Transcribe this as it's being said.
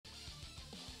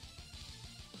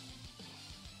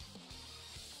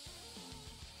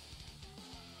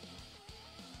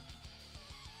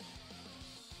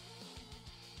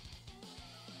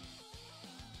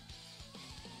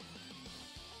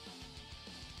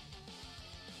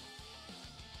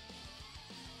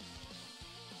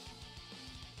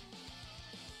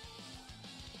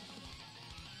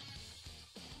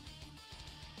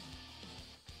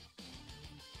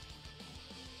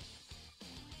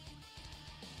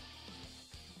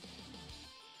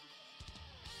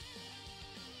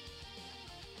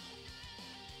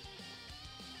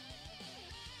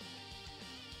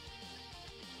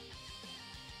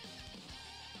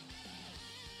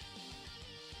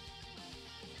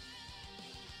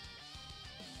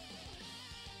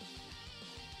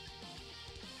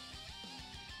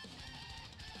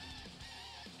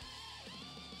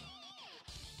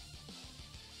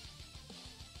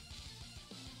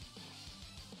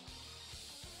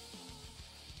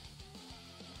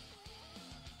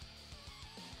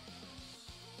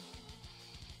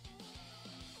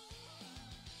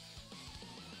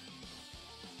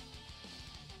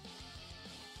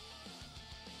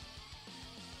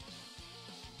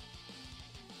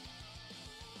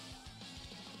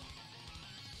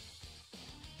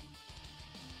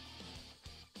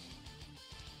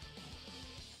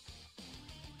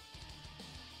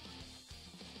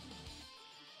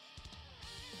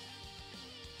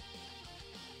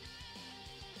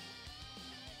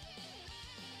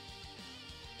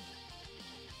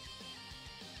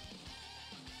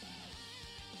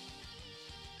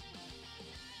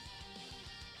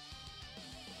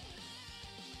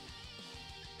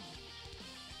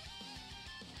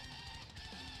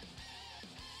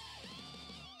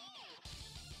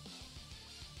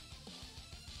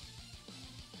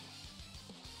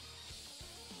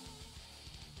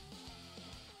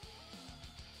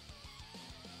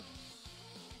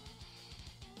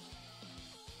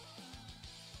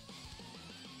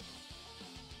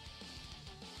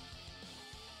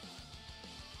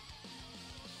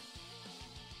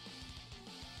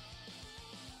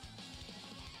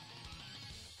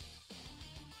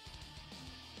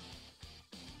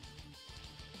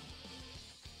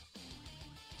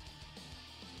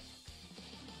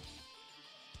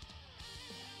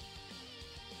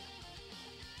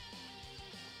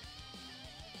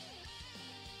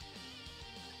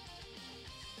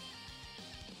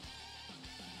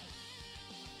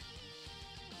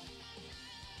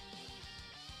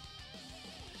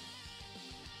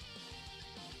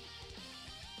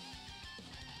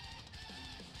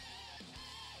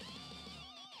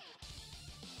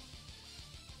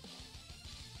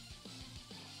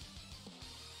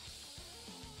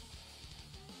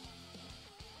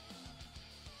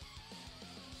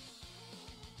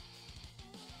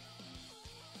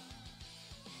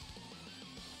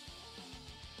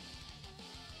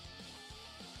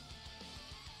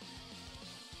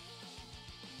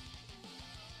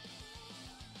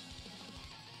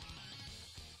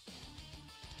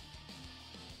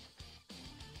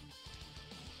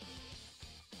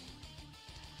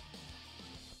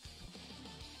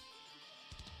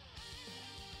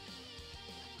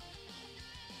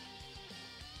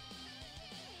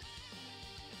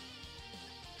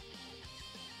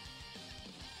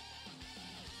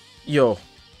Yo,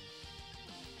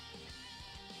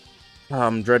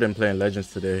 I'm dreading playing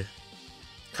Legends today.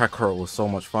 Kakarot was so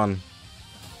much fun.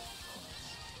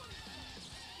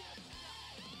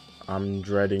 I'm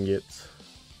dreading it.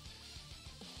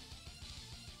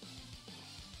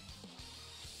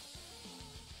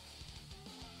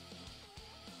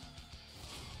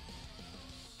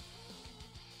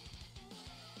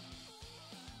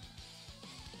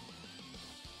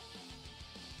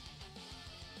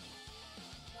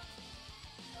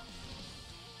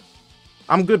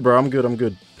 I'm good, bro. I'm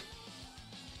good.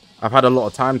 I've had a lot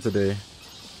of time today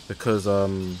because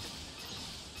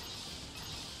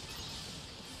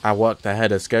I worked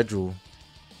ahead of schedule.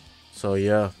 So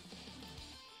yeah.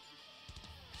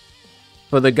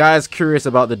 For the guys curious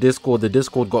about the Discord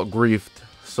got griefed.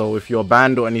 So if you're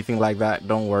banned or anything like that,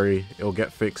 don't worry. It'll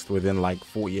get fixed within like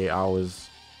 48 hours.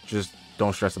 Just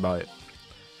don't stress about it.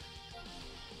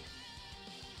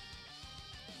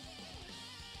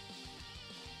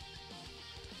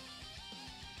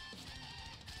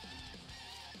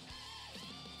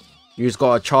 You just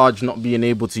gotta charge not being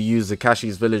able to use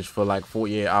Zakashi's village for like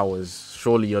 48 hours.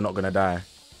 Surely you're not gonna die.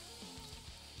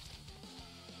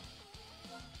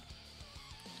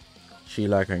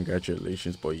 Sheila,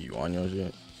 congratulations, boy. You on your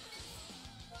shit.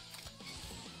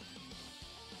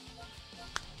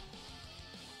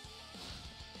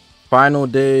 Final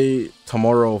day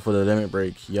tomorrow for the limit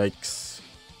break. Yikes.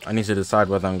 I need to decide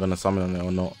whether I'm gonna summon on it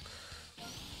or not.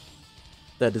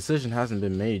 That decision hasn't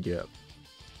been made yet.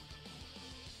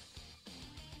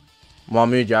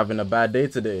 Mahmoud, you having a bad day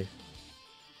today?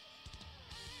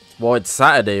 Well, it's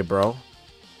Saturday, bro.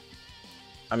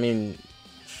 I mean,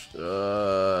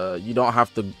 you don't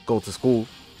have to go to school.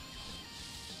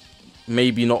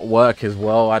 Maybe not work as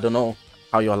well. I don't know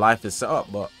how your life is set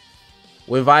up, but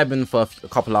we're vibing for a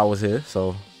couple hours here,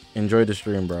 so enjoy the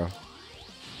stream, bro.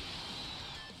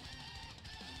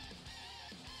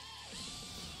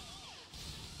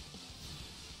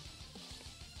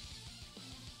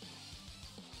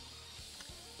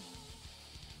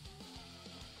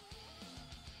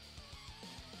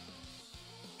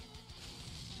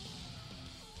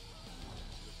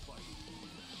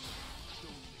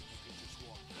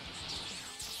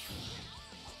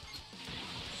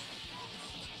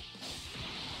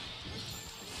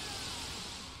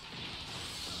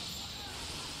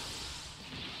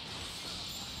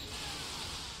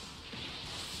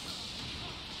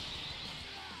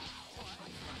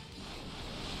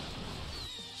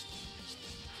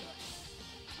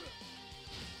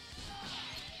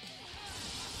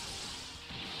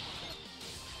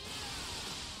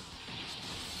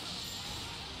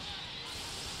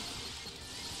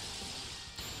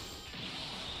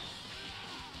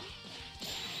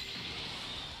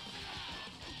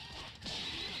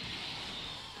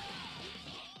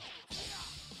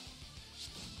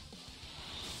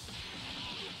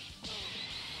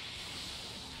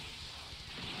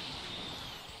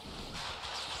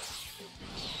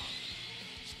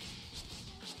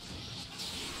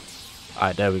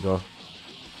 Alright, there we go.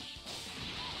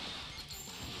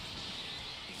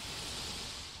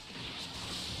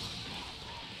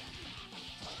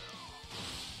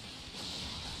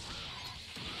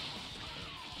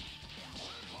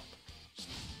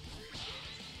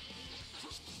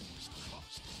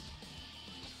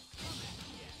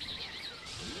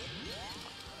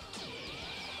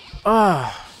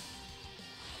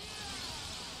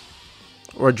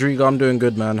 Rodrigo, I'm doing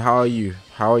good, man. How are you?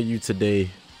 How are you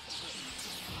today?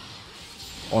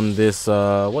 On this,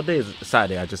 what day is it?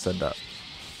 Saturday, I just said that.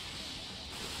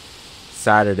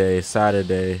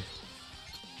 Saturday.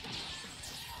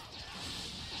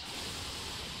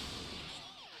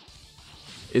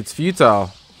 It's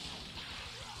futile.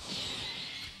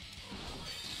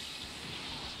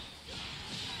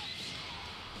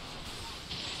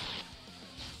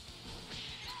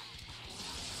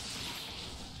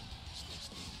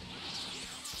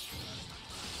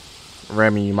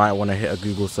 Remy, you might want to hit a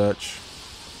Google search.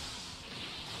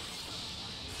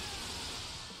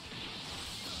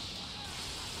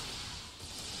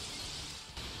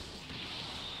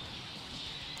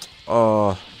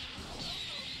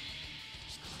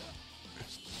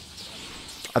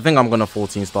 I think I'm gonna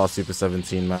 14 star Super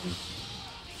 17, man.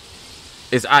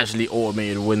 It's actually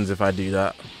automated wins if I do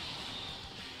that.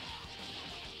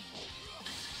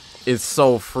 It's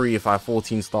so free if I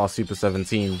 14 star Super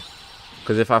 17.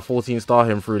 Because if I 14 star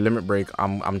him through limit break,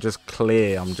 I'm just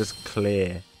clear. I'm just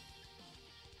clear.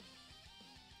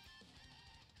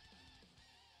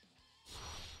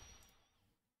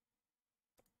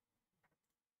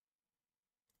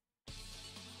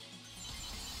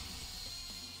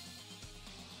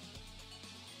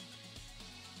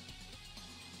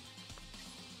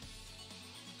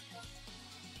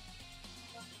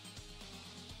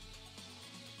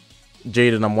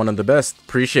 Jaden, I'm one of the best.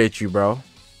 Appreciate you, bro.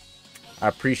 I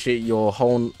appreciate your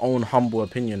own humble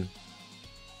opinion.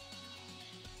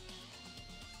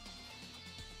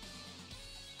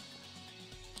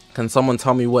 Can someone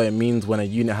tell me what it means when a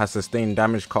unit has sustained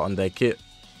damage cut on their kit?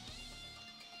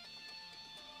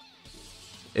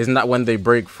 Isn't that when they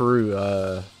break through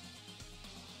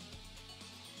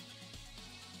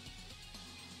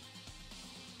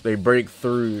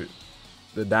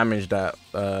the damage that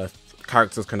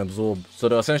characters can absorb, so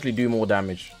they'll essentially do more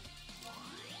damage?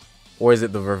 Or is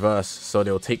it the reverse, so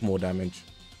they'll take more damage?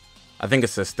 I think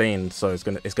it's sustained, so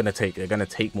they're gonna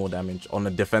take more damage on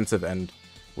the defensive end,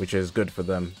 which is good for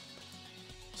them.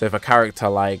 So if a character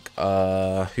like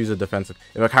who's a defensive?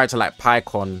 If a character like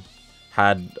Pycon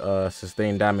had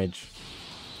sustained damage,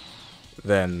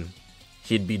 then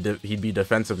he'd be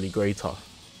defensively greater.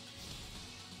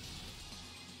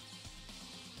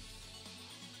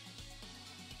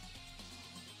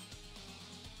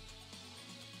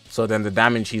 So then the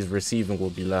damage he's receiving will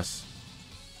be less.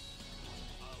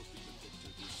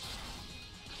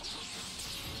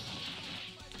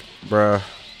 Bruh.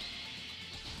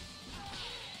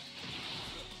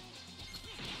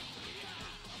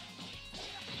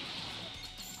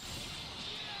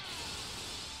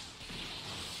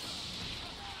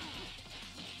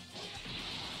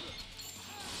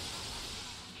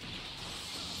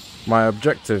 My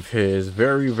objective here is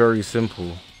very, very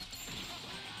simple.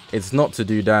 It's not to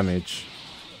do damage,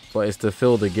 but it's to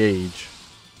fill the gauge.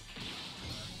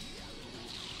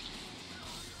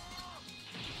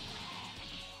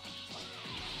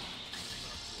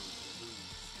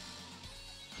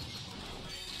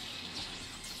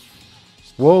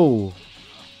 Whoa!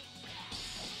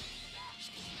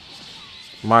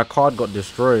 My card got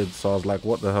destroyed, so I was like,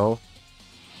 what the hell?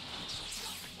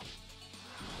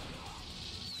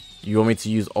 You want me to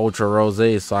use Ultra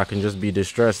Rose so I can just be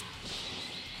distressed?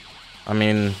 I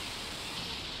mean,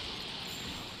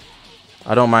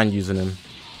 I don't mind using him.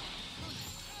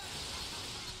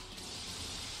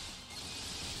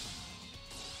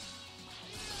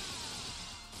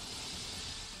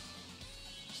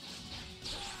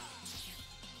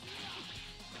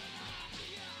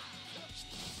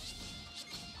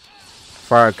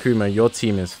 Fire Akuma, your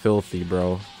team is filthy,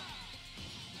 bro.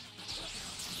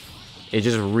 It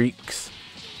just reeks.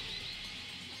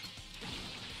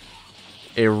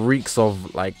 It reeks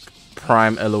of like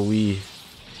prime LOE,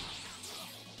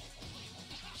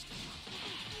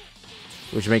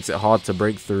 which makes it hard to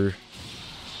break through.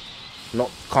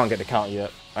 Can't get the count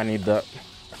yet. I need that.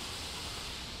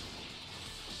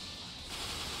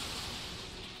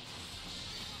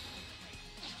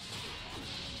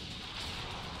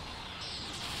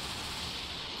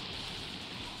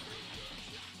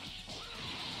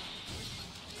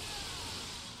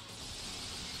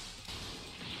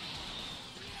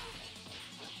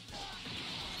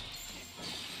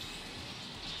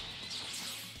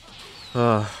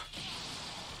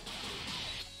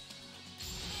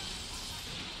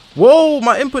 Whoa,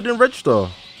 my input didn't register.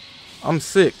 I'm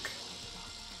sick.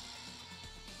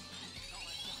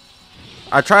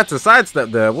 I tried to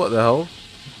sidestep there. What the hell?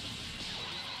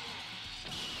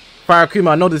 Fire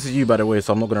Akuma, I know this is you, by the way,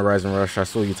 so I'm not going to rise and rush. I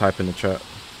saw you type in the chat.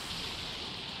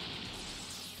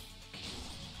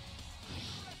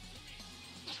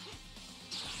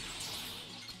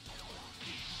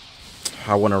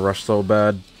 I want to rush so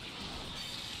bad.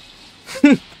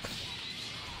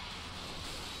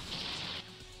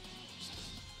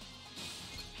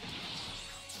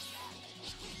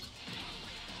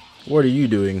 What are you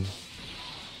doing?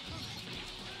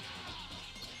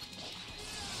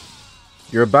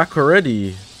 You're back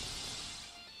already.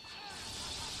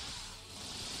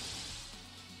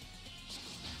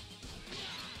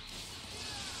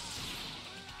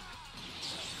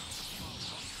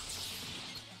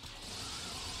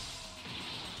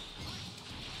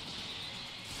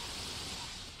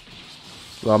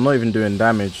 Well, I'm not even doing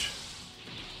damage.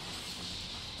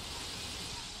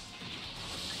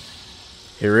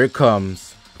 Here it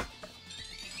comes.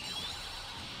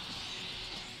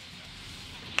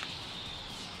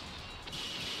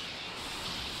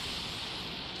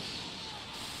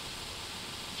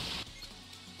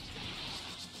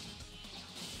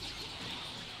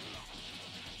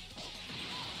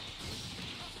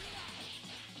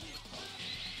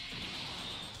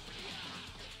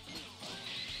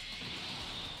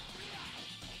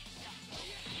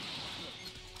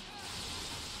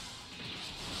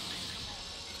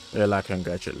 Yeah, like,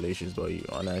 congratulations, bro. You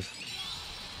honest.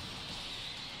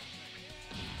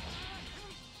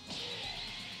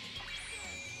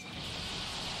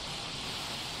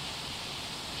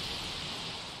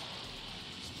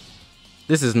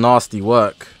 This is nasty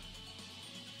work.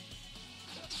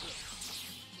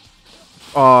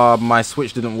 Oh, my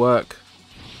switch didn't work.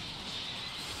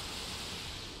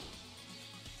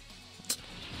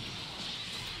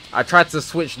 I tried to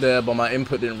switch there, but my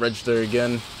input didn't register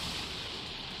again.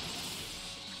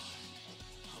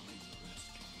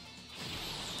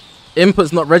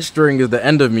 Input's not registering is the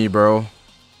end of me, bro.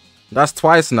 That's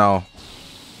twice now.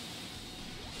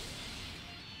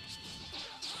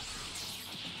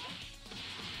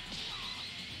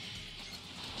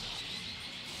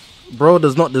 Bro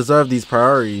does not deserve these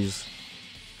priorities.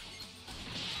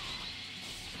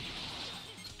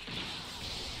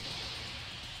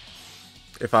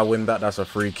 If I win that, that's a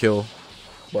free kill.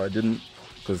 But I didn't,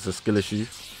 because it's a skill issue.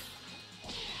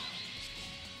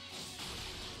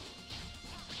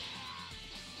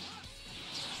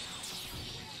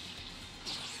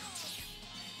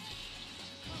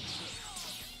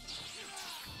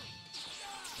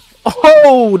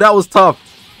 Oh, that was tough.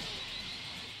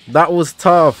 That was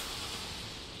tough.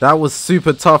 That was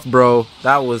super tough, bro.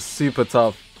 That was super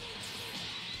tough.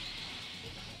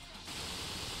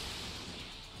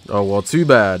 Oh, well, too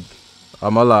bad.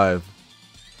 I'm alive.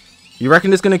 You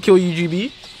reckon it's gonna kill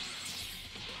UGB?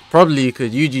 Probably,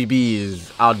 because UGB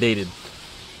is outdated.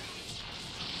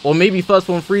 Or maybe First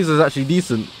Form Freezer is actually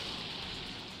decent.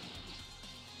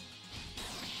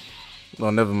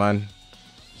 Oh, never mind.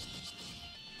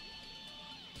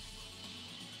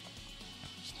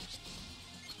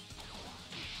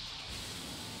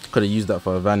 Could have used that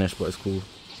for a vanish, but it's cool.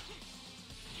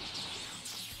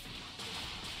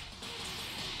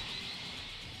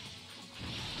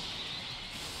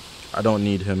 I don't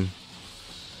need him.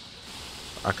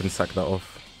 I can sack that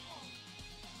off.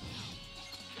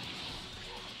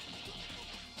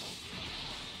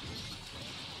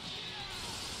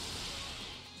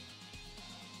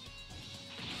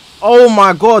 Oh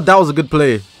my god, that was a good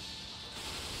play.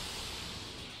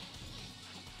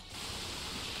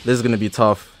 This is gonna be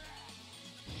tough.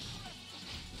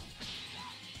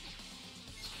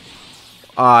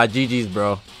 Ah, GG's,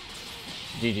 bro.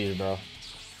 GG's, bro.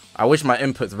 I wish my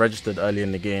inputs registered early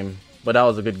in the game, but that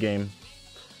was a good game.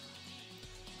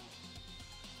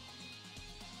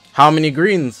 How many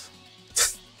greens?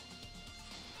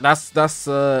 that's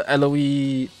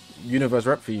LOE universe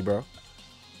rep for you, bro.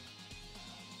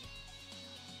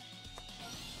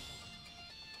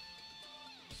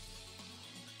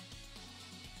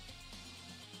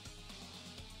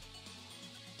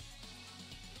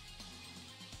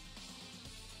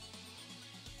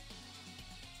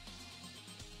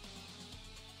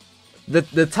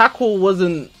 The tackle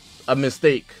wasn't a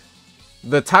mistake.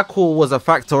 The tackle was a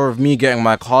factor of me getting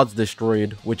my cards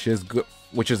destroyed, which is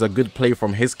a good play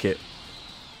from his kit.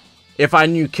 If I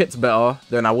knew kits better,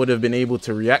 then I would have been able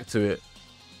to react to it.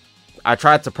 I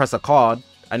tried to press a card,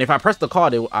 and if I pressed the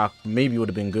card, it maybe would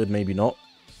have been good, maybe not.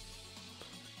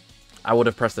 I would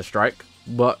have pressed a strike,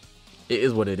 but it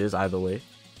is what it is either way.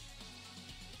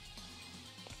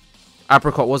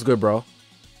 Apricot, what's good, bro?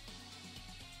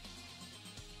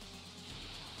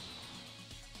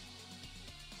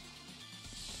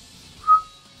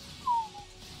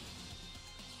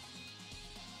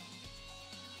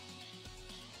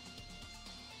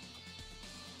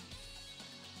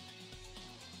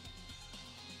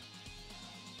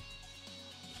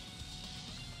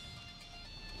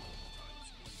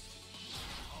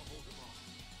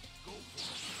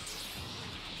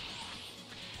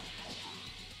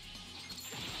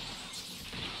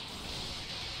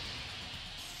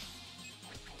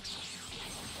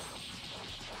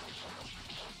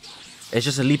 It's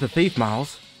just a leap of faith,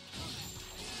 Miles.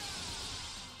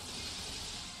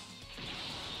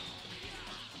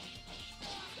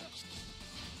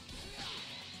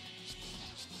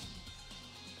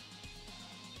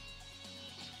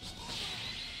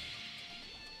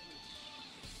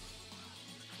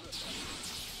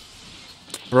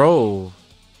 Bro.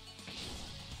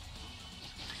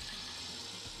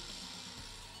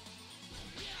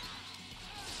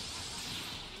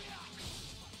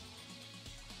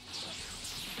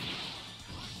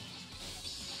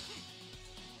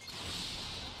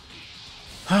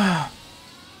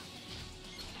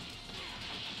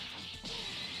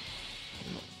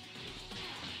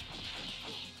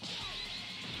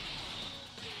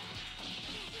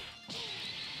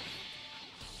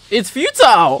 It's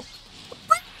futile.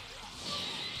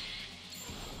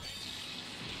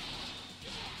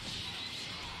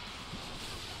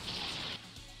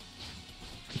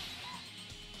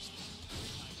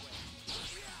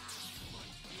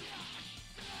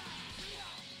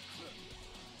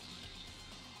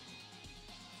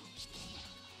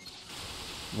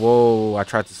 Whoa, I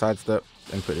tried to sidestep.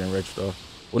 input didn't register.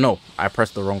 Well, no, I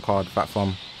pressed the wrong card. Fat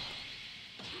thumb.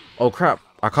 Oh crap!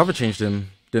 I cover changed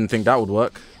him. Didn't think that would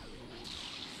work.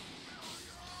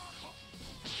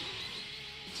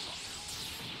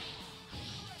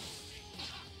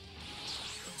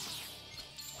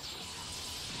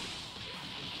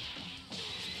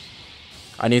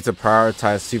 I need to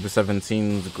prioritize Super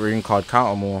 17's green card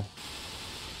counter more.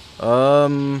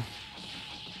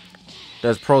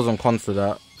 There's pros and cons to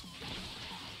that.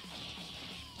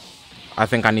 I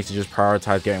think I need to just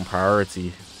prioritize getting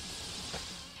priority.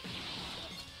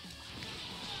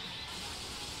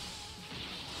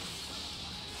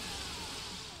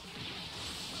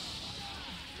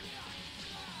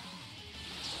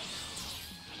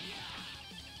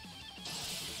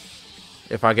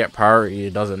 If I get priority,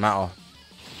 it doesn't matter.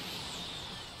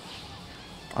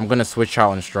 I'm gonna switch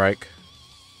out and strike.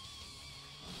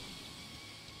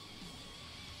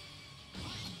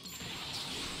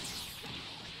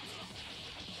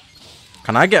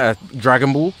 Can I get a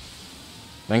Dragon Ball?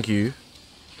 Thank you.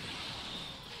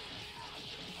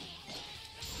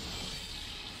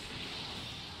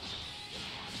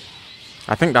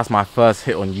 I think that's my first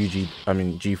hit on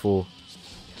G4.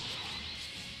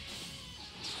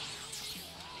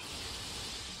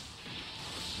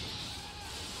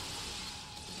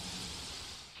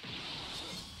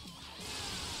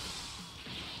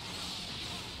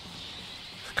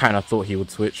 Kind of thought he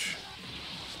would switch.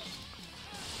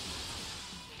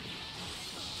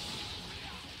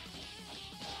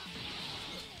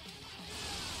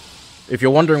 If you're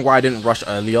wondering why I didn't rush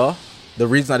earlier, the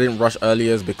reason I didn't rush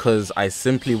earlier is because I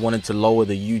simply wanted to lower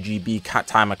the UGB cat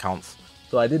time accounts.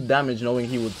 So I did damage knowing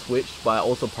he would switch, but I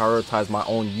also prioritized my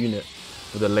own unit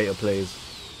for the later plays.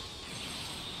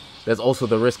 There's also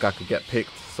the risk I could get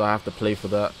picked, so I have to play for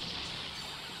that.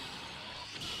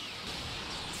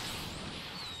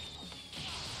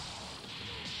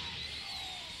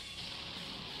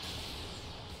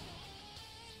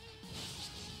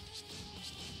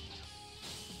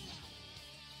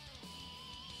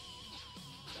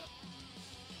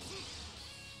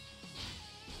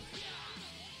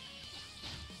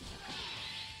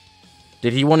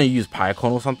 Did he want to use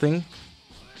Pycon or something?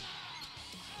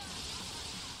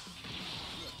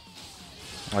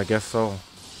 I guess so.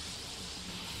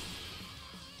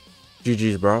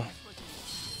 GG's, bro.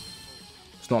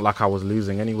 It's not like I was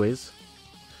losing anyways.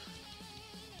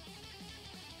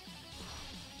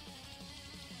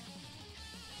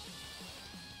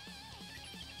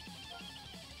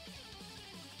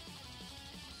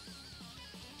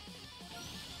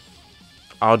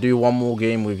 I'll do one more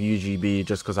game with UGB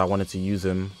just because I wanted to use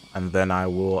him, and then I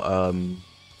will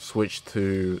switch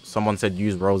to... Someone said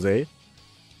use Rose.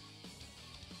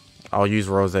 I'll use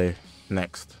Rose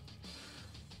next.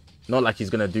 Not like he's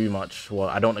going to do much. Well,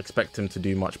 I don't expect him to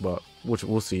do much, but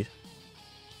we'll see.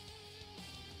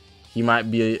 He might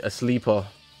be a sleeper.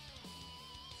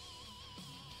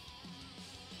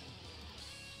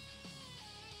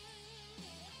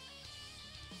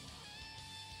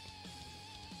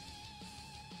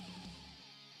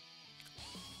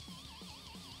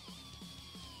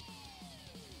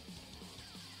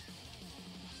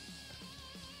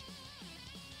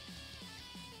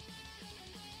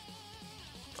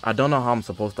 I don't know how I'm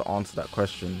supposed to answer that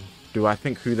question. Do I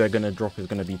think who they're going to drop is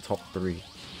going to be top 3?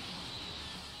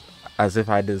 As if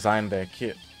I designed their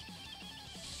kit.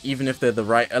 Even if they're the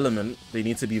right element, they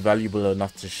need to be valuable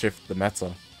enough to shift the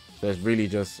meta. So it's really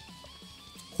just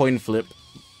coin flip.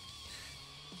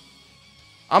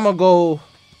 I'm gonna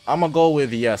go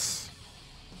with yes.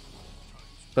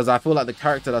 Because I feel like the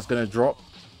character that's going to drop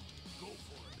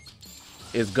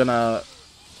is going to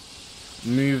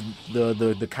move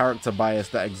the character bias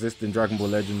that exists in Dragon Ball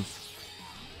Legends.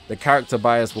 The character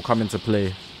bias will come into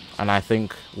play, and I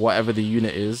think whatever the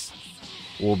unit is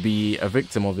will be a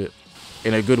victim of it,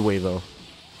 in a good way though,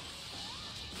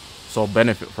 so I'll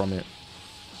benefit from it.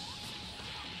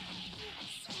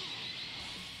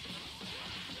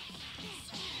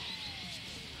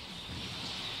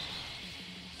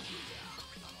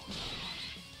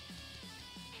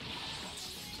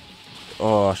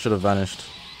 Oh, I should have vanished.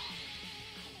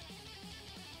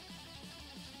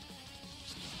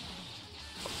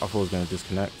 I thought it was going to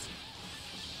disconnect.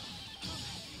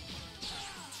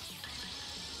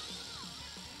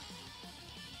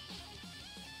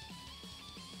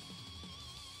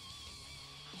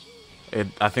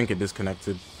 I think it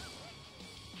disconnected.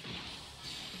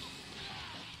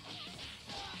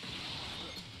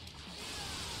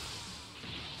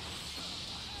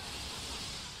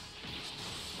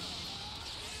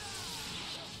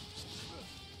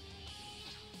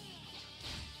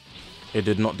 It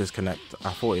did not disconnect. I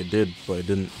thought it did, but it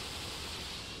didn't.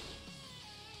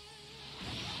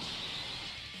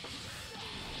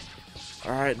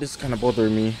 Alright, this is kind of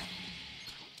bothering me.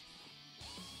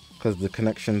 Because the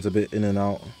connection's a bit in and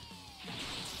out.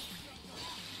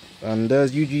 And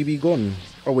there's UGB gone.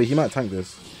 Oh wait, he might tank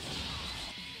this.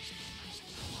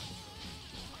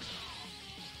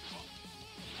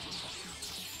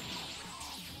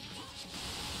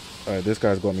 Alright, this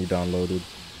guy's got me downloaded.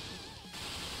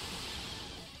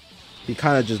 He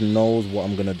kind of just knows what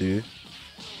I'm gonna do.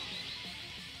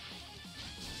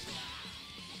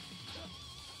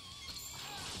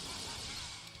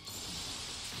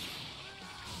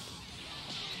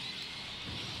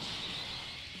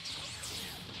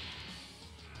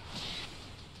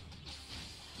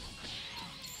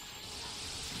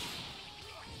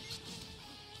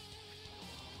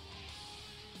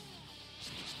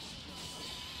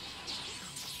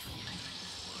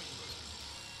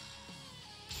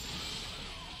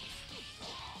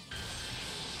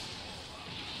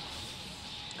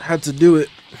 Had to do it.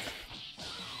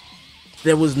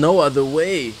 There was no other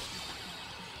way.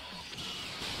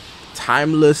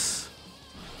 Timeless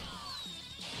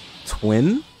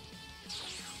twin?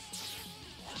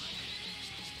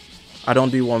 I don't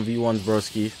do 1v1s,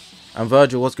 broski. And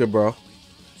Virgil, what's good, bro?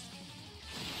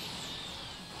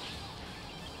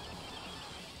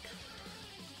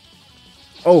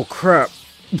 Oh, crap.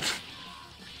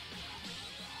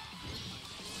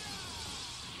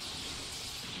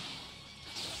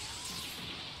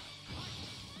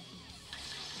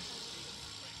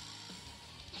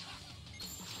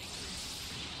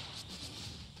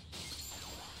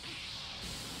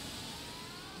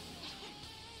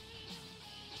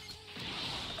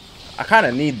 I kind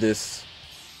of need this.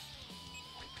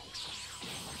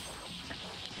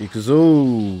 Because,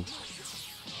 ooh,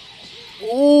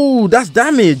 that's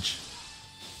damage.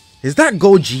 Is that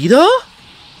Gogeta?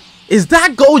 Is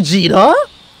that Gogeta?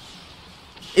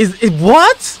 Is it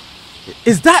what?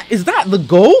 Is that the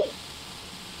GOAT?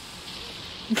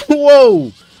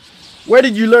 Whoa! Where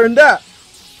did you learn that?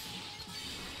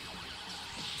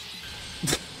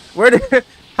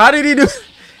 How did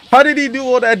he do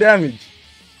all that damage?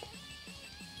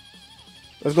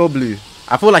 Let's go blue.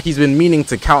 I feel like he's been meaning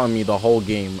to counter me the whole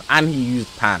game. And he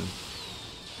used pan.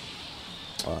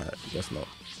 Alright, guess not.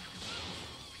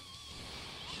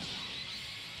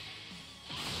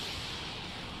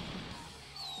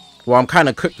 Well, I'm kind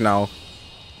of cooked now.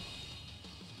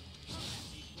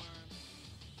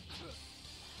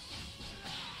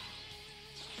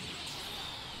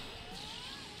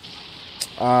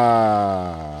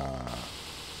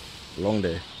 Long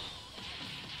day.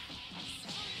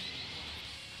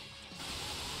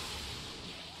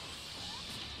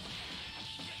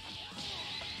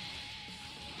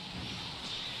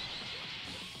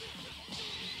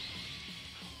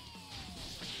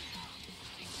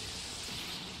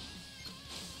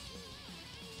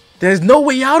 There's no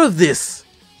way out of this.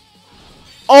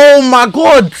 Oh my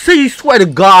god. Say you swear to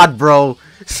God, bro.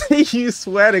 Say you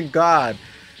swear to God.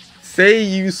 Say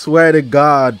you swear to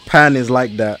God pan is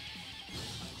like that.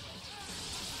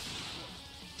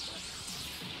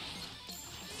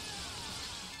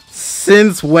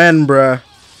 Since when, bruh?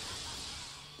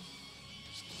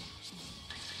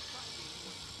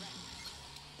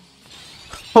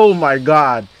 Oh my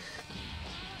god.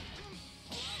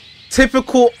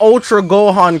 Typical Ultra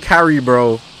Gohan carry,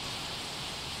 bro.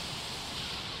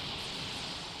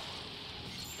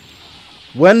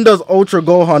 When does Ultra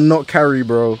Gohan not carry,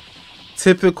 bro?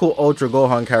 Typical Ultra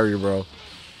Gohan carry, bro.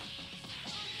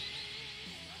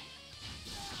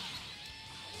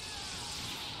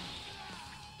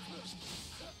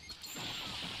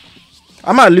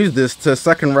 I might lose this to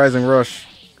second Rising Rush.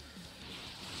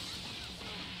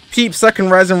 Peep, second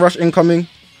Rising Rush incoming.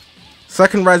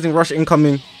 Second Rising Rush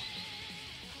incoming.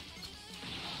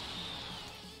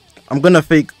 I'm gonna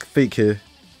fake here.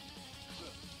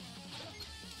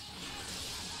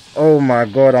 Oh my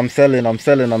god, I'm selling. That's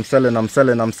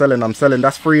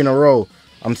 3 in a row.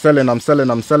 I'm selling.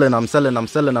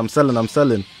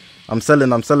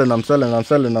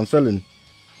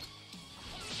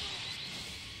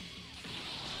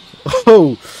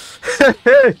 Oh.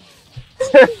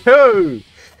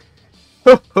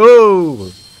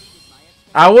 Oh.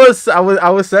 I was selling. I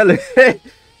was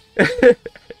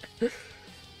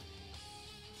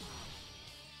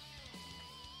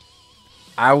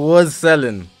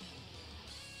selling.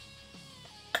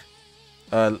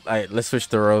 Alright, let's switch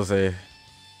to Rose.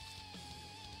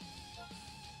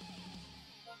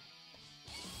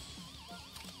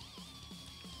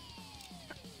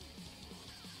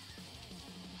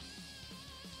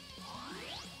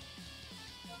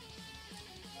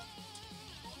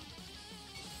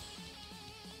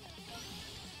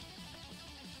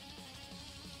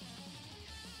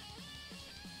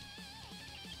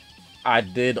 I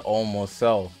did almost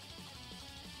sell.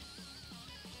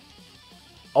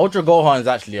 Ultra Gohan is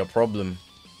actually a problem.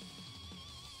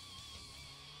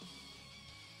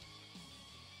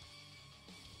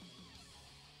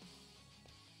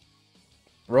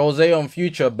 Rose on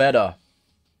Future better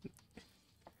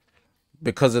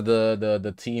because of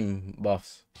the team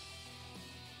buffs.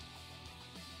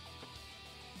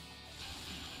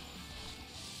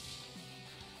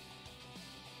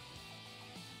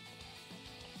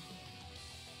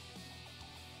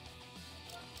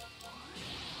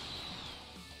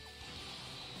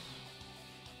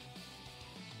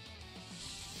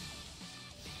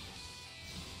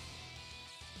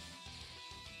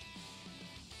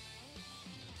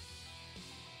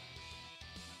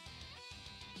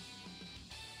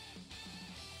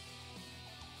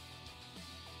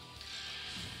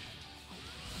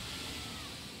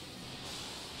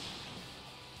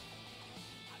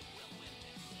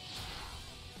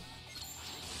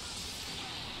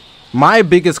 My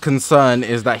biggest concern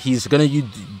is that he's going to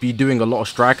be doing a lot of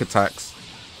strike attacks.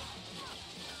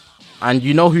 And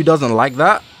you know who doesn't like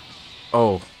that?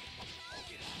 Oh.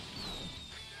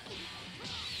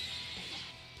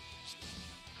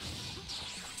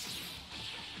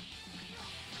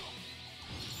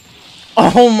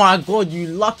 Oh my god, you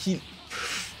lucky.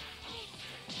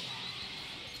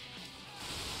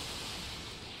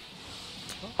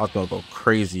 I was gonna go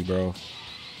crazy, bro.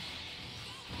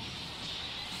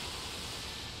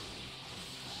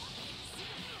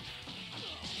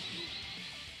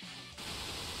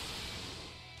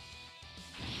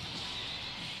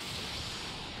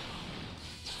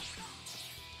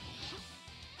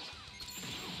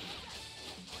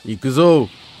 Ikuzo.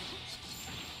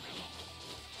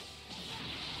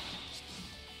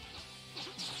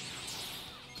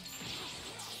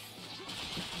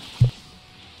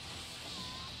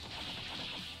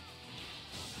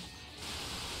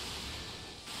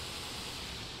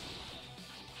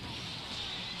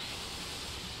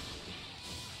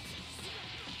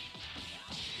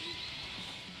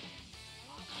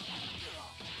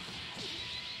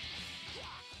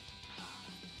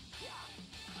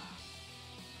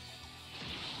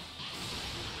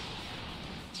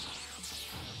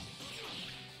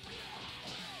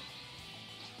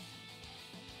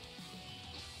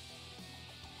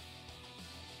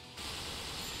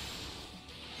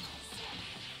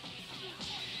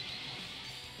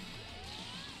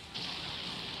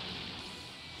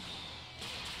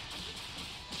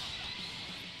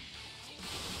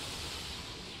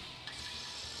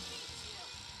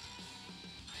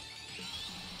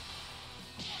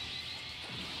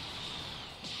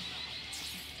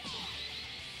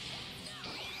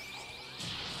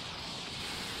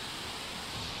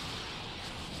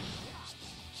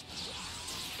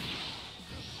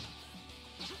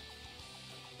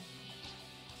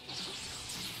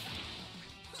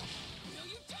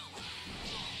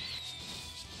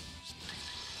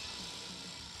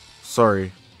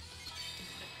 Sorry.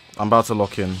 I'm about to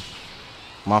lock in.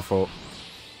 My fault.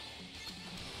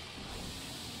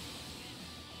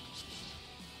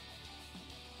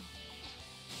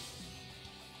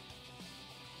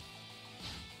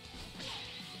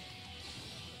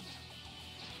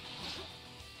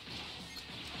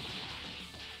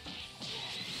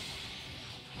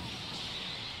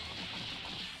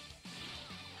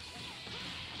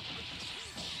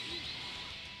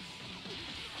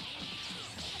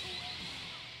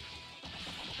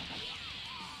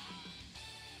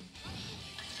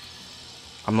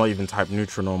 I'm not even type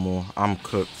neutral no more. I'm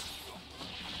cooked.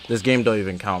 This game don't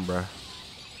even count, bruh.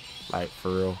 Like,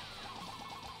 for real.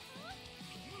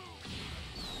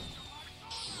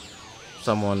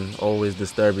 Someone always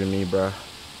disturbing me, bruh.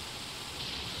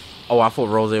 Oh, I thought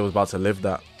Rose was about to live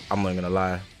that. I'm not gonna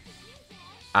lie.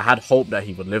 I had hope that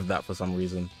he would live that for some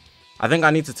reason. I think I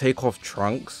need to take off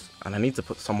Trunks, and I need to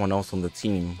put someone else on the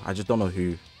team. I just don't know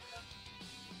who.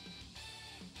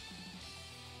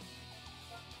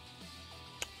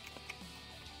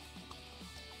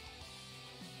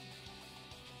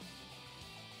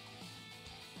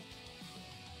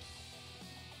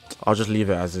 I'll just leave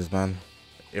it as is, man.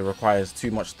 It requires too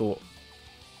much thought.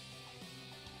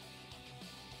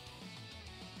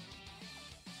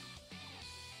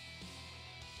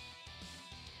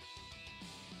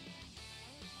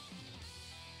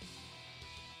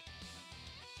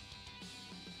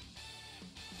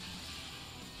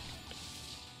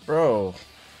 Bro.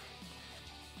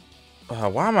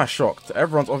 Why am I shocked?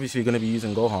 Everyone's obviously going to be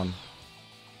using Gohan.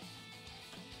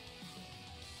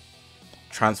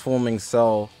 Transforming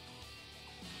Cell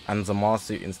and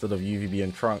Zamasu instead of UVB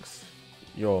and Trunks.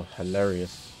 You're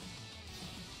hilarious.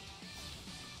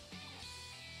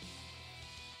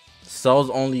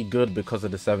 Cell's only good because of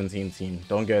the 17 team.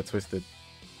 Don't get it twisted.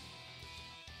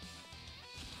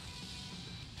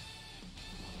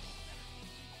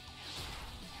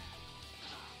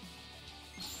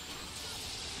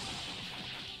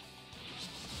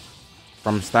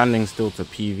 From standing still to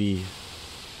PV.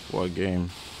 What a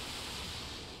game.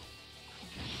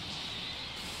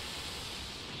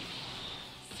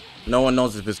 No one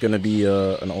knows if it's going to be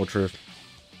an ultra.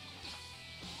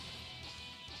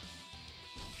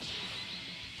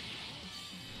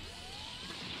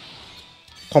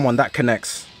 Come on, that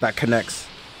connects. That connects.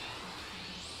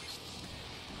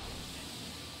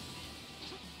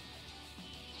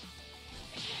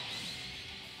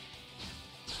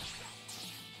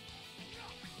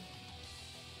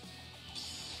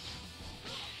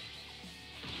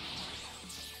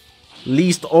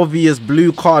 Least obvious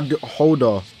blue card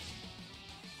holder.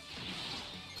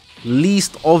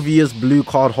 Least obvious blue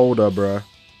card holder, bruh.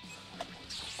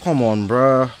 Come on,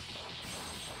 bruh.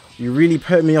 You really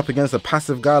put me up against a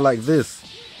passive guy like this.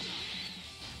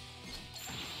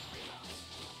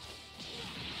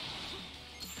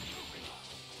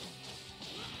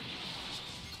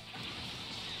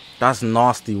 That's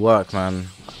nasty work, man.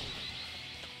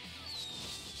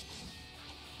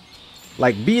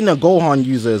 Like, being a Gohan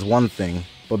user is one thing,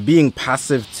 but being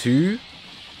passive too?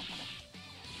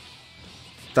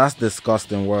 That's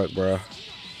disgusting work, bro.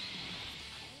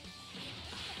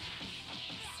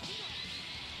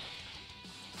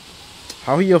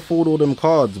 How he afford all them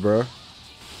cards, bro?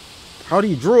 How do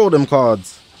you draw all them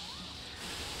cards?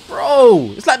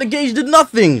 Bro, it's like the gauge did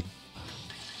nothing.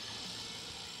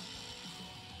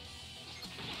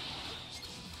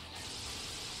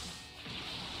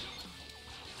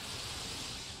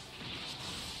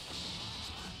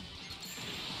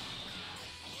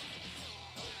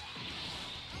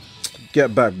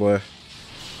 Get back, boy.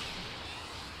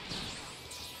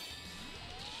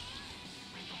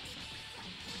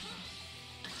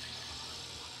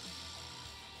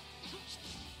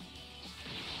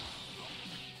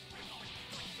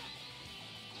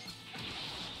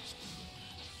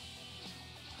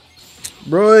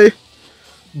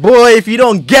 Boy, if you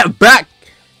don't get back.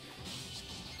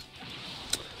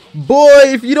 Boy,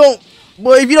 if you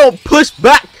don't push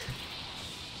back.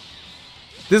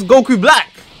 This Goku Black.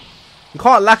 You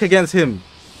can't lack against him.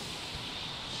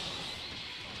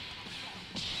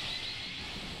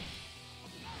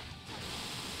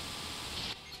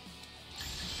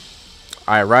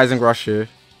 Alright, Rising Rush here.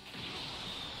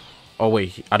 Oh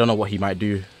wait, I don't know what he might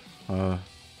do.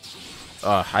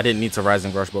 I didn't need to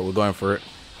Rising Rush, but we're going for it.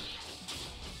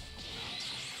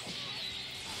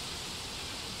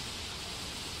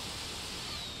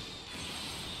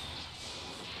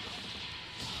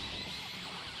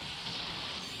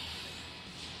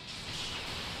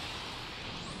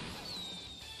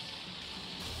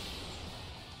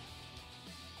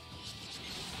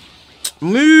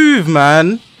 Move,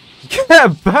 man.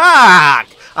 Get back.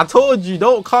 I told you,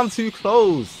 don't come too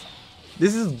close.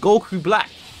 This is Goku Black.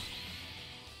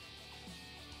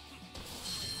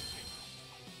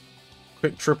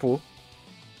 Quick triple.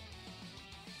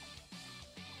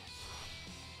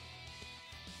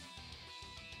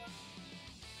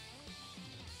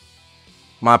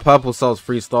 My purple sells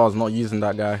 3 stars, not using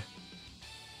that guy.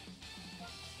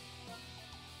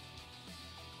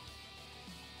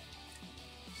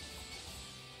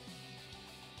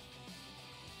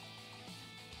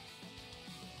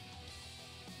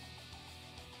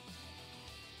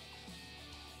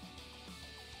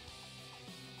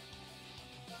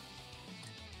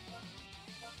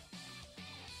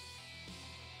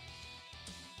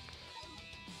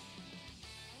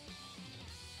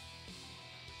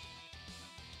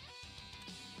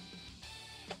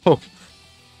 Oh,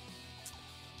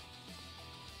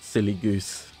 silly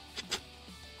goose.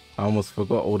 I almost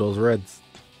forgot all those reds.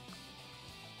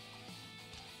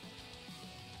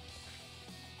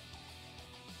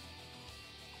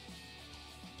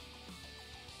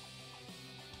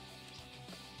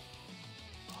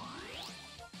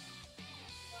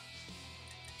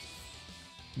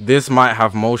 This might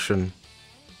have motion.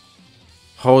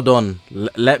 Hold on.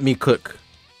 Let me cook.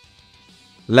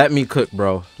 Let me cook,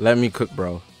 bro. Let me cook,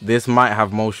 bro. This might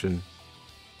have motion.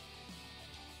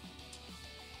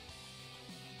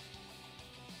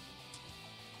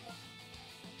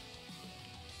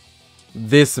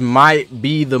 This might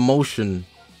be the motion.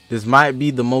 This might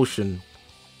be the motion.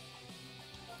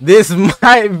 This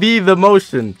might be the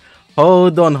motion.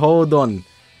 Hold on, hold on.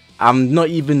 I'm not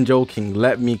even joking.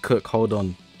 Let me cook. Hold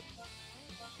on.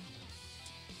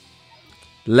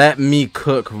 Let me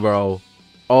cook, bro.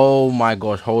 Oh my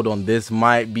gosh, hold on. This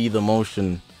might be the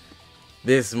motion.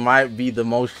 This might be the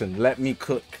motion. Let me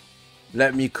cook.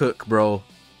 Let me cook, bro.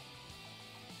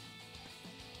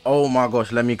 Oh my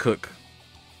gosh, let me cook.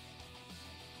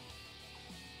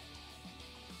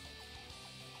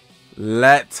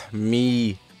 Let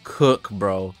me cook,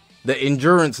 bro. The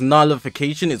endurance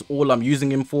nullification is all I'm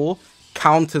using him for.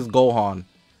 Counters Gohan.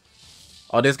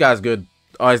 Oh, this guy's good.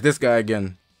 Oh, it's this guy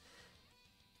again.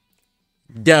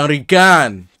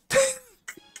 Darigan.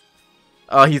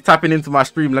 Oh, he's tapping into my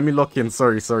stream. Let me lock in.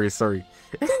 Sorry.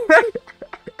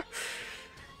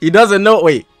 He doesn't know.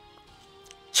 Wait.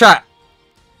 Chat.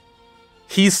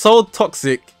 He's so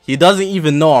toxic. He doesn't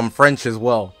even know I'm French as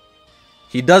well.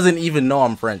 He doesn't even know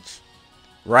I'm French.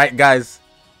 Right, guys?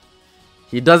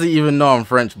 He doesn't even know I'm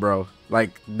French, bro.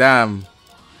 Like, damn.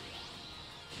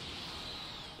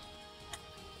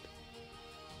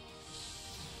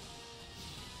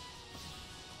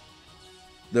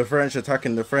 The French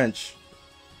attacking the French.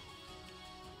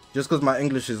 Just because my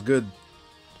English is good.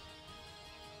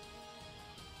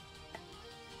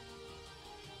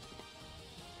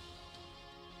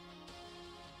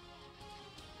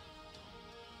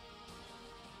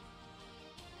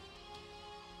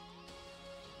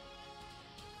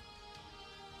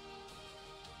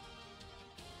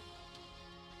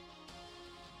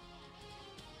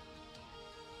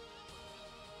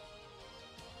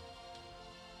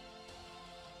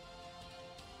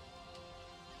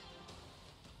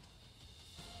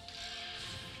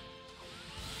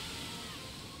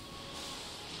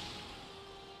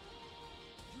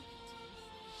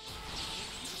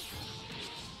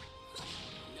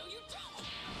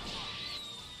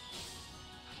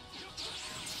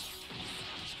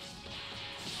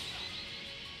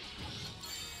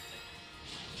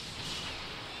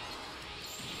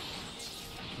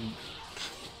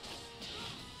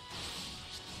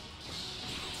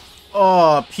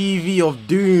 Oh, PV of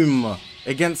Doom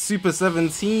against Super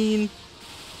 17.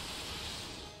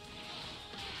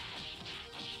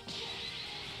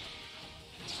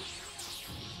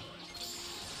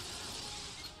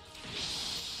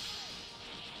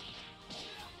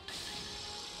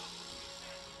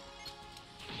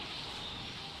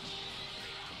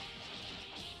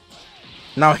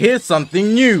 Now here's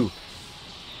something new.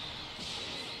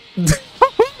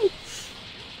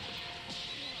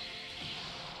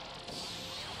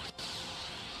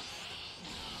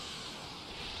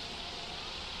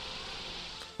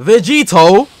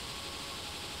 Vegito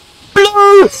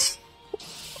Blue.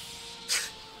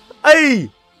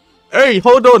 Hey,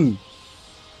 hold on.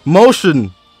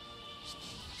 Motion.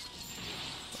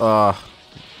 Let's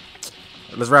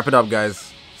wrap it up,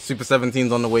 guys. Super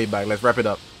 17's on the way back. Let's wrap it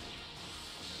up.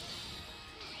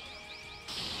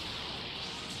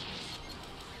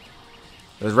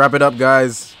 Let's wrap it up,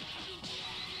 guys.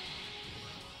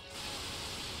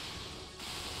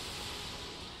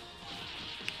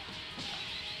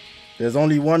 There's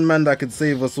only one man that could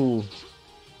save us all.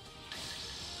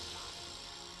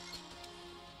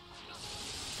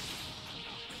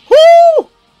 Woo!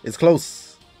 It's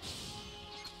close.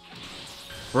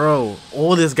 Bro,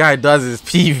 all this guy does is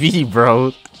PV,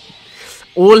 bro.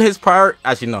 All his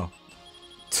actually no.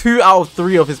 2 out of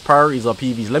 3 of his priorities are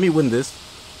PVs. Let me win this.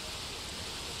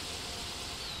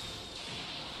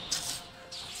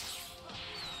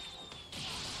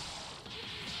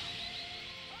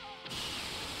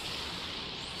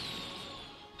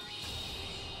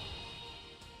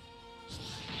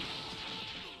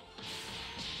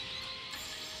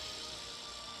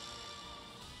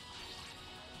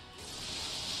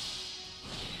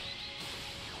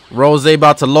 Rose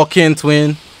about to lock in,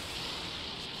 twin.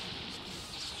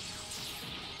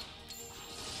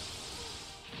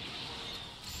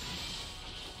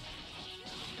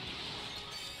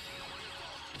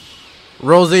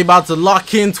 Rose about to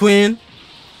lock in, twin.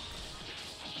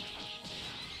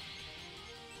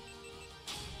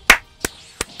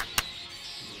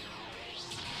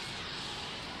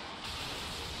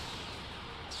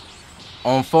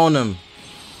 On phone him.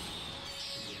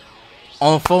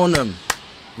 On phone him.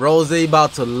 Rose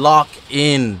about to lock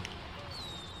in.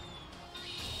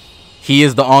 He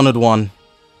is the honored one.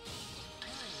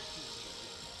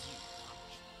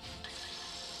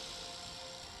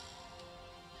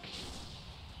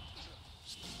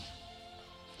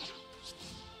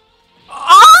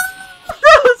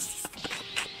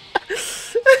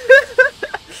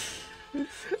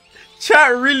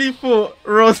 Chat really thought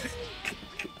Rose.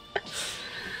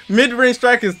 Mid-range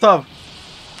strike is tough.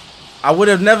 I would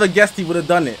have never guessed he would have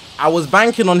done it. I was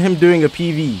banking on him doing a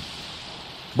PV.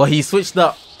 But he switched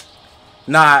up.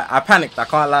 Nah, I panicked. I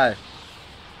can't lie.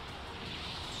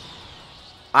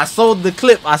 I sold the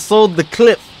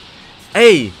clip.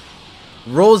 Hey.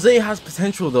 Rose has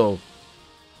potential though.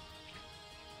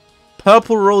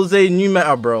 Purple Rose new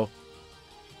meta, bro.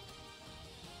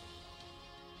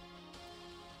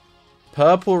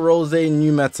 Purple Rose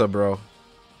new meta, bro.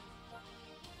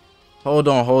 Hold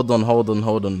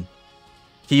on.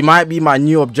 He might be my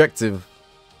new objective.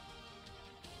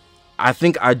 I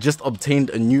think I just obtained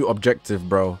a new objective,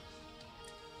 bro.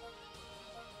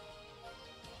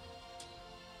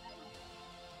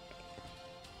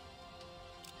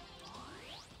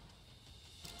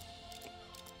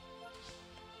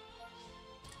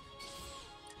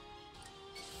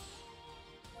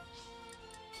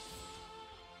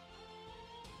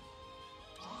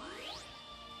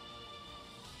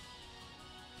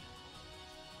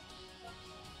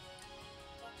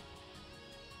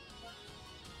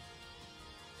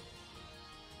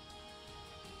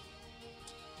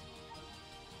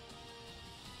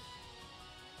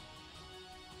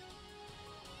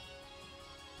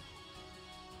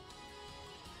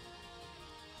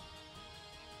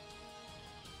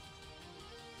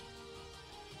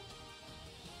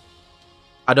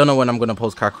 I don't know when I'm gonna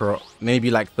post Kakarot. Maybe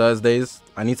like Thursdays.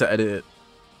 I need to edit it.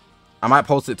 I might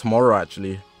post it tomorrow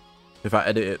actually, if I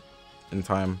edit it in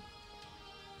time.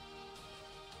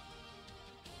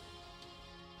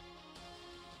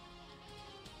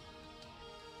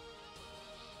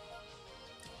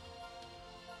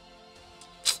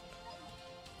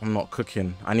 I'm not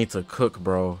cooking. I need to cook,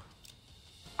 bro.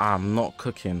 I'm not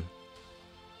cooking.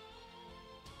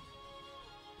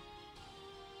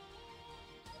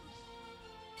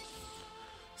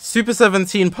 Super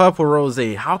 17 Purple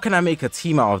Rose. How can I make a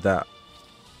team out of that?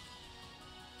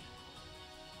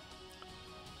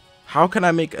 How can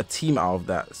I make a team out of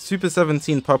that? Super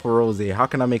 17 Purple Rose. How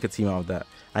can I make a team out of that?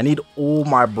 I need all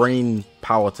my brain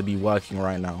power to be working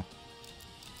right now.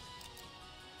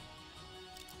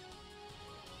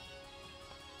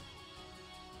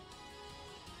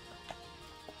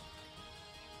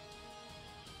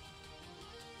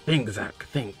 Think, Zach,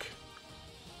 think.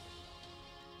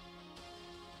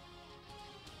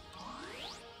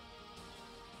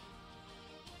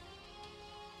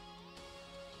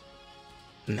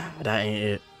 Nah, that ain't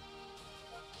it.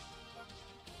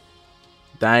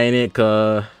 That ain't it,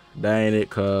 cuh. That ain't it,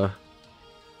 cuh.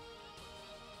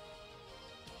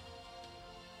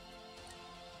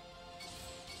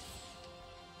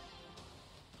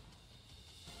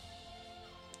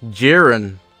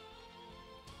 Jiren.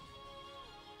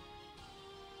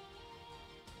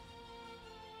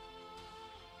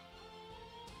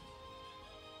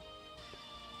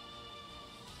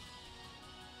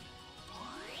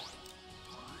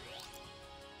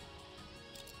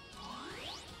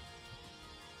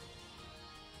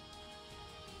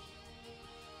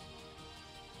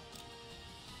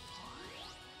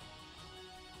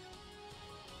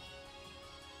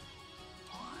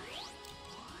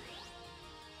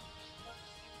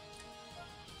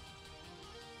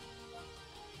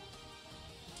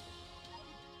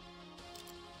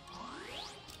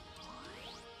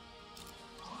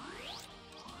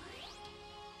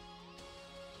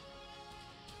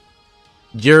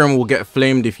 Jiren will get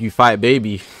flamed if you fight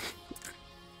baby.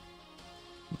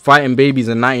 Fighting babies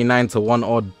a 99 to 1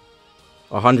 odd.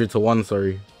 100 to 1,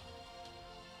 sorry.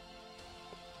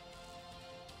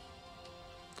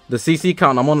 The CC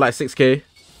count, I'm on like 6k.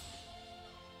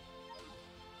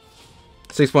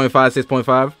 6.5,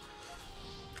 6.5.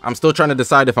 I'm still trying to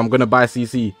decide if I'm going to buy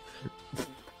CC.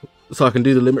 So I can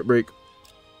do the limit break.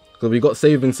 Because we got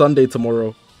Saving Sunday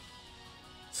tomorrow.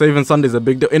 Saving Sunday is a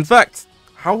big deal. In fact,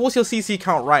 what's your CC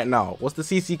count right now? What's the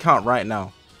CC count right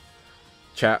now?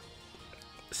 Chat.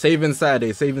 Saving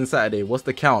Saturday. What's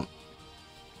the count?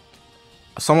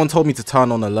 Someone told me to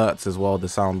turn on alerts as well, the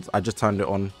sounds. I just turned it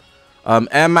on.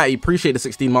 Air Matty, appreciate the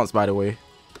 16 months, by the way.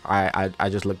 I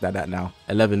just looked at that now.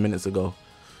 11 minutes ago.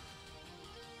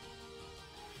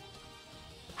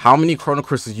 How many Chrono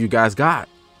Crystals you guys got?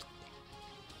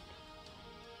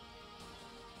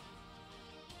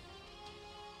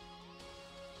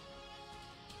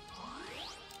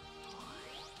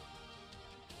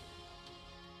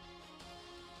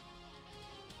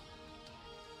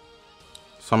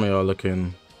 Some of y'all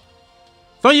looking.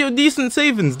 Some of you decent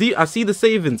savings. I see the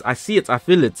savings. I see it. I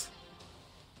feel it.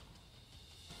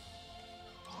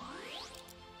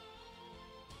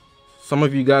 Some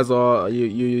of you guys are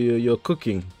you're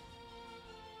cooking.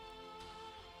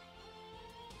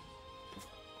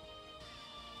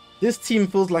 This team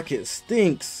feels like it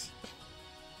stinks.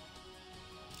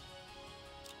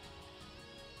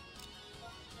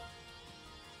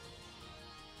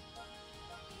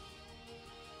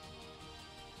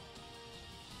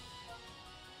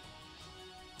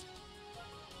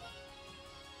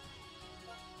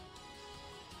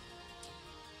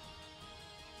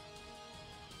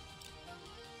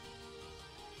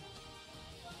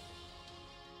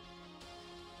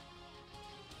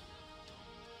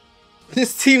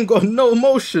 This team got no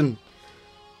motion.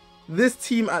 This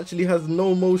team actually has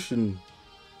no motion.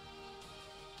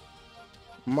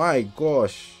 My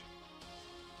gosh.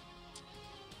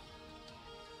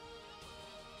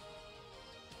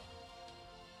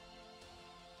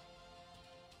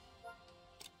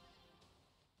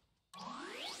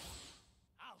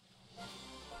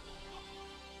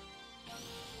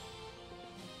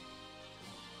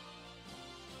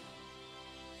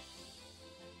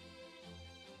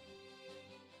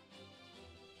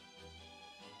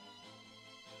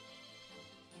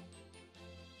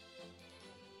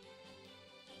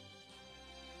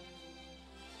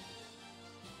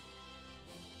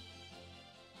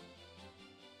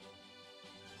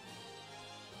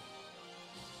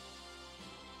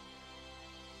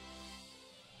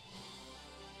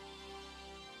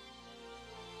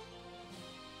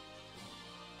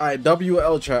 Alright,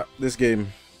 WL chat, this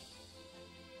game.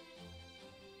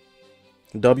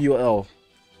 WL.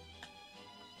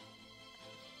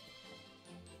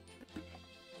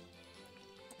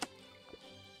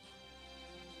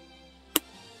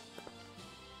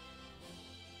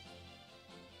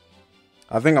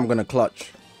 I think I'm gonna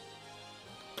clutch.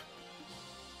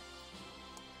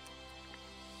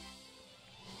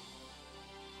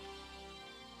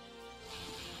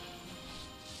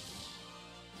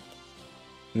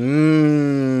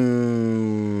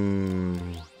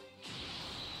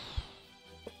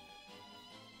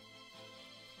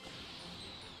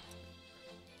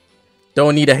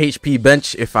 Don't need a HP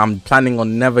bench if I'm planning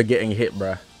on never getting hit,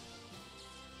 bruh.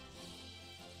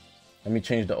 Let me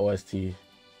change the OST.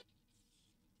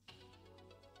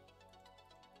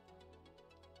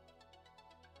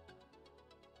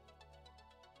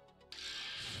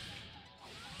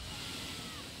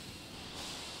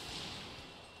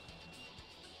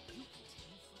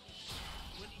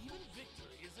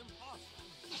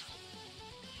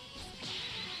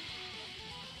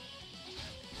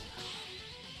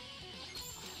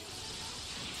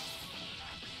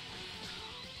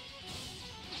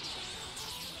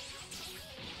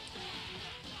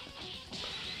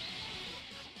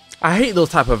 I hate those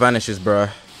type of vanishes,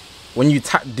 bruh. When you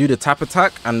do the tap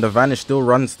attack and the vanish still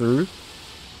runs through.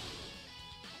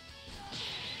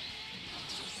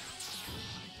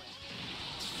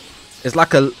 It's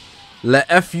like a let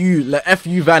F you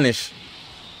vanish.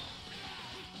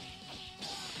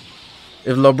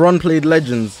 If LeBron played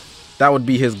Legends, that would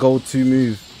be his go-to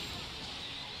move.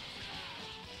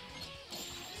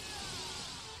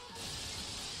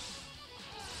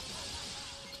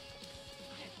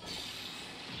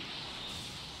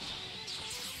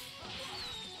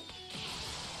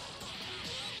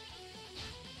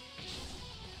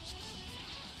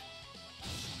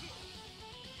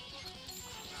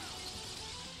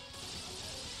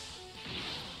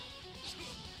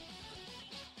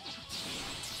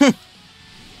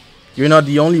 You're not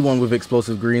the only one with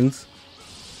explosive greens.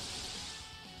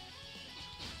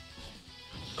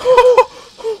 Cook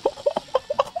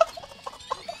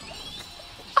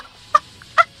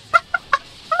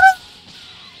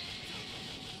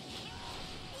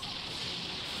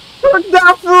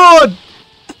that fraud!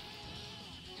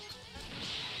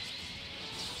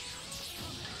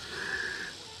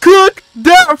 Cook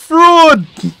that fraud!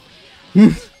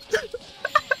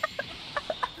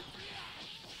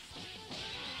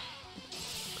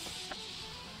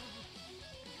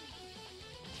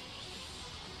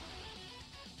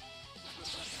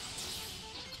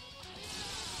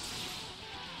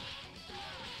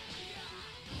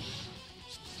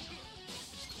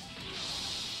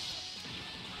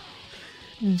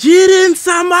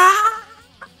 Jiren-sama!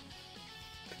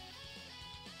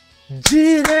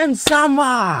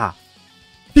 Jiren-sama!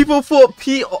 People thought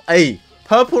hey,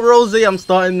 Purple Rose, I'm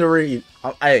starting the read.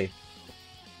 Hey.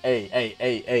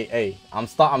 I'm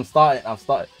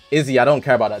starting. Izzy, I don't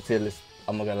care about that tier list.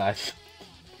 I'm not gonna lie.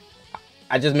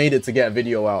 I just made it to get a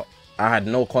video out. I had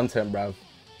no content, bruv.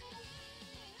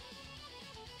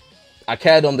 I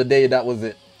cared on the day, that was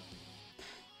it.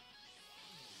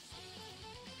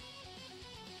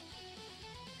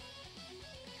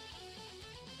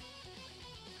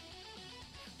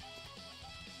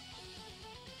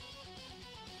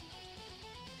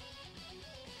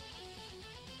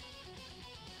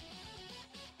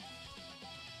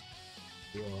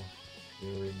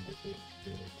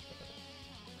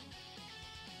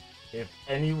 If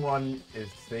anyone is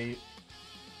saving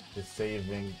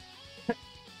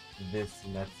this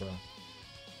meta,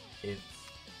 it's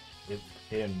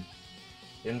him.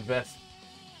 Invest.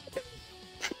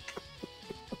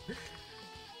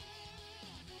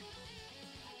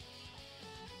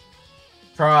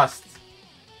 Trust.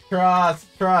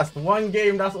 One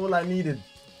game, that's all I needed.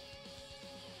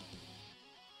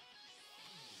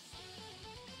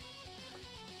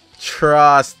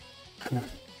 Trust.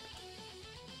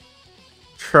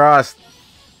 Trust.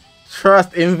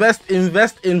 Trust.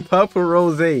 Invest in Purple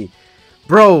Rose.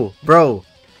 Bro.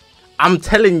 I'm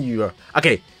telling you.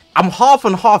 Okay, I'm half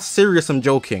and half serious, I'm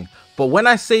joking. But when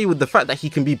I say with the fact that he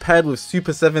can be paired with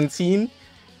Super 17,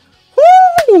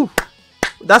 whoo!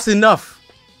 That's enough.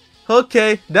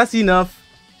 Okay, that's enough.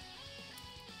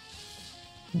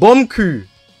 Bomku,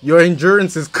 your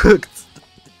endurance is cooked.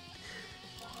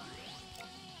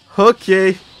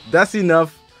 Okay, that's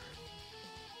enough.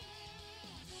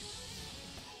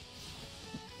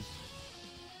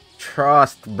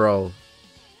 Trust, bro.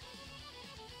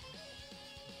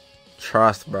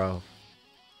 Trust, bro.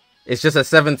 It's just a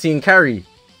 17 carry.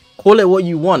 Call it what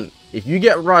you want. If you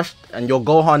get rushed and your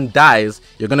Gohan dies,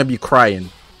 you're gonna be crying.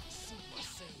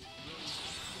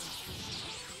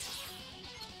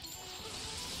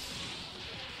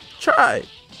 Try.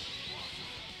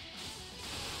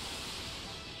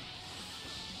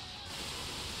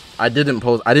 I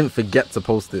didn't forget to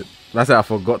post it. That's how I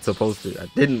forgot to post it. I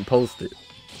didn't post it.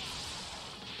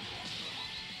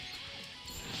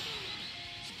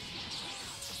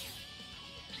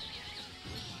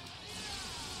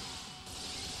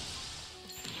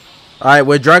 Alright,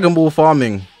 we're Dragon Ball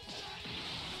farming.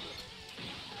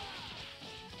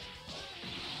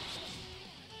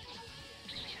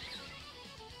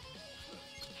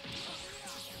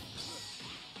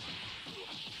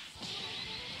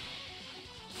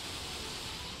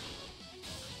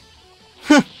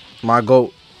 My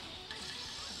goat.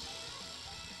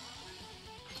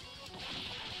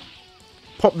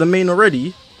 Pop the main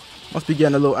already? Must be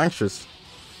getting a little anxious.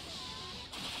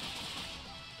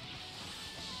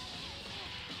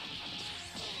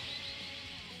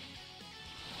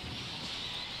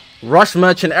 Rush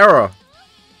merchant error.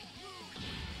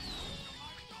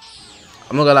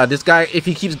 I'm not gonna lie, this guy, if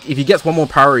he gets one more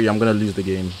parry, I'm gonna lose the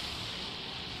game.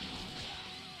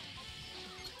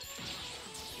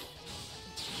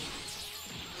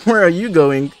 Where are you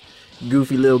going,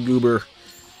 goofy little goober?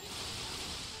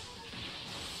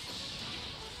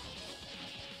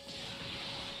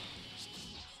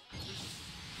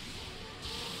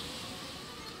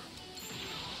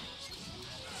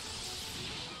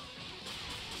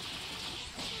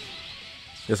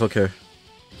 It's okay.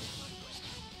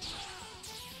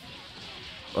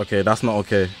 Okay, that's not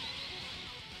okay.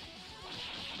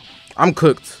 I'm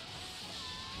cooked.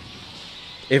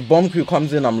 If Bomb Crew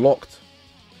comes in, I'm locked.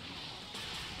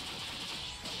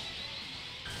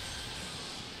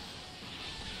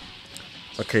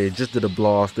 Okay, just did a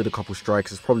blast, did a couple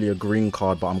strikes. It's probably a green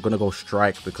card, but I'm gonna go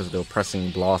strike because they were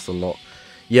pressing blast a lot.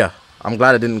 Yeah, I'm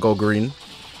glad I didn't go green.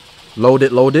 Load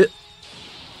it, load it.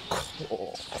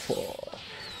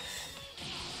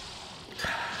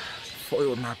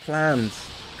 Foiled my plans.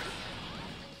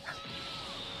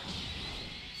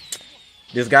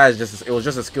 This guy is just, it was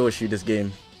just a skill issue this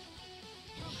game.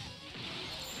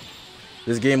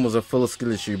 This game was a full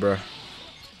skill issue, bro.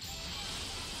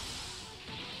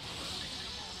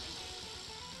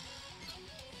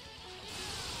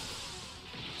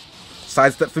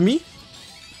 Sidestep for me?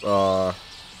 No,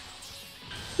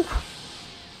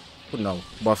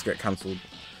 boss get cancelled.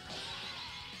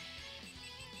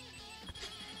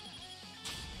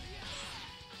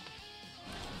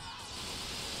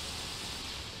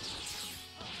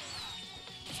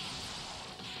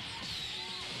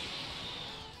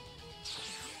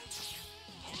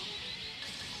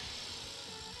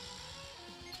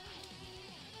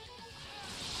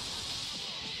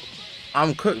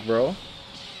 I'm cooked, bro.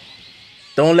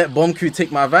 Don't let Bomb Crew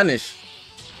take my vanish.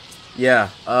 Yeah,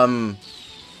 I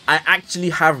actually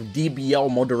have DBL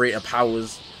moderator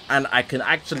powers, and I can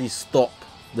actually stop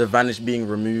the vanish being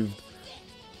removed.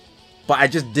 But I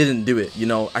just didn't do it, you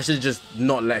know. I should have just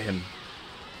not let him.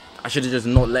 I should have just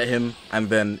not let him, and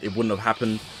then it wouldn't have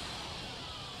happened.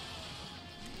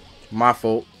 My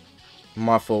fault.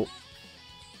 My fault.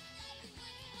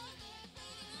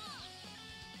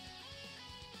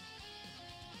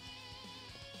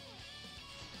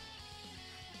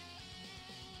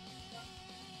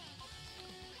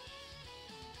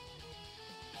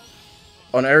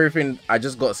 On everything, I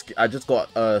just got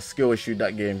skill issued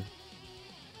that game.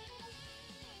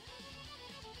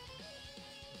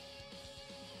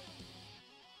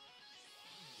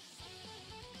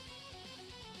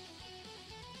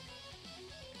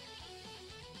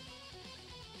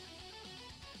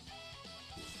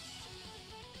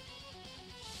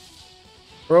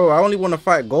 Bro, I only want to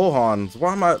fight Gohans.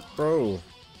 Why am I, bro?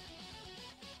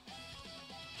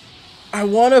 I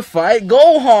want to fight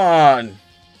Gohan.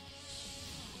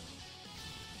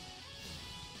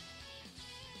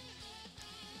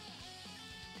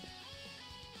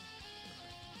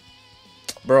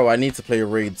 Bro, I need to play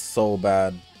Raid so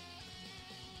bad.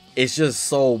 It's just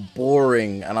so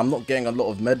boring, and I'm not getting a lot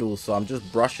of medals, so I'm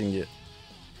just brushing it.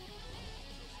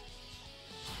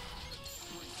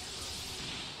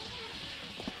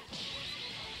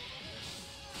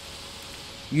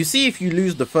 You see, if you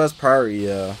lose the first priority,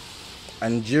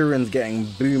 and Jiren's getting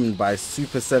boomed by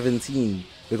Super 17,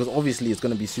 because obviously it's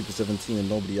going to be Super 17 and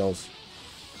nobody else.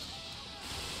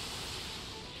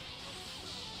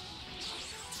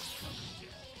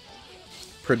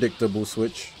 Predictable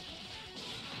switch.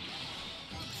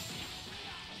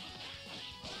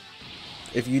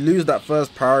 If you lose that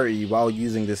first priority while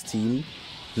using this team,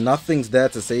 nothing's there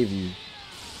to save you.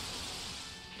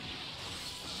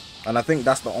 And I think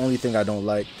that's the only thing I don't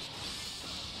like.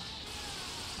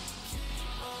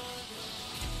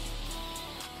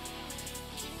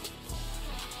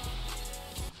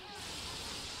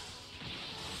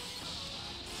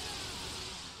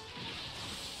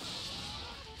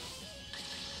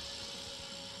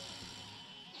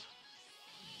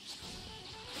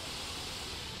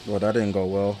 Well, that didn't go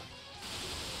well.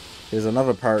 Here's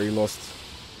another priority lost.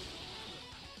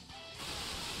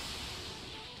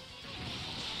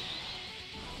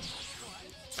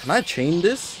 Can I chain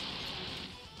this?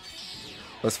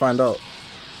 Let's find out.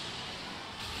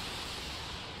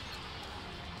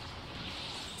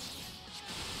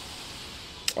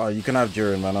 Oh, you can have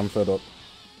Jiren, man. I'm fed up.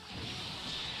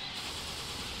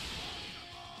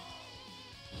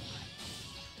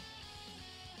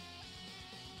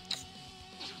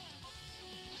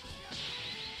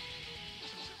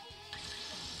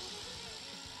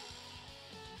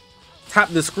 Tap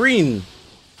the screen.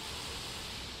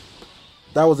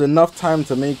 That was enough time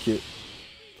to make it.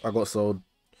 I got sold.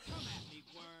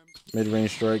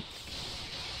 Mid-range strike.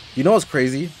 You know what's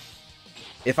crazy?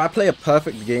 If I play a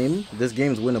perfect game, this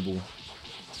game's winnable.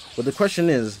 But the question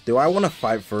is, do I want to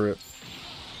fight for it?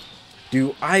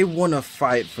 Do I want to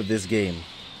fight for this game?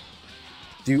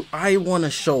 Do I want to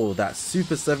show that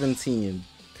Super 17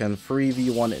 can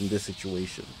 3v1 in this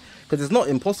situation? Because it's not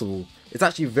impossible. It's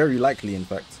actually very likely, in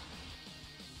fact.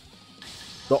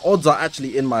 The odds are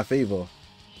actually in my favor.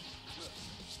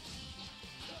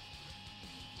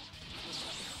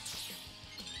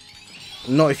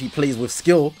 Not if he plays with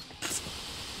skill.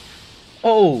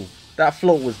 Oh, that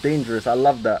float was dangerous. I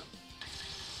love that.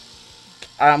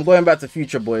 I'm going back to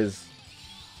Future, boys.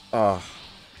 Ah.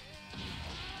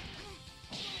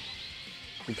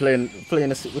 We're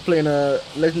playing a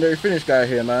legendary finish guy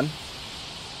here, man.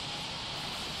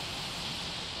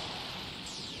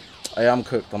 I am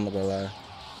cooked, I'm not gonna lie.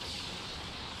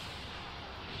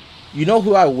 You know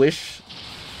who I wish?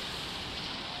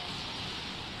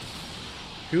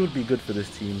 Who would be good for this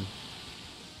team?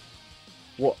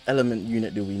 What element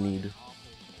unit do we need?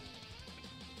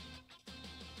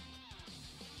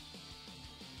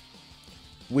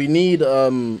 We need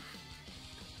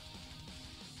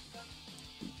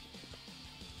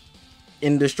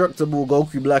indestructible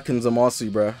Goku Black and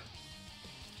Zamasu, bruh.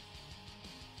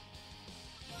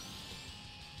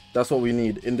 That's what we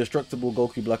need. Indestructible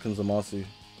Goku Black and Zamasu.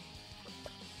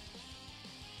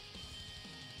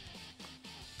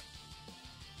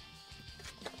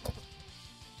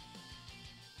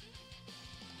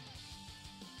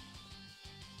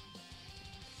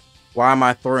 Why am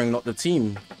I throwing not the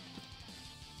team?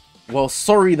 Well,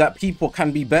 sorry that people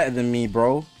can be better than me,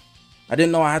 bro. I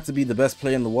didn't know I had to be the best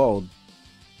player in the world.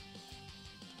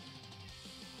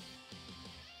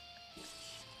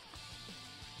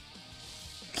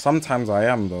 Sometimes I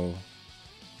am, though.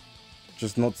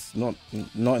 Just not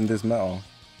in this meta.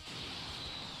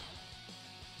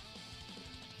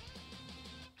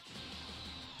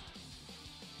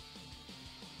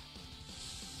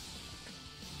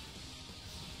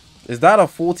 Is that a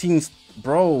 14,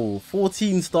 bro?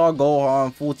 14 star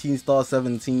Gohan, 14 star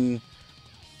 17.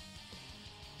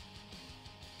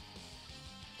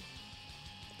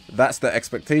 That's the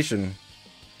expectation.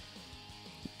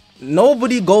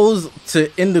 Nobody goes to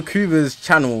Indakuva's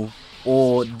channel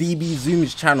or DB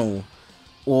Zoom's channel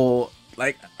or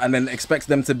like and then expects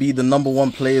them to be the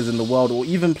 #1 players in the world, or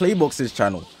even Playbox's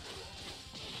channel.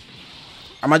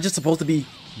 Am I just supposed to be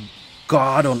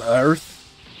God on Earth?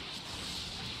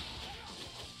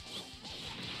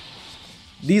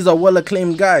 These are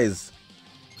well-acclaimed guys.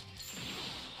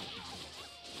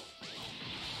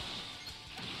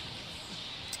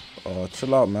 Oh,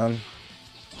 chill out, man.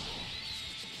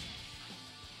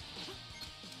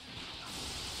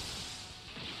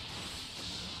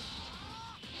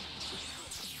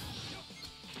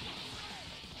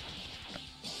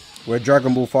 We're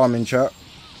Dragon Ball farming, chat.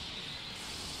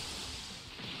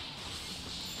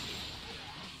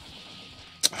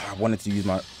 I wanted to use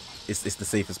my... it's the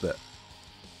safest bet.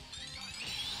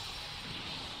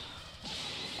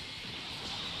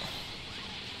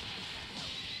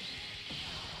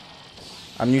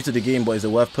 I'm new to the game, but is it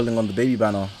worth pulling on the baby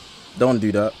banner? Don't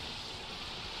do that.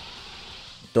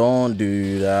 Don't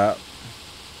do that.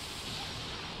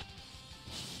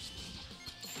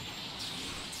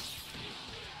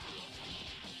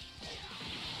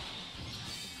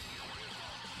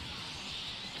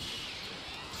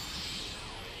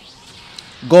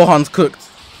 Gohan's cooked.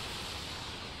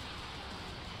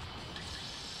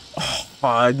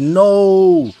 Oh,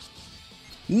 no.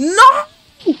 No!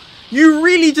 You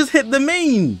really just hit the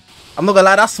main. I'm not gonna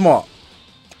lie, that's smart.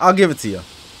 I'll give it to you.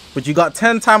 But you got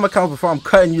 10 time accounts before I'm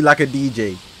cutting you like a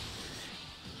DJ.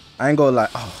 I ain't gonna lie.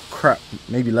 Oh, crap.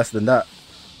 Maybe less than that.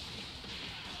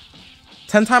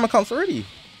 10 time accounts already?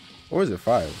 Or is it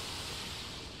 5?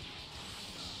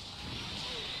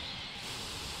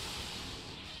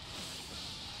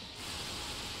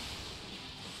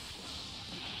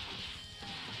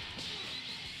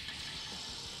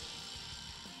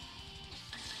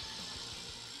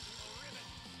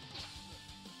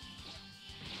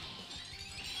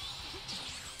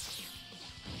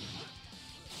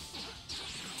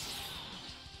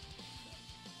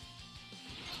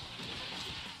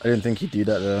 I didn't think he'd do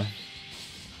that there.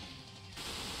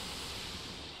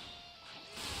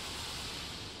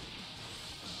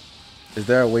 Is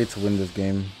there a way to win this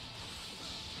game?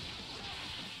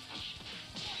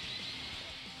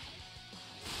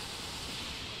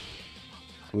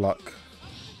 Luck.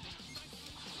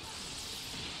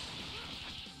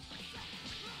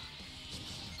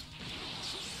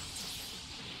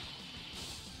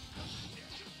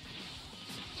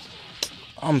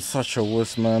 I'm such a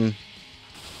wuss, man.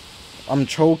 I'm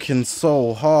choking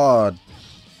so hard.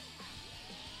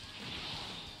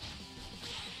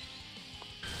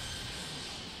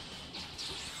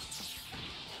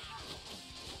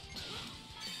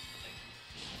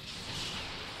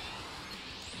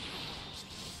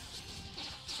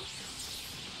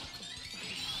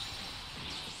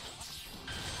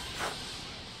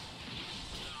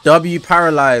 W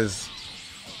paralyze.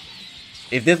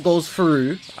 If this goes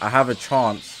through, I have a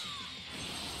chance.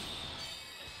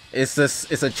 It's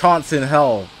a chance in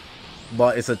hell,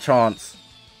 but it's a chance.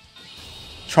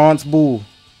 Chance bull.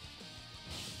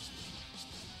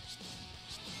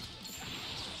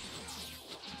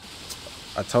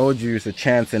 I told you it's a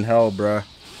chance in hell, bruh.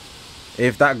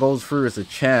 If that goes through, it's a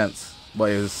chance,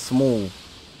 but it's small.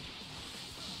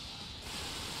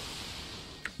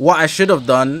 What I should have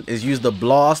done is use the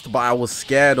blast, but I was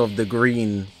scared of the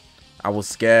green. I was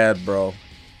scared, bro.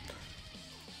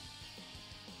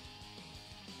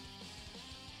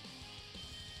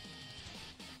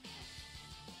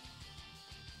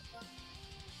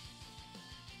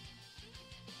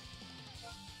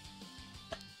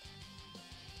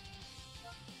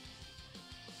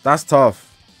 That's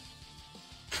tough.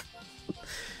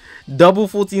 Double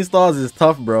 14 stars is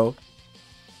tough, bro.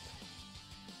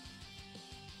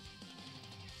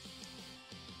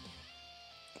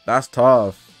 That's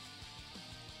tough.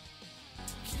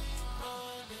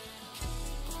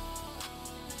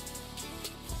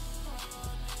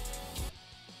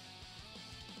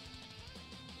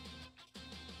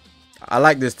 I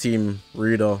like this team,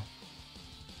 Rito.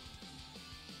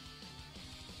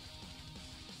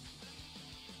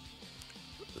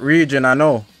 Region, I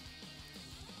know.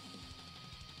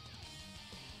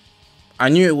 I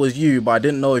knew it was you, but I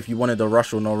didn't know if you wanted a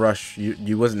rush or no rush.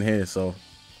 You wasn't here, so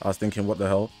I was thinking, what the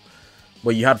hell?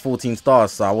 But you had 14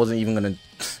 stars, so I wasn't even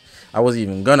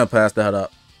gonna pass the head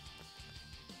up.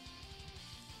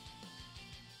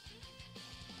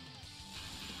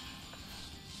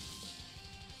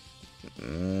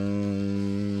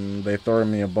 They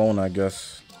throwing me a bone, I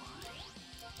guess.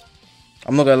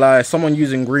 I'm not gonna lie, someone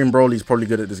using green Broly is probably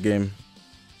good at this game.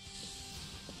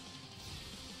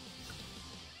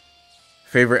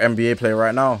 Favorite NBA player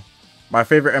right now? My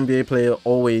favorite NBA player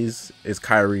always is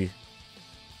Kyrie.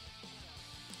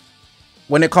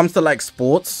 When it comes to like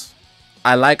sports,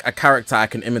 I like a character I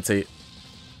can imitate.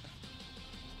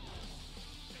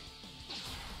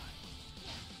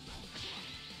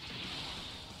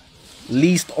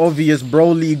 Least obvious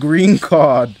Broly green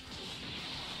card.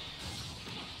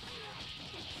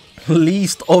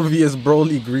 Least obvious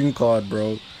Broly green card,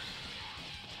 bro.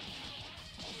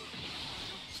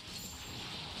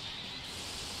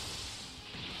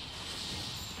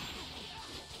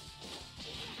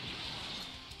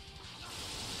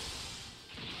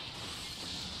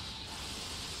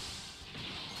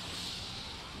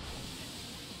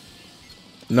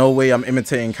 No way I'm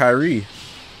imitating Kyrie.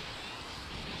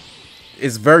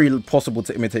 it's very possible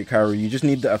to imitate Kyrie. You just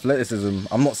need the athleticism.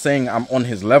 I'm not saying I'm on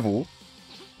his level,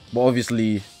 but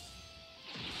obviously,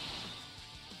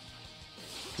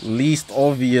 least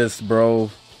obvious,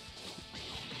 bro.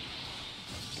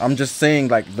 I'm just saying,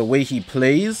 like, the way he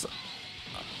plays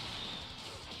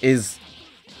is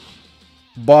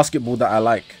basketball that I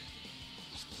like.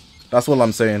 That's all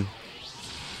I'm saying.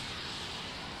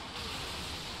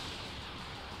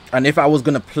 And if I was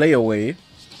gonna play away,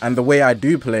 and the way I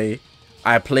do play,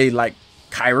 I play like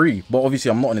Kyrie, but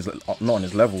obviously I'm not on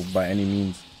his level by any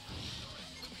means.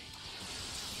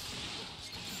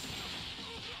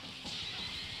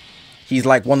 He's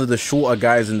like one of the shorter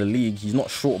guys in the league. He's not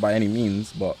short by any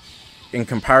means, but in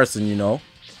comparison, you know,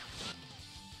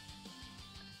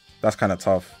 that's kind of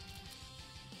tough.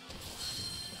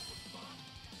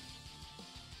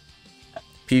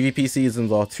 PvP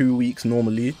seasons are 2 weeks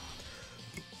normally.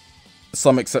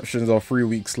 Some exceptions are 3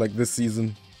 weeks, like this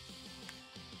season.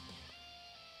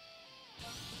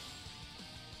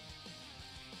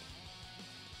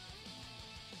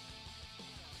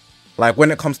 Like,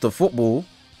 when it comes to football,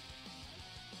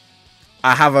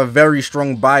 I have a very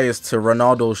strong bias to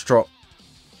Ronaldo's drop.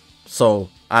 So,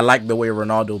 I like the way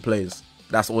Ronaldo plays.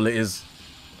 That's all it is.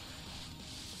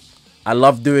 I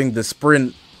love doing the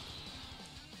sprint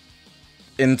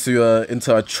into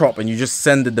a chop, and you just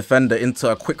send the defender into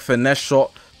a quick finesse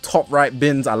shot, top right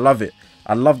bins. I love it.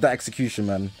 I love that execution,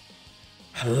 man.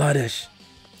 I love this.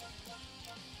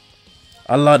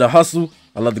 I love the hustle.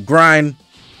 I love the grind.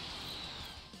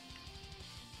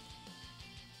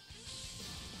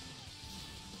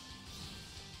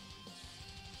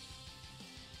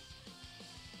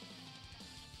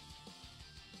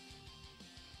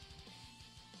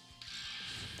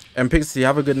 And Pixie,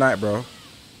 have a good night, bro.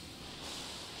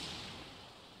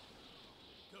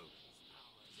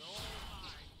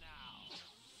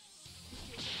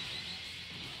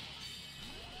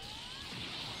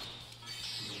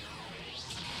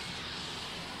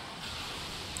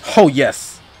 Oh,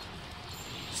 yes.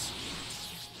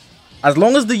 As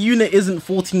long as the unit isn't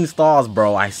 14 stars,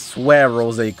 bro, I swear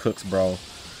Rose cooks, bro.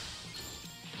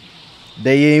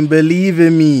 They ain't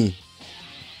believing me.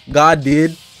 God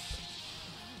did.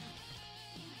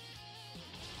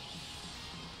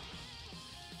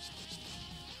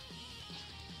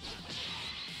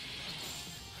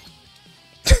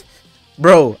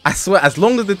 Bro, I swear, as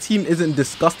long as the team isn't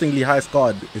disgustingly high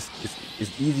scored, it's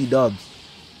easy dubs.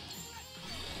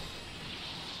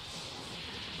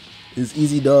 It's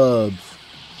easy dubs.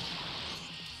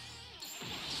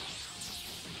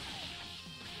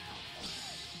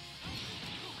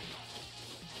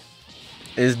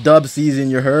 It's dub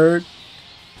season, you heard?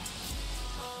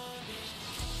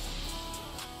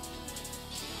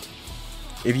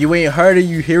 If you ain't heard it,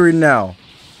 you hear it now.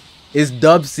 It's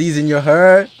dub season, you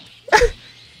heard?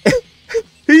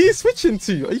 Who are you switching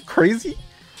to? Are you crazy?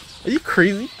 Are you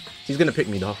crazy? He's gonna pick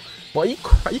me though. But are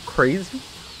you crazy?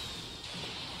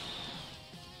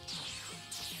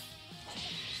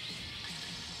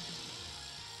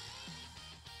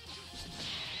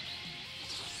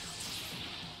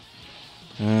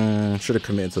 Should have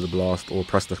committed to the blast or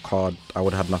pressed the card. I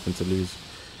would have had nothing to lose.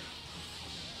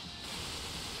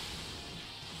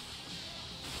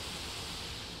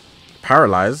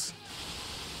 Paralyze.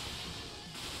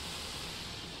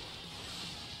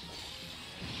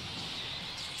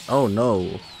 Oh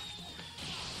no.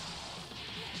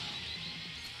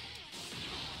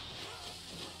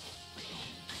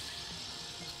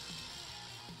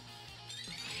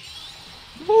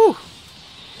 Woo.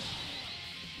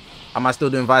 Am I still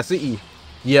doing Vice City?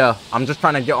 Yeah, I'm just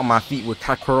trying to get on my feet with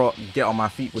Kakarot, get on my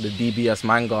feet with the DBS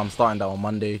manga. I'm starting that on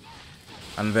Monday.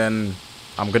 And then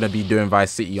I'm going to be doing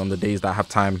Vice City on the days that I have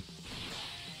time.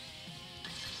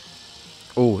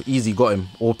 Oh, easy, got him.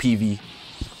 Or PV.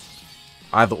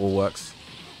 Either or works.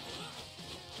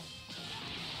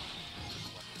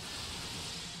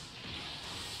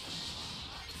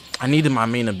 I needed my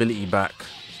main ability back.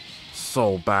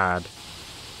 So bad.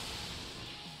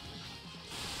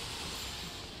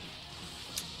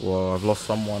 Well, I've lost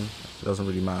someone. It doesn't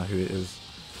really matter who it is.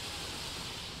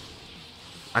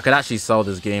 I could actually sell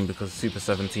this game because Super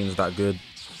 17 is that good.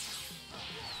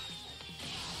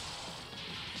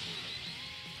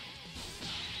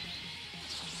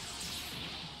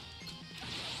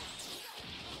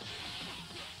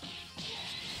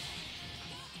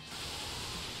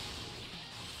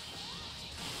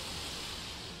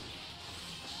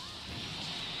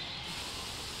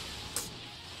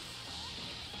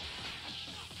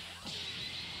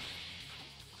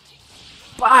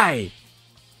 Bye!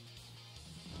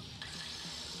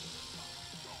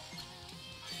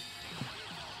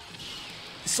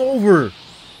 It's over.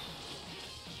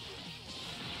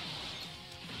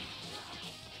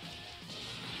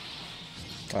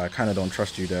 I kind of don't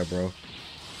trust you there, bro.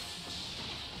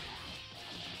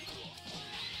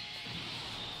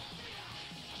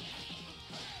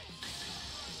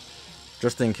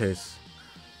 Just in case.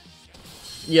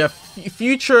 Yeah,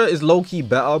 Future is low-key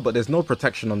better, but there's no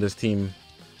protection on this team.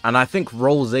 And I think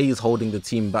Rose is holding the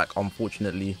team back,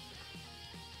 unfortunately.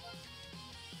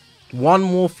 One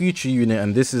more Future unit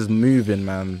and this is moving,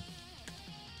 man.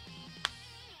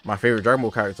 My favorite Dragon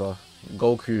Ball character.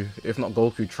 Goku, if not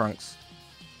Goku, Trunks.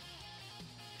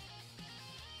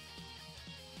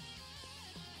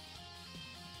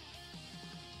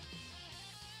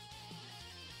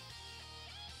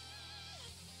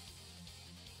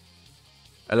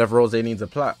 LF Rose needs a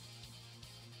plat.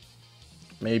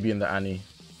 Maybe in the Annie.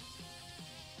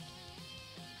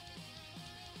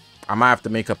 I might have to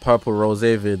make a purple Rose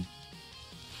vid.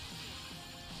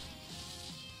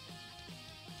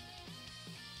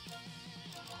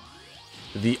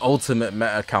 The ultimate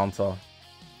meta counter.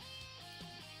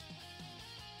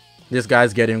 This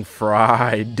guy's getting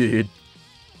fried, dude.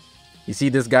 You see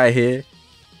this guy here?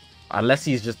 Unless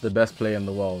he's just the best player in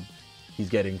the world, he's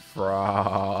getting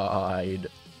fried.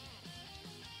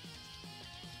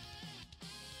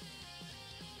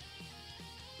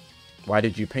 Why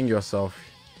did you ping yourself?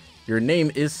 Your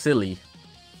name is silly.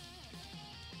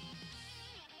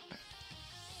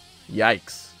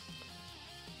 Yikes.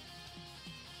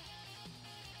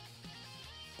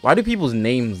 Why do people's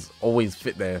names always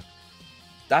fit there?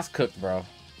 That's cooked, bro.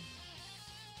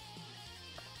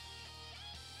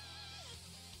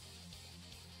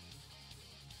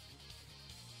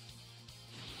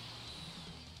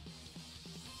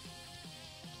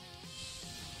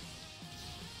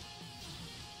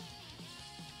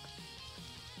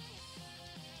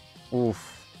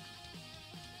 Oof.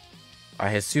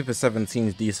 His Super 17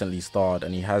 is decently starred,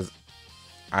 and he has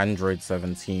Android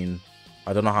 17.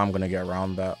 I don't know how I'm gonna get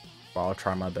around that, but I'll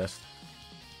try my best.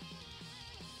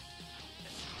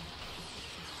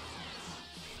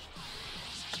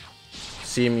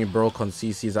 Seeing me broke on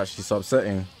CC is actually so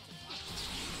upsetting.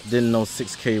 Didn't know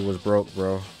 6K was broke,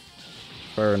 bro.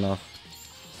 Fair enough.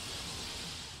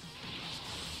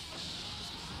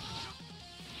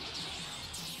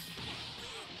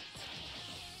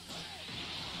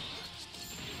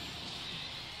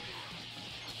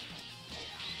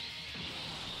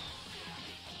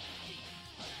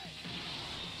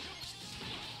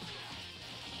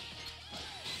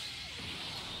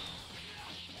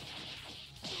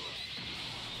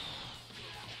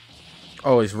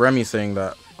 Oh, it's Remy saying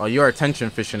that. Oh, you're attention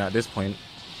fishing at this point.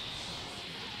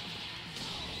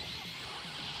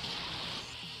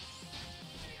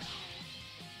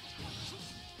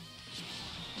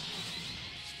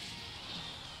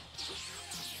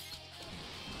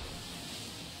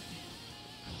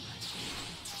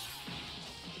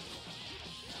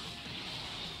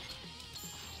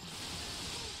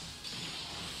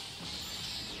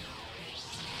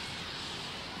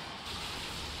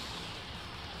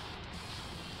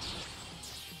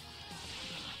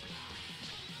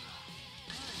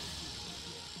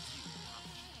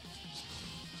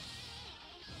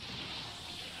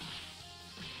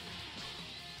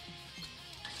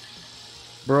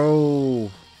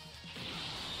 Bro.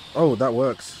 Oh, that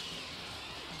works.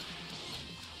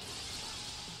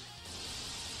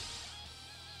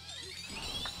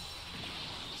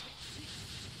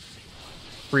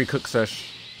 Free cook sesh.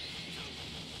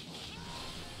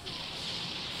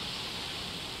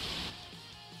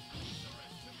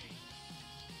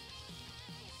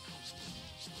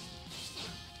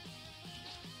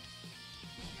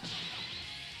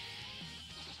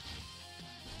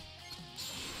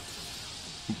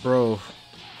 Bro.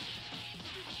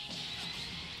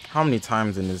 How many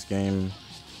times in this game?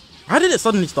 How did it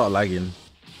suddenly start lagging?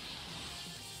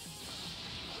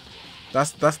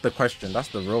 That's the question. That's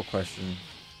the real question.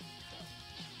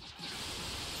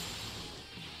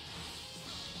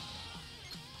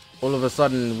 All of a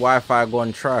sudden, Wi-Fi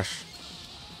gone trash.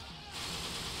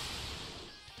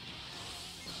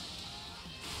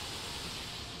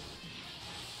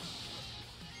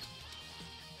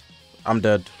 I'm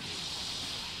dead.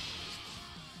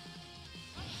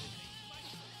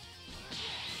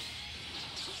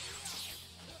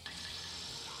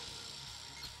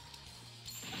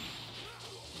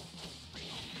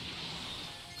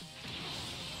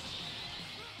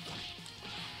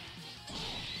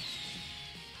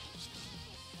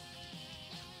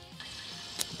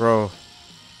 Bro.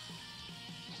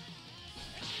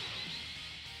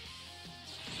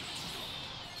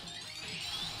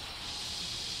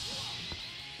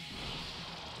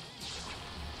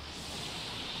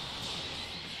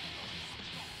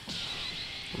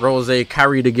 Rose,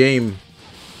 carry the game.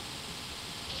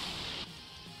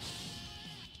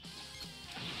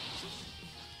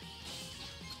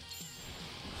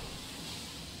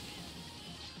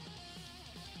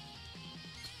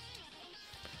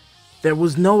 There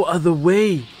was no other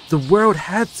way. The world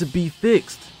had to be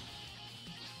fixed.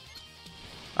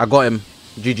 I got him.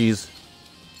 GG's.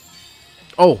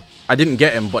 Oh, I didn't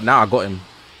get him, but now I got him.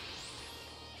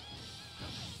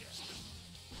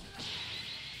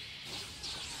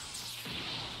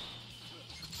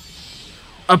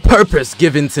 A purpose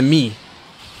given to me.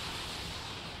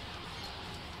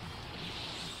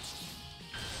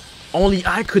 Only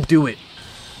I could do it.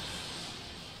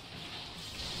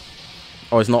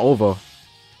 Oh, it's not over.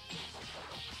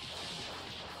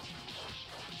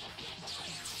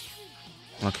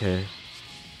 Okay.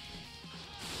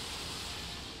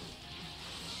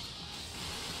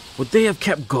 Would they have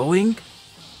kept going?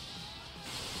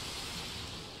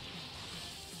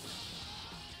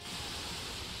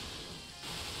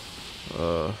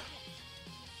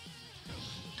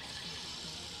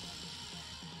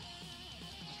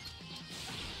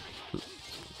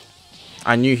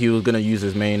 I knew he was gonna use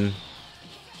his main.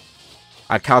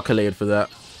 I calculated for that.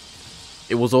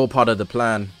 It was all part of the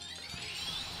plan.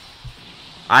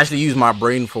 I actually used my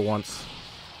brain for once.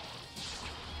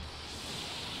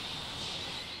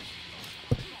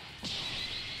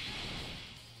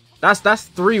 That's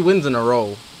 3 wins in a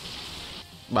row.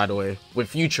 By the way, with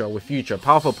Future.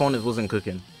 Powerful opponents wasn't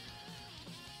cooking.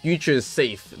 Future is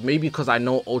safe. Maybe because I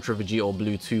know Ultra Vegito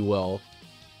Blue too well.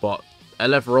 But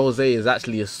LF Rose is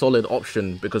actually a solid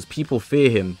option because people fear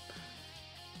him.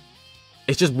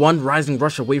 It's just one Rising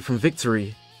Rush away from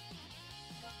victory.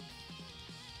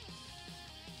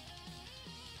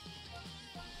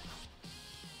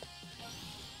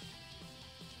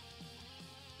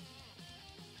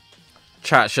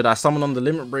 Chat, should I summon on the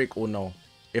limit break or no?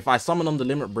 If I summon on the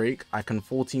limit break, I can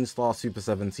 14-star Super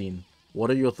 17. What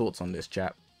are your thoughts on this,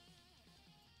 chat?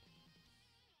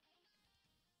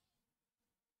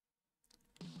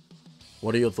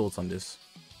 What are your thoughts on this?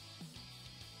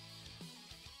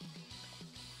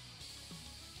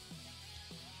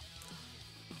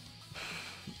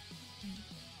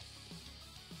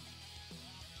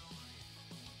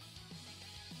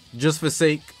 Just for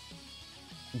sake,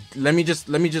 let me just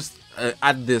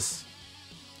add this.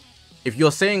 If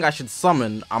you're saying I should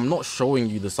summon, I'm not showing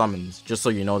you the summons, just so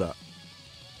you know that.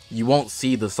 You won't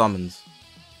see the summons.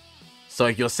 So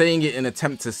if you're saying it in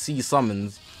attempt to see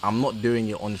summons, I'm not doing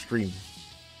it on stream.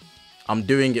 I'm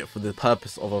doing it for the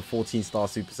purpose of a 14-star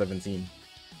Super 17.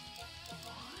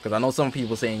 Because I know some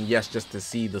people saying yes just to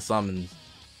see the summons.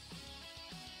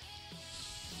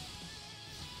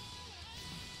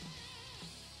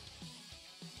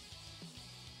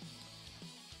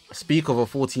 Speak of a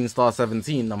 14-star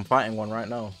 17, I'm fighting one right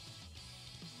now.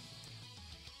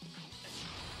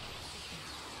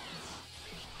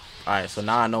 Alright, so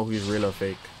now I know who's real or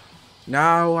fake.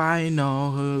 Now I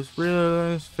know who's real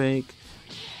or fake.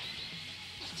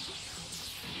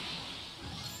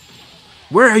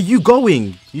 Where are you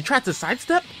going? You tried to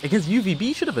sidestep? Against UVB,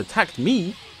 you should have attacked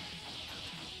me.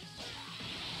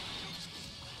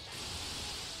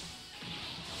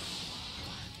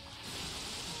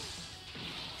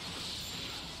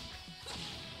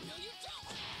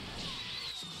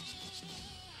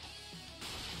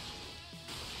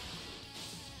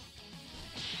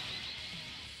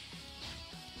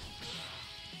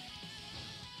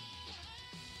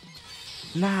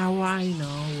 Now I know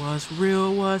what's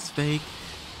real, what's fake.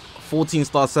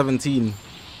 14-star 17.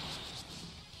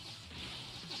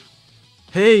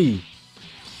 Hey!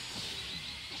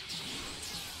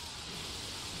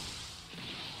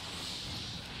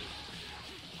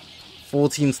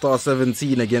 $14-star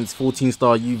 17 against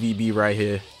 14-star UVB right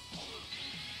here.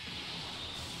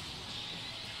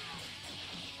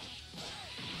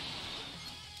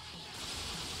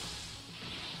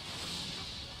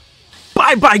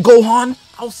 Bye-bye, Gohan!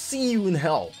 I'll see you in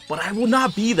hell, but I will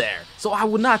not be there, so I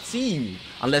will not see you.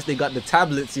 Unless they got the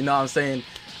tablets, you know what I'm saying?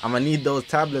 I'm gonna need those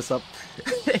tablets up.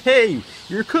 Hey,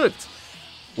 you're cooked.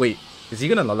 Wait, is he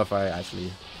gonna nullify it,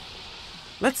 actually?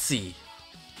 Let's see.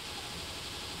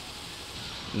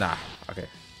 Nah, okay.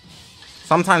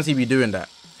 Sometimes he be doing that.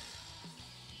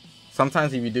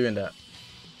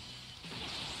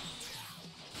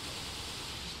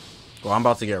 Well, I'm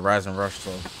about to get Rise and Rush,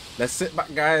 so let's sit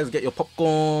back, guys. Get your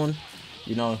popcorn.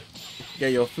 You know,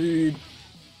 get your food.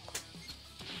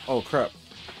 Oh, crap.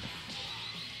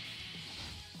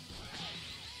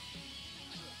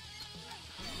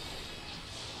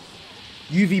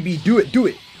 UVB, do it, do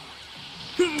it.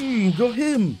 Go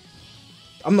him.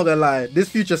 I'm not gonna lie. This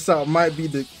future setup might be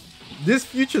the This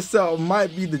future setup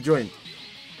might be the joint.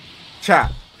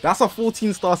 Chat, that's a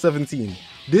 14-star 17.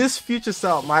 This future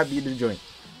setup might be the joint.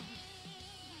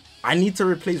 I need to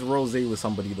replace Rose with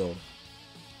somebody though.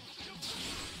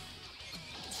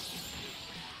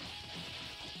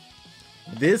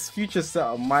 This future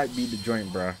setup might be the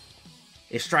joint, bruh.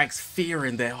 It strikes fear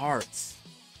in their hearts.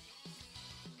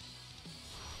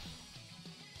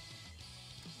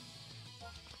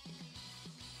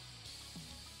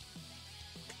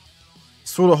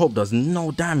 Sword of Hope does no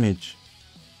damage.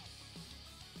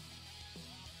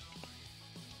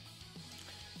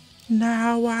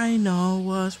 Now I know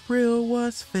what's real,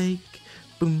 what's fake.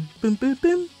 Boom, boom, boom,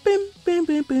 boom, boom, boom,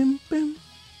 boom, boom, boom.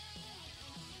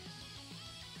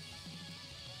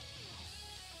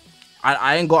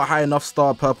 I ain't got high enough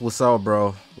star purple cell,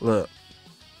 bro. Look.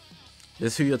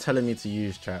 This is who you're telling me to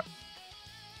use, chat.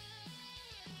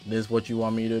 This is what you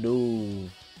want me to do.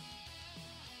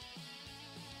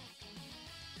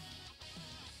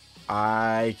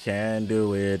 I can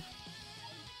do it.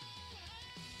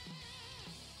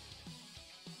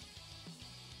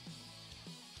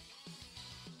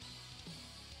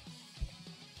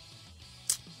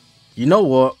 You know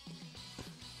what?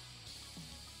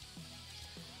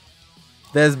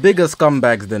 There's bigger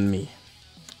scumbags than me.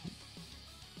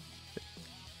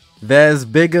 There's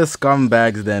bigger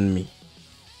scumbags than me.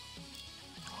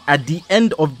 At the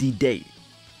end of the day,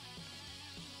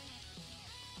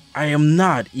 I am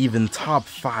not even top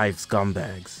 5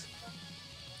 scumbags.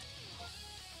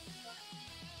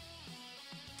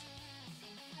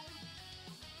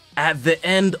 At the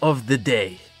end of the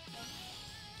day,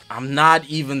 I'm not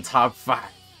even top 5.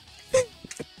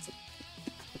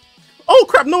 Oh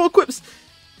crap, no equips!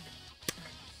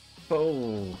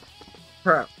 Oh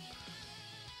crap.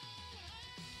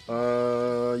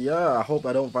 Yeah, I hope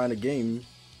I don't find a game.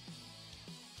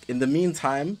 In the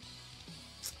meantime,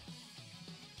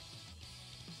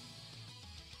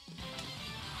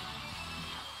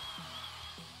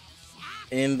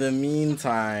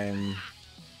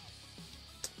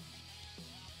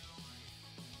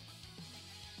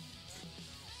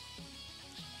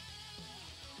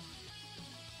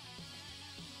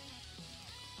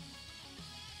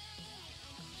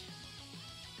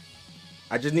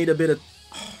 I just need a bit of...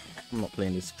 I'm not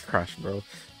playing this trash, bro.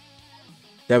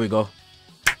 There we go.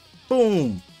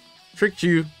 Boom! Tricked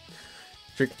you.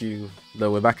 Tricked you. No,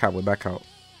 we're back out. We're back out.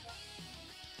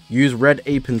 Use red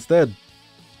ape instead.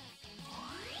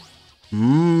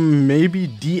 Maybe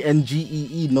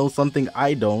DNGEE knows something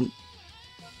I don't.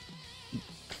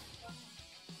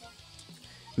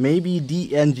 Maybe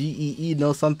DNGEE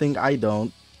knows something I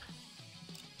don't.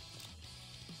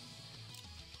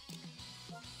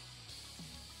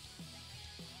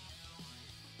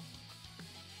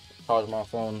 Charge my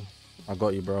phone. I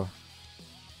got you, bro.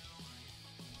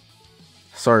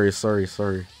 Sorry.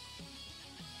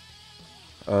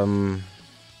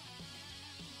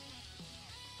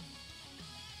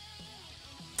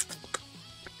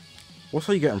 What's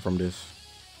are you getting from this?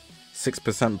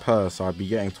 6% per, so I'd be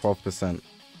getting 12%.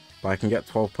 But I can get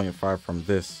 12.5 from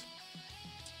this.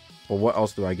 But what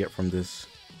else do I get from this?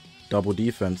 Double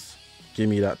defense. Give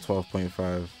me that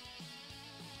 12.5.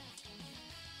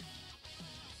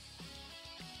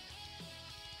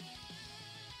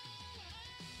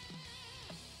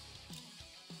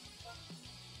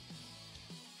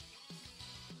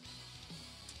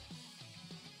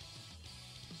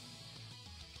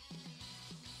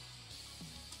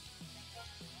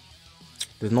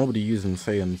 There's nobody using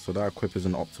Saiyan, so that equip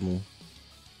isn't optimal.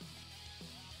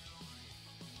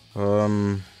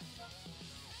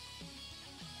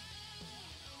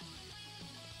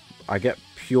 I get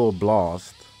pure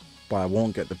blast, but I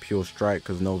won't get the pure strike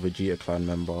because no Vegeta clan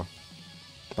member.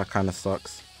 That kind of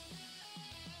sucks.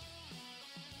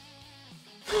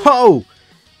 Oh!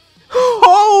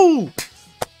 Oh!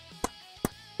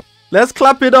 Let's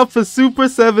clap it up for Super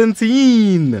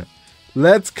 17.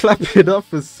 Let's clap it up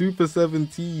for Super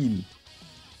 17.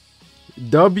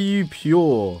 W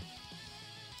pure.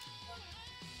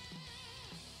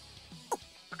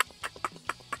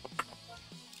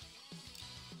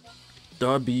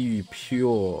 W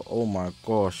pure. Oh my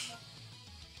gosh.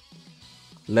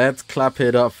 Let's clap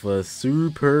it up for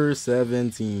Super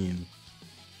 17.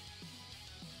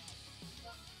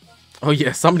 Oh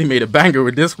yeah, somebody made a banger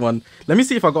with this one. Let me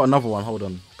see if I got another one. Hold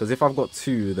on. Because if I've got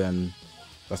 2, then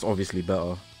that's obviously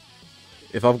better.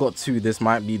 If I've got 2, this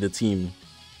might be the team.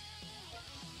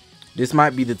 This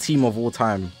might be the team of all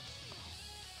time.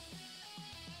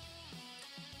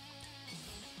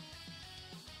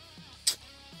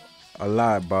 I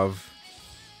lied, bruv.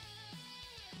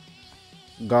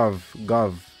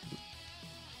 Gov.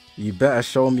 You better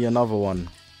show me another one,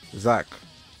 Zach.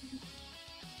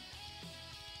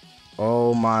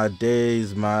 Oh my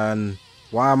days, man.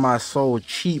 Why am I so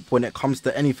cheap when it comes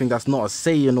to anything that's not a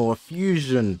Saiyan or a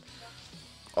Fusion?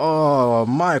 Oh,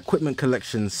 my equipment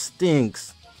collection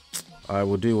stinks. I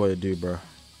will do what it do, bro.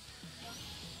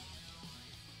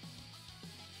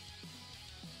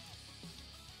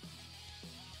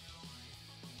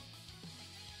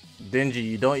 Dingy,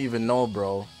 you don't even know,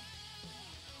 bro.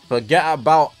 Forget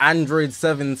about Android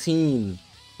 17.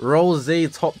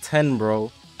 Rose top 10, bro.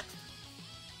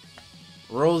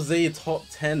 Rose top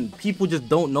 10. People just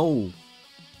don't know.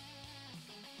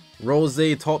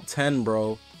 Rose top 10,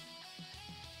 bro.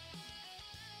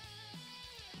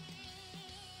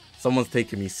 Someone's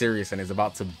taking me serious and is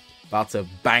about to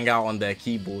bang out on their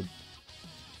keyboard.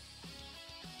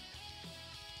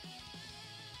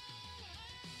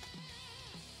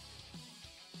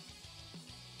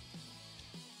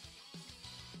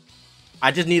 I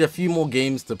just need a few more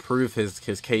games to prove his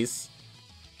case.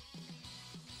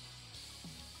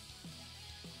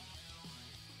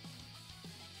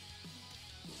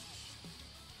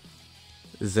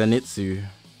 Zenitsu.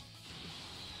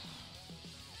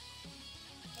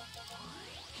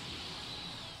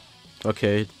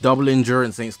 Okay, double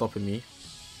endurance ain't stopping me.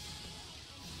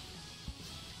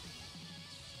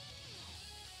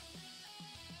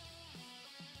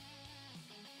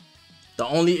 The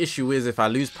only issue is if I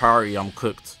lose priority, I'm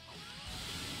cooked.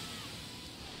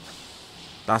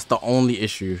 That's the only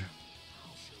issue.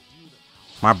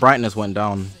 My brightness went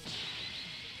down.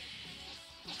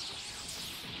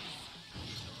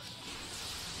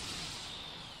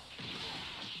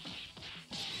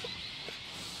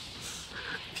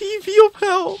 PV of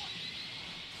hell.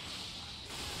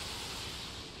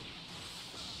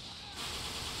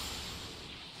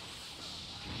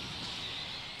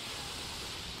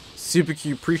 Super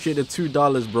Q, appreciate the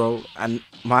 $2, bro. And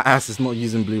my ass is not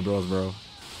using blue bros, bro.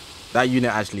 That unit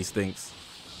actually stinks.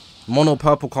 Mono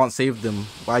purple can't save them.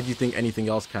 Why do you think anything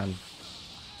else can?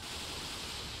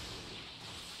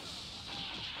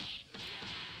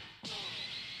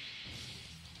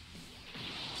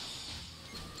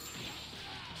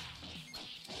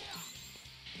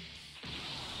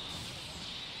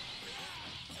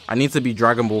 I need to be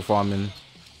Dragon Ball farming.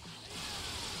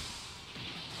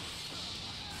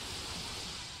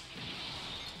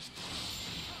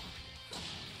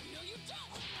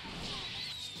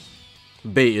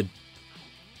 Baited.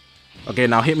 Okay,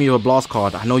 now hit me with a blast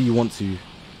card. I know you want to.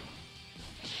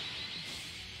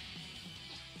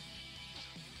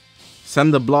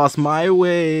 Send the blast my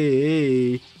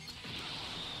way.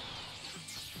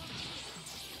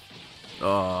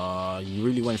 You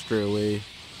really went straight away.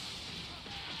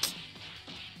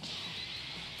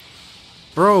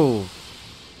 Bro,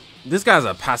 this guy's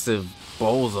a passive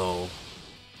bozo.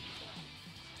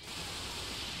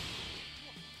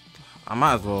 I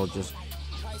might as well just...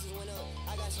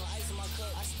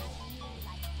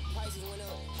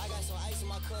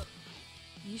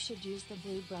 You should use the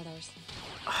Blue Brothers.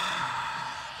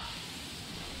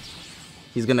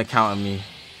 He's gonna counter me.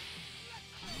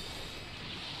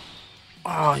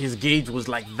 Oh, his gauge was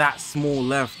like that small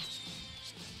left.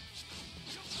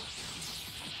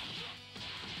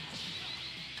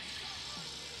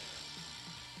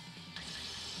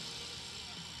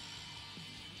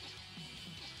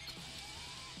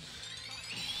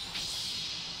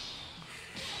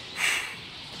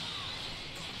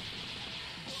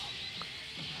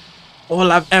 All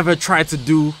I've ever tried to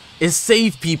do is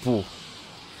save people.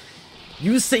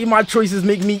 You say my choices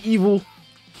make me evil,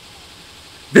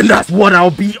 then that's what I'll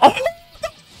be. Oh!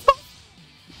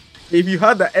 If you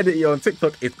heard that edit on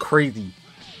TikTok, it's crazy.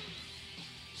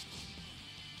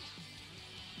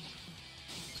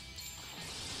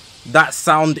 That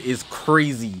sound is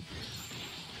crazy.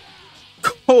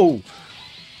 Oh!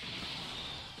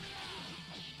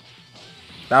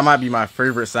 That might be my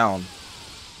favorite sound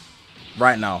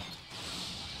right now.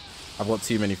 I've got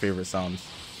too many favorite sounds.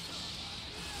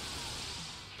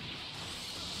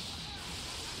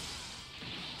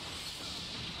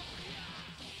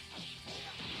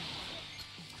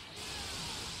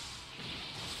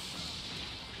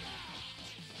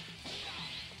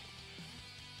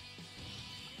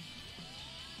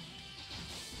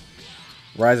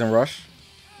 Rise and Rush.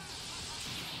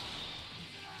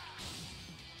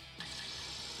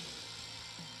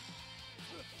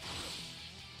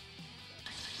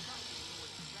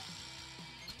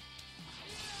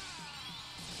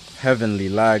 Heavenly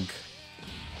lag.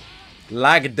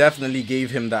 Lag definitely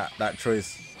gave him that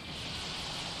choice.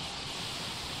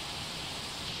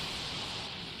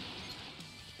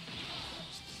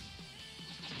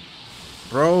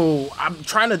 Bro, I'm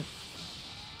trying to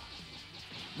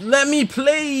Let me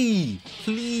play,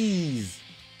 please.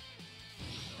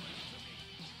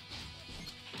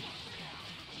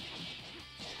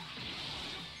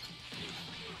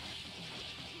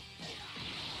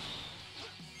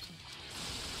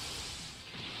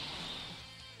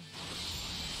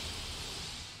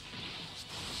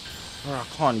 Bro, I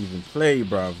can't even play,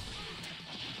 bro.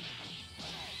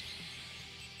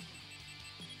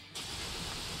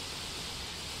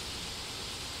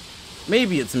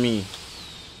 Maybe it's me.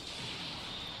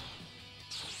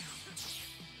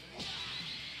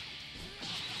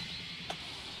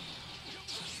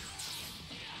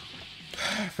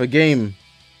 For game.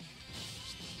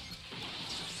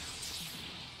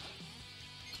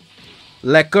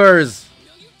 Leckers.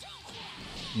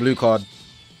 Blue card.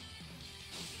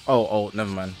 Oh, never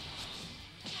mind.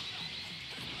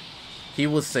 He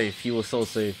was safe. He was so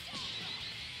safe.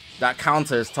 That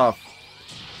counter is tough.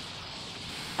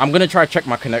 I'm gonna try to check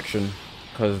my connection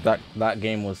because that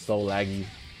game was so laggy.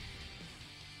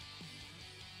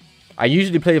 I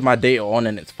usually play with my data on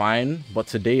and it's fine, but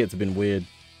today it's been weird.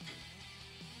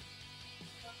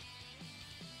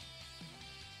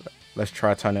 Let's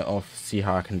try to turn it off, see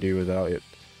how I can do without it.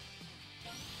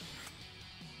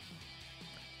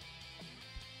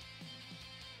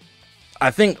 I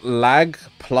think lag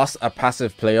plus a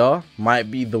passive player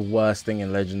might be the worst thing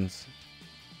in Legends.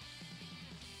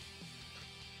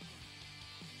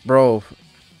 Bro,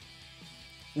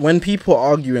 when people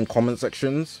argue in comment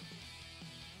sections,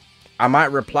 I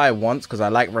might reply once because I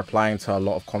like replying to a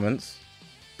lot of comments.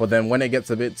 But then when it gets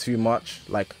a bit too much,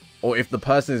 like, or if the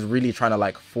person is really trying to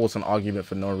like force an argument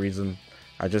for no reason,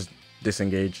 I just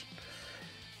disengage.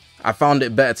 I found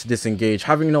it better to disengage.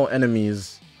 Having no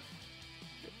enemies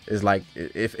is like,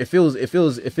 it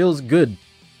feels good.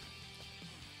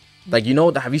 Like, you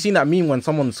know, have you seen that meme when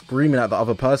someone's screaming at the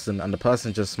other person and the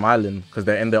person's just smiling because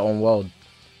they're in their own world?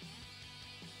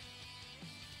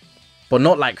 But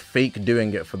not like fake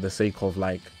doing it for the sake of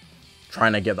like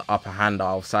trying to get the upper hand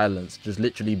out of silence. Just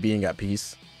literally being at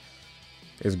peace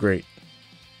is great.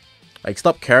 Like,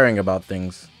 stop caring about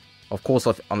things. Of course,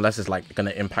 unless it's like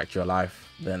gonna impact your life,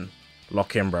 then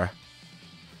lock in, bruh.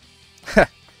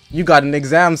 You got an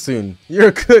exam soon.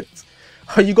 You're cooked.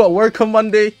 Oh, you got work on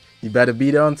Monday. You better be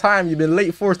there on time. You've been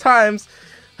late 4 times.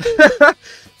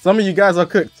 Some of you guys are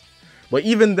cooked. But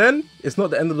even then, it's not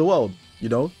the end of the world. You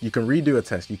know, you can redo a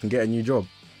test. You can get a new job.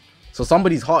 So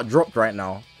somebody's heart dropped right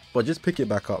now. But just pick it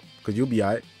back up because you'll be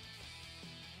alright.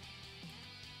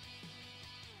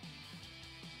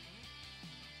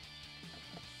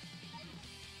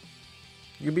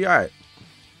 You'll be alright.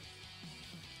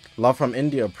 Love from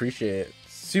India. Appreciate it.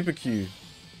 Super cute.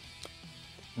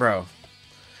 Bro.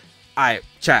 Alright,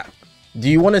 chat. Do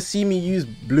you want to see me use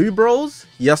blue bros?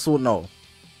 Yes or no?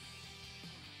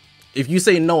 If you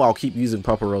say no, I'll keep using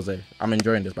purple rose. I'm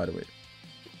enjoying this, by the way.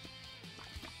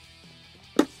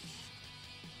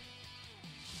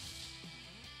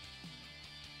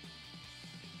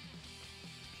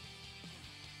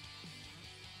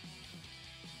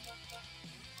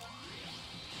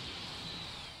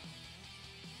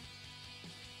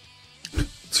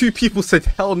 Two people said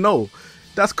hell no.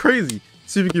 That's crazy.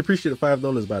 See if you can appreciate the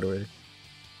 $5, by the way.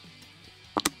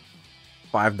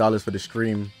 $5 for the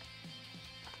stream.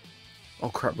 Oh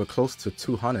crap, we're close to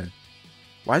 200.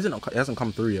 Why is it not? It hasn't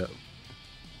come through yet.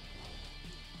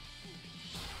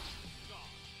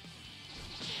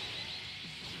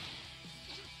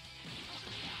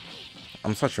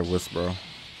 I'm such a wuss, bro.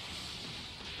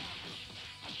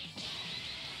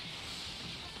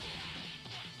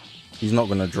 He's not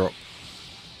gonna drop.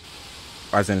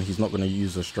 As in, he's not gonna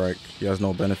use a strike. He has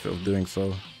no benefit of doing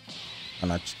so.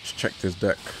 And I checked his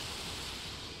deck.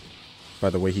 By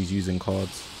the way he's using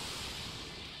cards.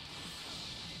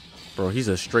 Bro, he's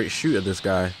a straight shooter, this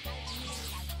guy.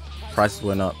 Prices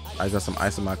went up. I got some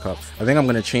ice in my cup. I think I'm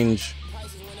gonna change.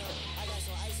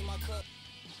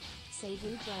 Say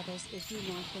Blue Brothers if you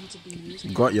want them to be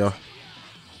used. Got ya.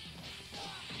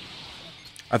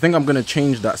 I think I'm gonna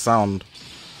change that sound.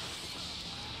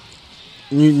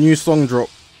 New song drop.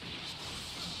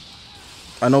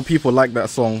 I know people like that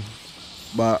song,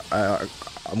 but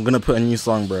I'm gonna put a new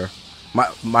song, bro.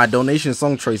 My donation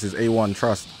song choice is A1.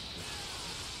 Trust.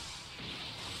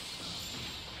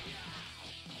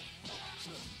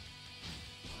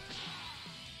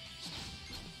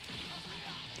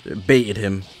 It baited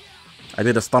him. I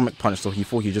did a stomach punch, so he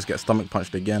thought he'd just get stomach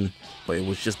punched again, but it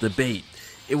was just the bait.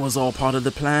 It was all part of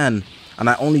the plan, and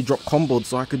I only dropped comboed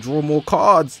so I could draw more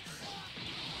cards.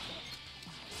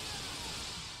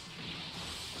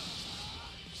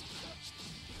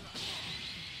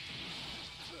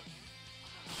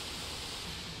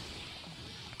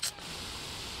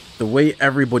 the way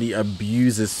everybody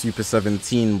abuses Super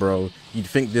 17, bro, you'd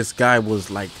think this guy was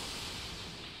like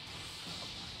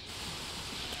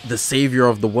the savior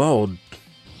of the world.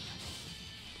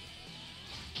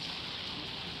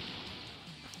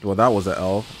 Well, that was an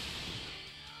L.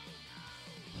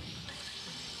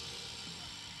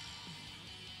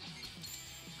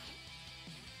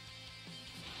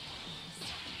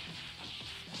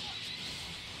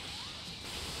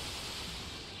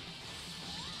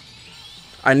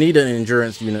 I need an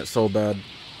endurance unit so bad.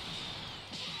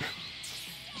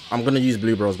 I'm gonna use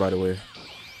Blue Bros, by the way.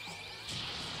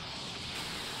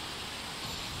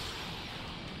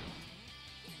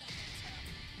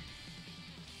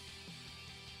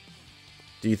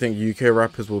 Do you think UK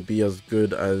rappers will be as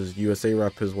good as USA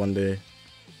rappers one day?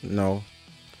 No.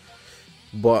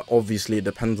 But obviously it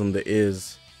depends on the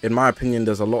ears. In my opinion,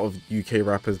 there's a lot of UK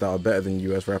rappers that are better than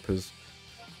US rappers.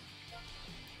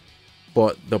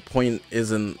 But the point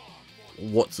isn't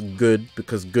what's good,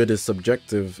 because good is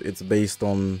subjective. It's based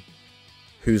on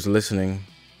who's listening.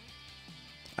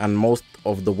 And most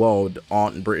of the world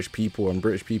aren't British people, and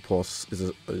British people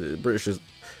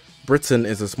Britain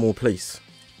is a small place.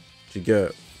 Do you get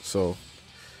it? So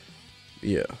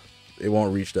yeah, it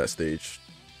won't reach that stage.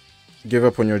 Give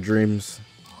up on your dreams.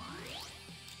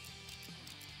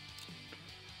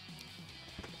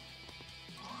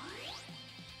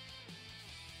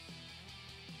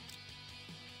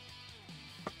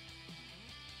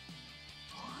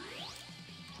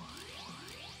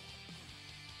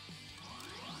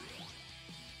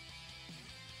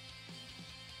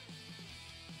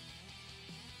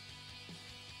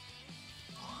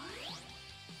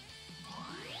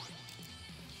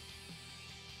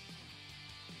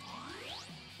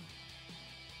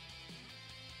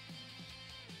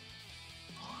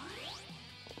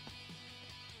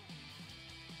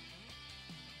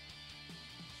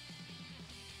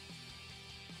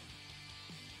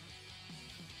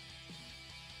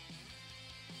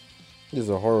 This is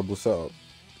a horrible setup,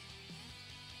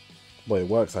 but it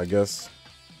works, I guess.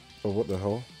 Oh, what the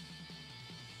hell?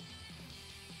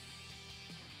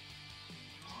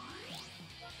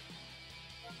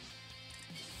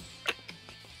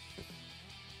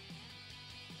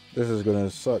 This is gonna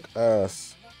suck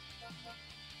ass.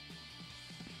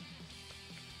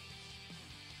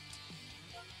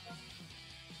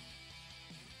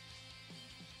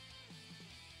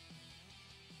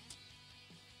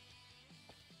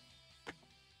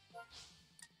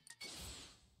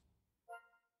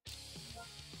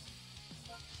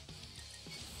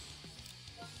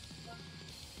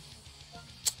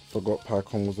 Forgot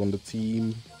Pycon was on the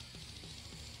team.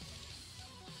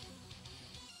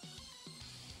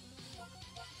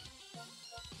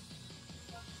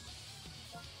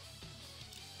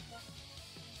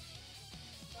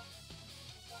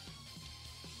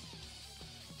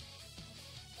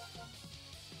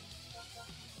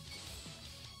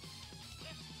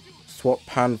 Swap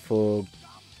Pan for...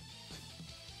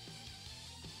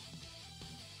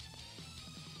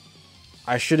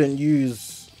 I shouldn't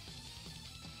use...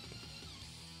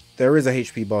 There is a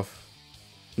HP buff.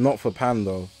 Not for Pan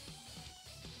though.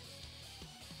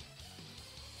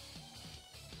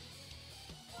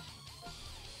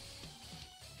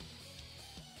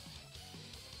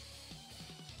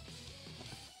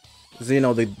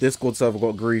 Zeno, the Discord server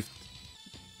got griefed.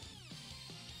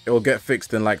 It will get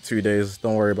fixed in like 2 days.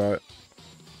 Don't worry about it.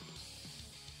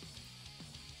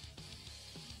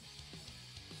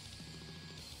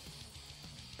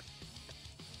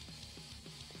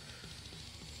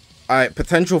 Alright,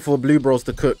 potential for Blue Bros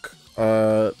to cook.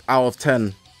 Out of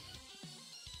 10.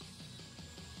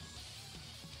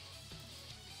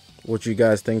 What you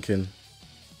guys thinking?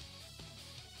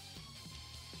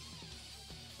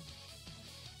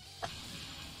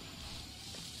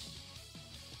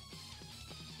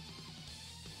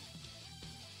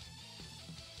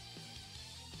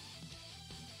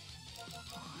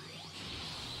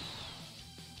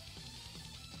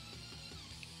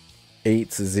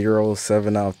 Eight, 0,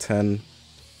 7 out of 10,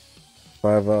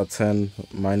 5 out of 10,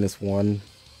 -1.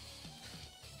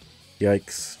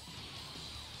 Yikes.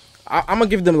 I'm gonna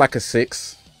give them like a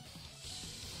 6.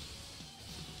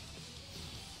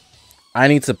 I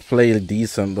need to play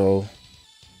decent though.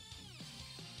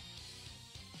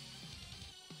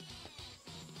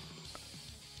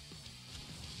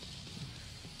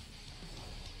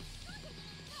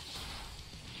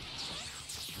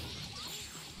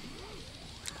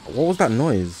 What was that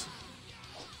noise?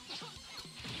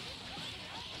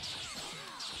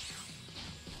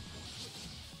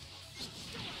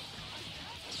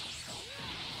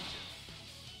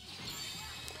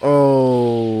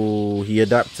 Oh, he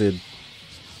adapted.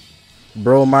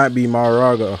 Bro might be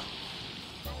Maraga.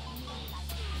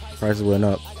 Prices went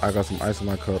up. I got some ice in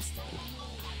my cup.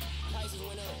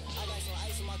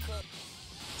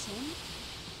 Tim?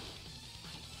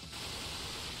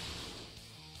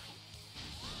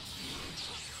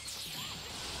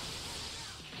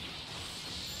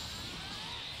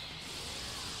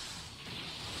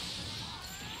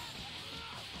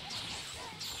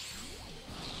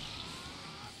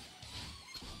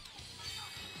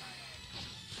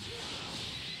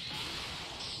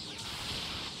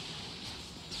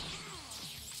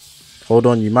 Hold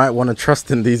on, you might want to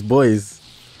trust in these boys.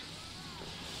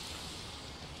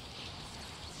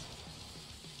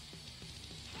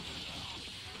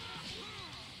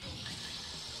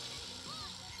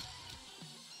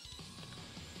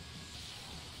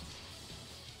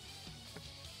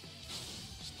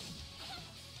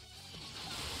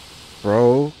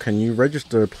 Bro, can you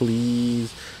register,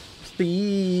 please?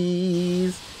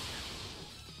 Please.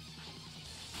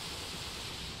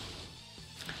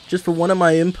 Just for one of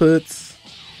my inputs.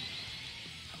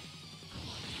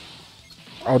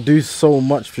 I'll do so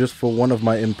much just for one of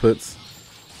my inputs.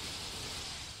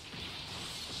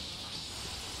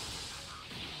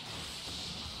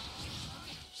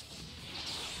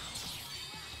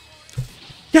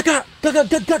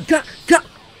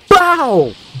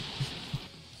 Bow!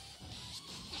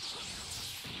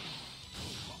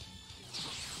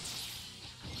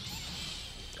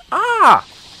 Ah!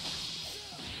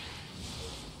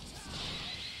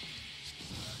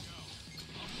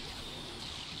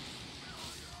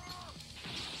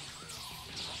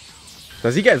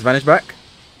 Does he get his vanish back?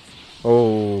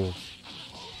 Oh.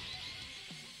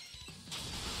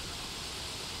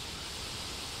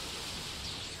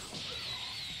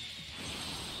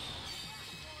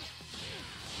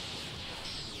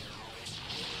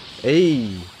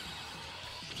 Hey.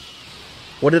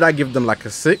 What did I give them? Like a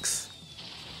 6?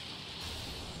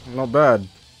 Not bad.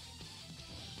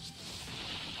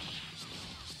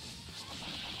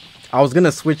 I was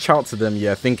gonna switch out to them,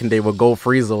 yeah, thinking they would go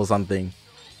Frieza or something.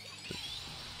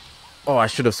 Oh, I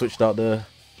should have switched out there.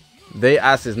 They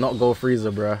ass is not go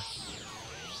Frieza, bruh.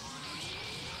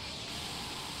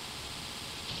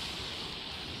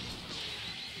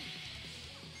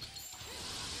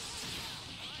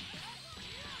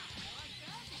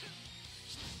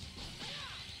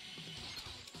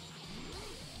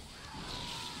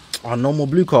 Oh, no more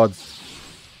blue cards.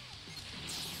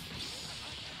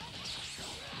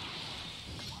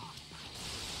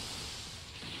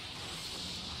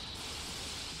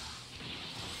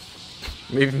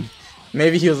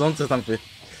 Maybe he was onto something.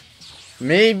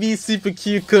 Maybe Super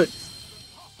Q cooked.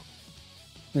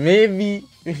 Maybe.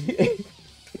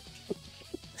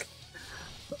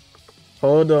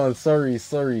 Hold on, sorry.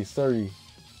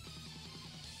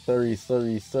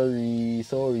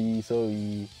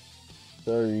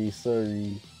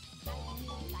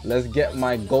 Let's get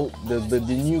my goat, the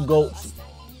new goats.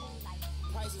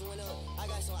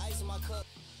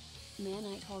 Man,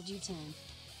 I told you 10.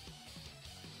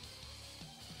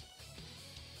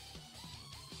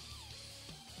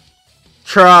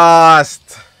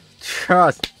 Trust.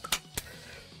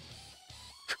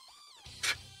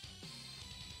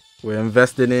 We're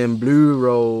investing in blue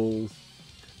rolls.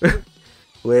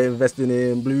 We're investing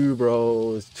in blue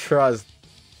rolls. Trust.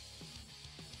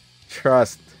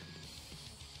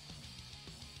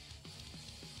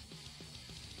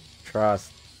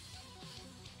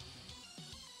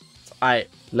 Alright,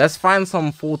 let's find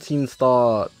some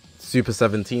 14-star Super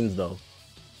 17s though.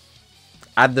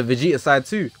 Add the Vegeta side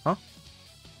too, huh?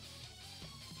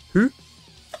 Who?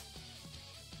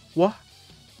 What?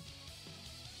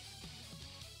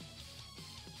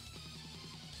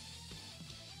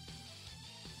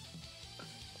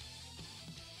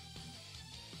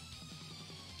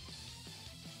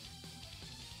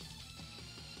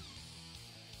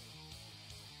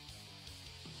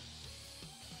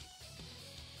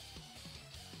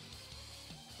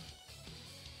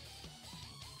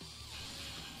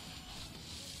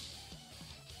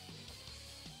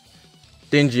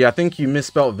 Dingy, I think you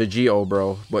misspelled Vegito,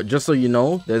 bro. But just so you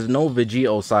know, there's no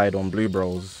Vegito side on Blue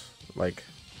Bros. Like,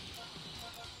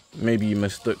 maybe you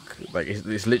mistook. Like,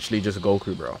 it's literally just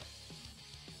Goku, bro.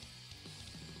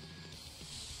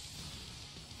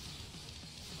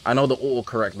 I know the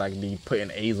autocorrect, like, be putting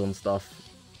A's on stuff.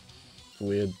 It's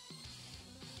weird.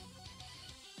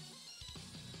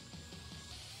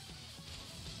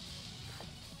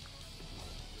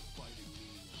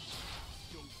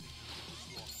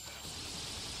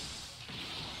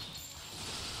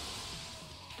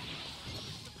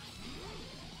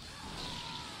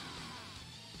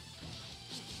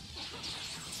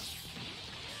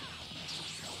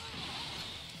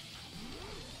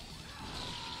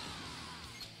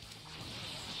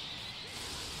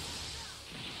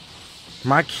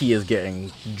 My key is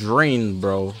getting drained,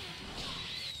 bro.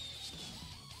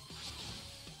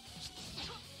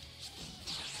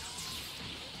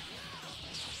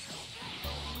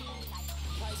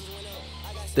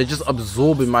 They're just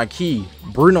absorbing my key.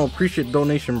 Bruno, appreciate the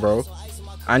donation, bro.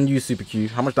 And you, Super Q.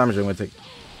 How much damage am I gonna take?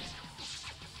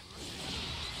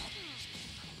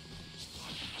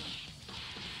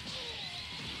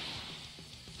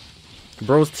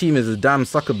 Bro's team is a damn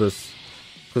succubus.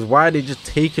 Because why are they just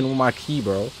taking all my key,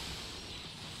 bro?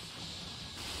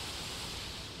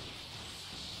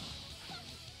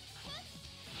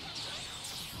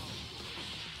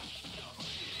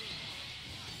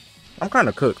 I'm kind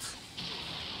of cooked.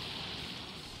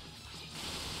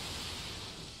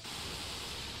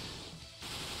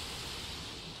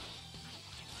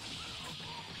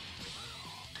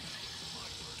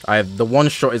 The one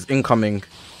shot is incoming.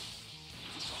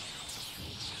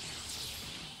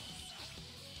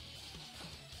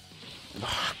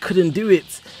 Couldn't do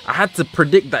it. I had to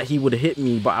predict that he would hit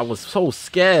me, but I was so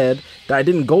scared that I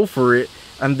didn't go for it.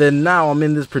 And then now I'm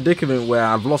in this predicament where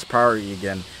I've lost priority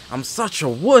again. I'm such a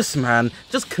wuss, man.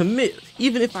 Just commit.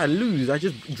 Even if I lose, I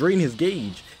just drain his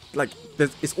gauge. Like,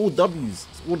 it's all W's.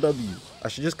 It's all W's. I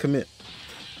should just commit.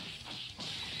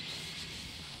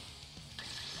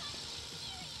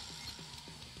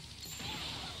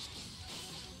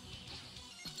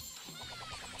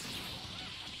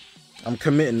 I'm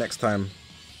committing next time.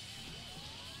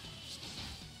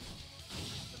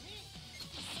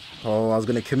 Oh, I was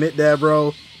gonna commit there,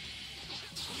 bro.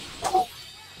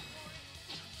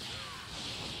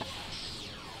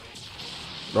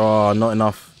 Oh, not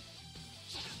enough.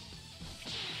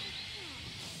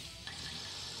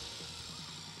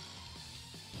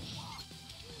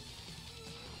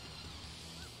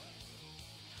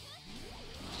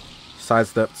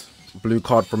 Sidestepped. Blue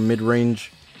card from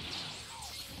mid-range.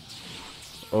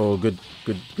 Oh, good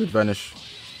vanish.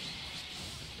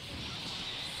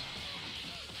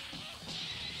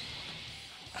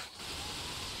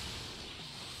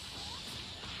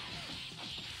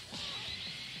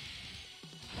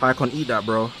 I can't eat that,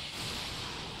 bro.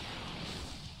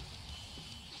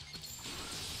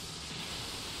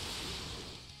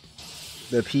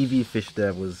 The PV fish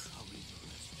there was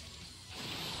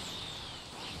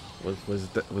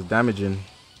damaging.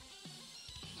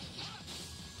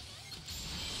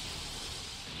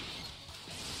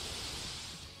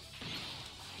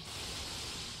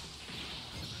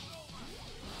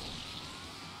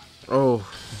 Oh.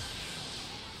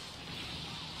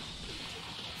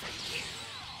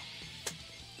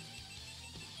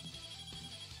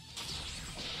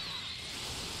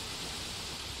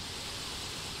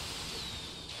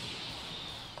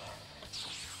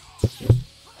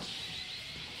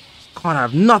 Can't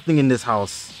have nothing in this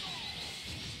house.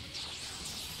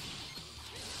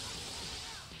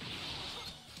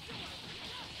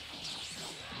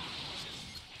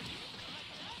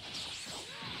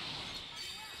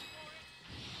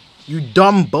 You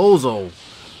dumb bozo.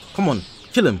 Come on,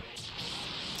 kill him.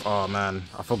 Oh man,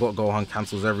 I forgot Gohan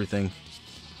cancels everything.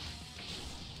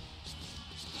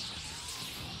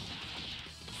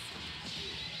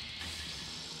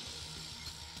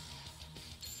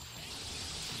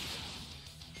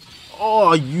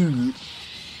 Oh, you.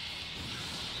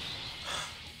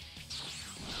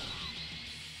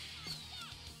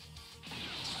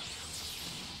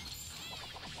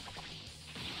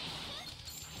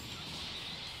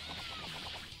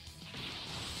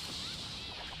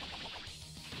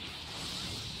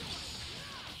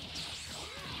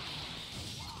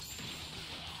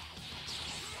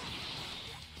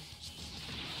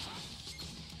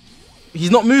 He's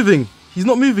not moving. He's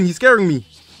not moving. He's scaring me.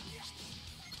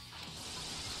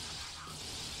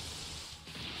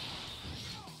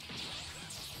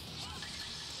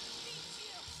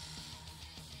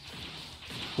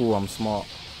 Oh, I'm smart.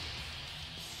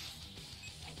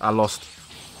 I lost.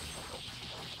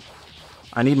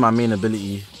 I need my main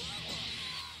ability.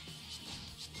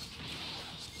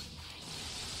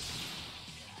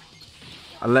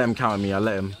 I let him counter me. I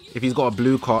let him. If he's got a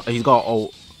blue card, he's got an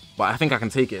ult. But I think I can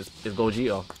take it. It's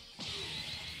Gogeta.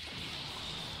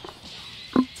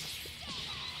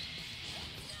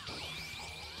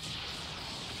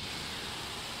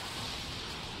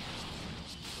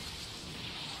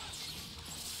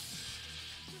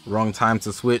 Wrong time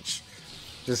to switch.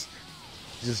 Just.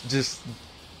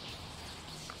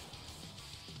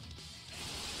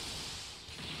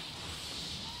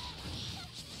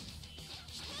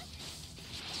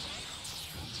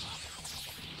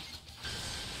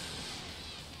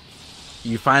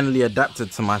 You finally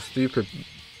adapted to my stupid.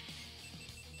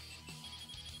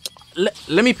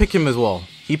 Let me pick him as well.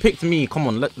 He picked me. Come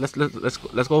on, let's go.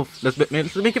 Let's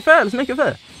make it fair. Let's make it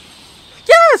fair.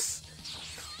 Yes.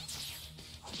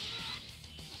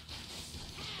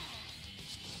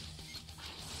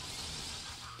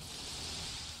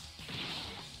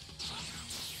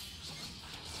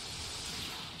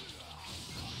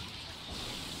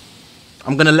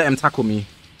 I'm gonna let him tackle me.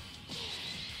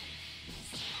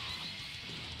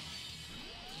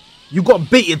 You got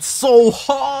baited so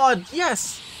hard.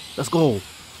 Yes. Let's go.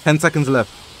 10 seconds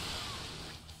left.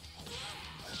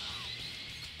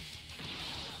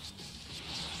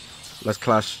 Let's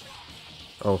clash.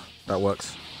 Oh, that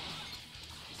works.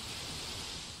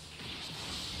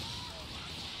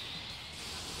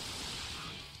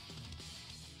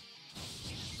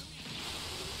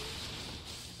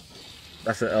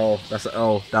 That's an L. That's an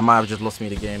L. That might have just lost me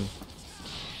the game.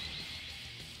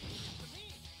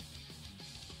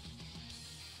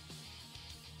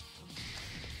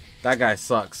 That guy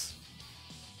sucks.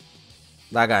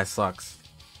 That guy sucks.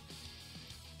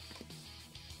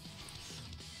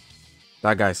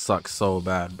 That guy sucks so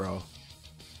bad, bro.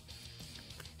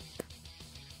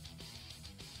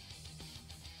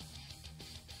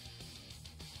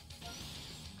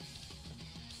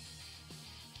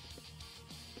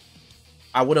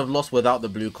 I would have lost without the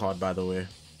blue card, by the way.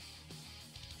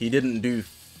 He didn't do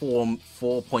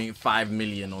 4.5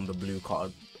 million on the blue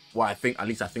card. Well, at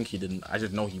least I think he didn't. I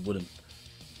just know he wouldn't.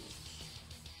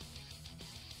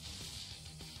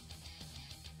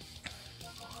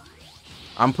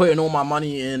 I'm putting all my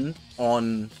money in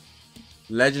on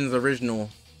Legends Original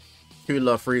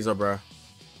Cooler Freezer, bro.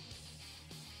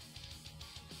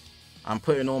 I'm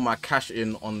putting all my cash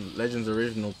in on Legends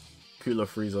Original Cooler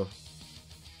Freezer.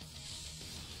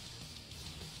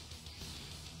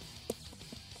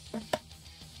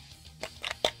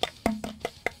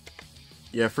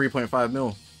 Yeah, 3.5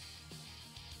 mil.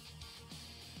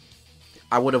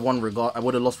 I would have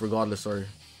lost regardless, sorry.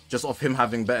 Just off him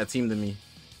having better team than me.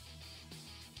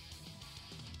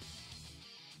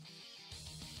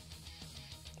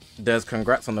 There's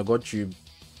congrats on the GodTube,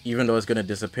 even though it's gonna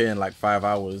disappear in like 5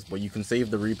 hours, but you can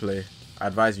save the replay. I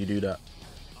advise you do that.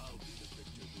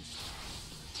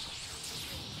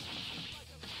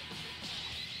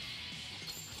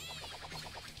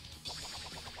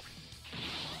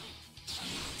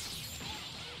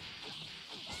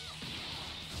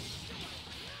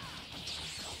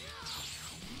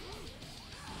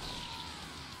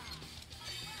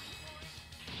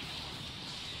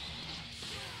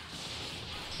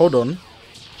 Hold on.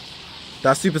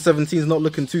 That Super 17 is not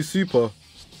looking too super.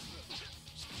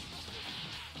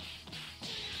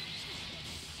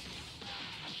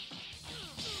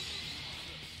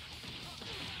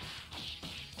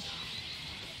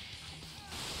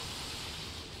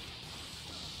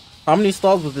 How many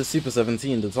stars was this Super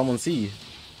 17? Did someone see?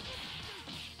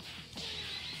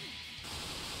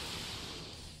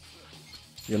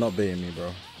 You're not baiting me,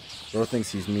 bro. Bro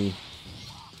thinks he's me.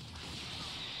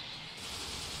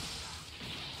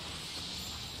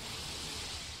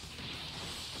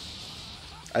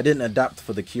 I didn't adapt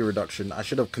for the key reduction. I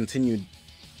should have continued.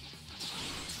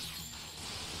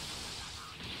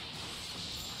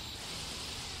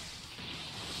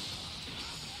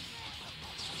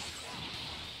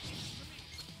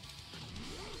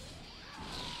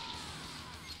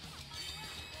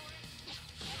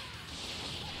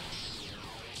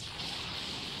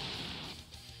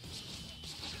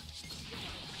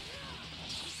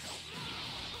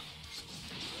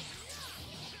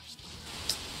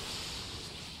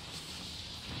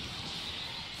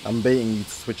 I'm baiting you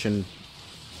switching.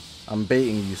 I'm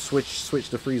baiting you. Switch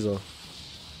the freezer.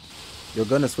 You're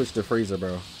gonna switch the freezer,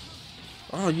 bro.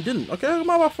 Oh, you didn't. Okay,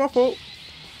 my fault.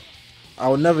 I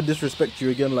will never disrespect you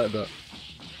again like that.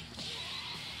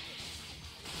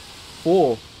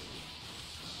 4.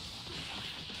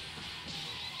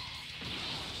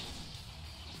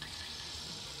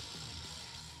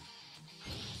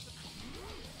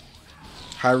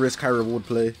 High risk, high reward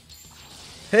play.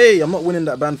 Hey, I'm not winning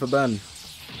that ban for ban.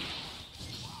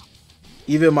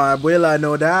 Even my abuela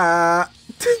know that.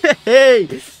 Hey.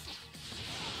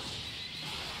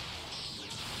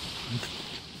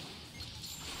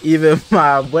 Even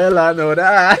my abuela know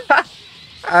that.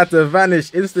 I had to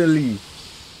vanish instantly.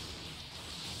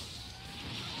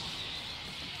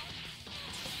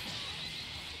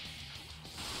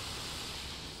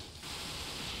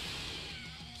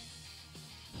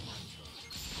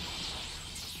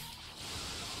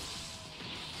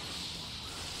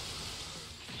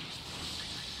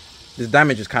 This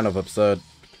damage is kind of absurd.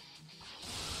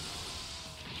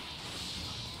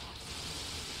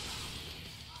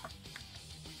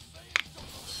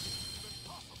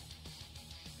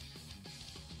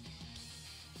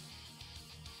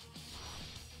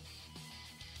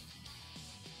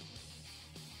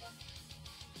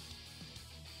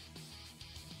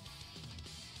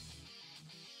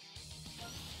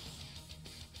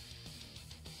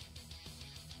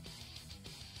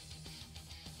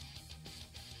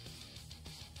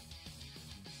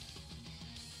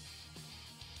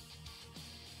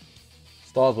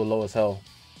 Stars were low as hell.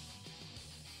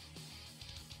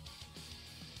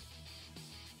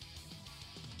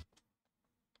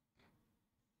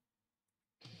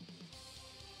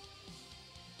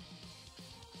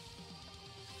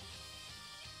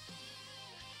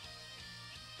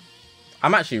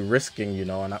 I'm actually risking, you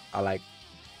know, and I like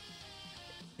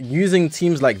using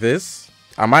teams like this.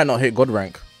 I might not hit God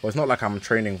rank, but it's not like I'm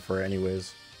training for it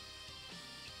anyways.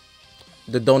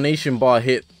 The donation bar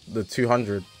hit the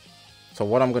 200. So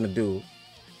what I'm gonna do,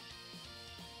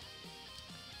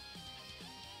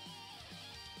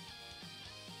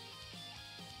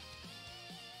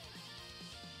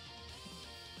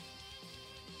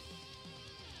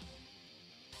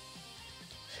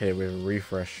 hit it with a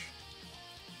refresh.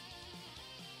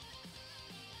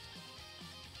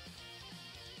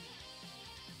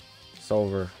 It's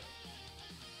over.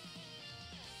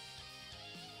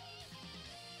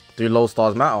 Do low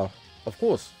stars matter? Of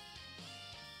course.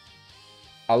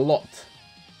 A lot.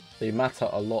 They matter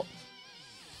a lot.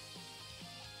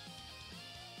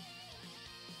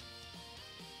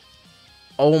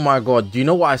 Oh my god, do you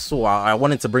know what I saw? I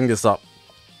wanted to bring this up.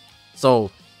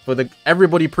 So, for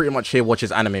everybody pretty much here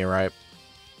watches anime, right?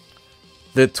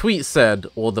 The tweet said,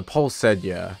 or the post said,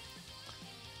 yeah,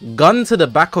 gun to the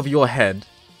back of your head,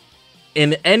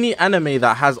 in any anime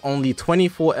that has only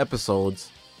 24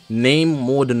 episodes, name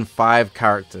more than 5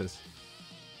 characters.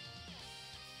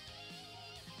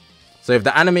 So if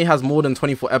the anime has more than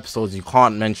 24 episodes, you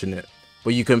can't mention it.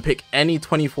 But you can pick any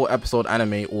 24 episode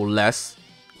anime or less,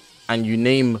 and you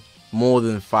name more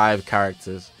than 5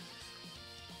 characters.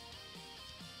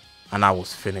 And I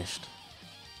was finished.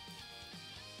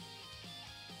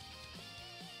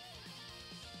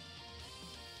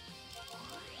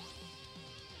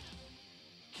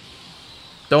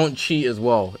 Don't cheat as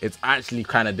well. It's actually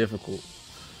kind of difficult.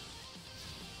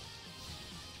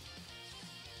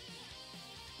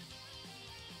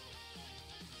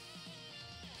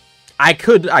 I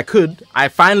could. I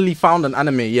finally found an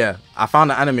anime, yeah. I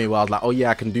found an anime where I was like, oh yeah,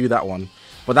 I can do that one.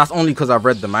 But that's only because I've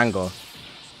read the manga.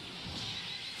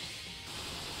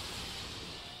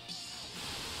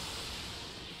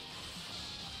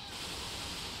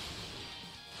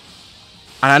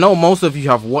 And I know most of you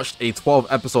have watched a 12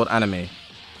 episode anime.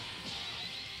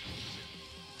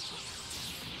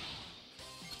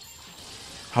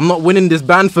 I'm not winning this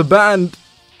band for band.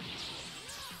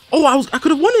 Oh, I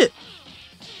could have won it.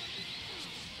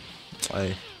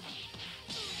 Aye.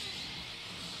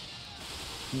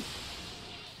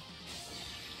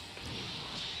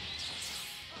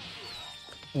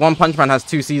 One Punch Man has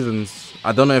 2 seasons.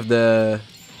 I don't know if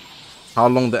how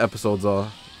long the episodes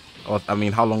are, or I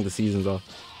mean how long the seasons are.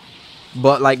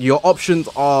 But like your options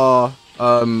are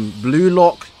Blue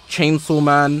Lock, Chainsaw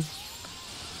Man,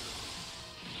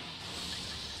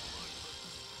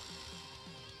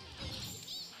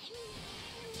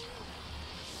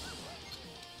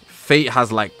 Fate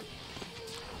has like,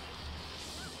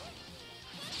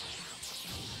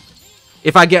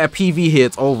 if I get a PV here,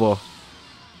 it's over.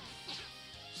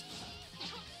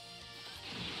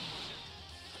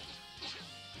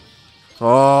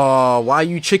 Oh, why are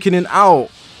you chickening out?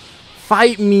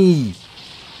 Fight me.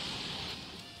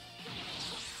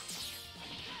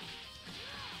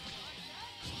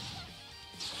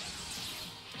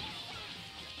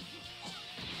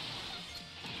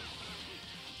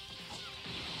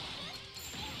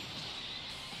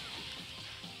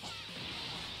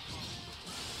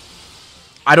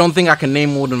 I don't think I can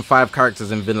name more than 5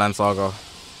 characters in Vinland Saga.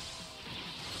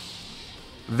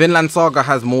 Vinland Saga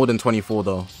has more than 24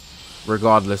 though,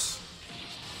 regardless.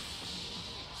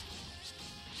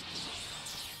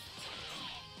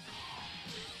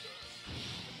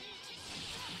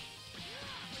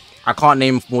 I can't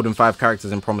name more than 5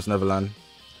 characters in Promised Neverland.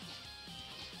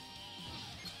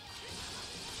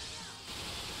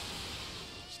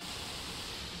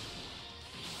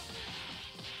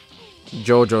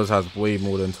 JoJo's has way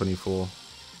more than 24.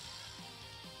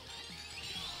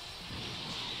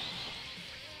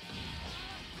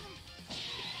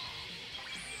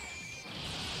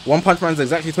 One Punch Man's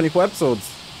exactly 24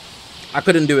 episodes. I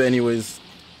couldn't do it anyways.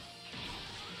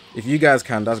 If you guys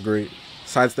can, that's great.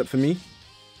 Sidestep for me.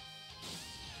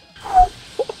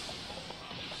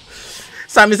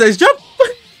 Simon says jump.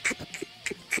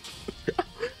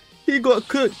 He got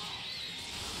cooked.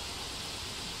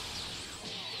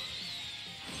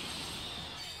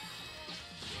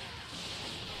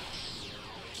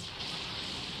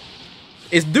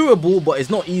 It's doable, but it's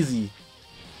not easy.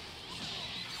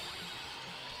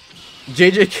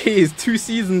 JJK is 2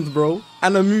 seasons, bro,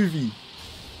 and a movie.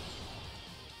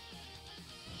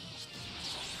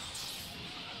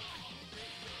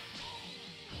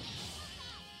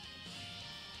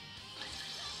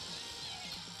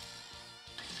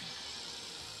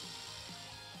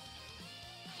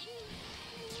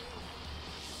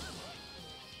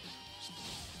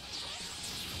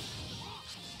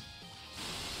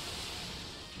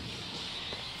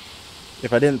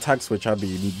 If I didn't tag switch, I'd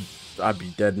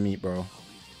be dead meat, bro.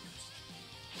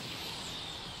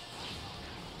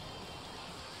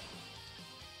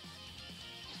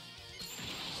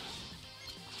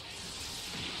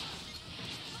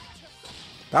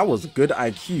 That was good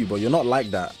IQ, but you're not like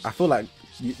that. I feel like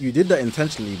you did that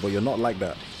intentionally, but you're not like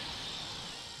that.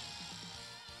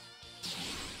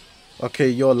 Okay,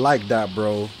 you're like that,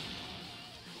 bro.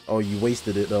 Oh, you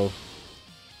wasted it, though.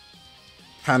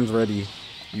 Hands ready.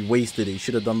 You wasted it. You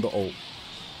should have done the ult.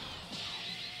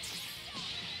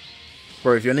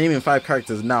 Bro, if you're naming 5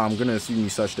 characters now, I'm going to assume you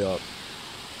searched it up.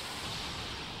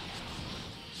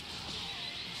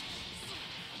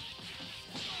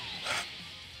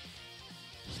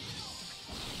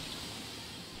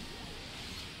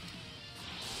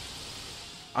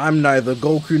 I'm neither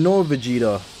Goku nor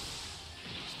Vegeta.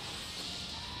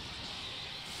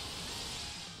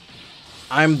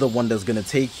 I'm the one that's gonna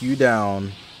take you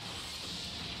down.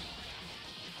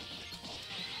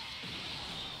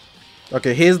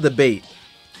 Okay, here's the bait.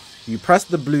 You press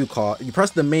the blue card. You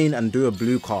press the main and do a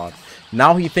blue card.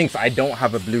 Now he thinks I don't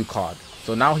have a blue card.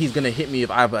 So now he's gonna hit me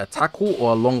with either a tackle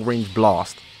or a long range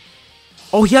blast.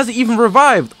 Oh, he hasn't even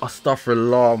revived.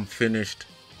 Astaghfirullah, I'm finished.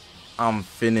 I'm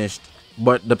finished.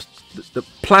 But the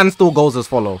plan still goes as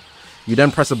follow. You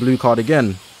then press a blue card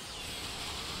again.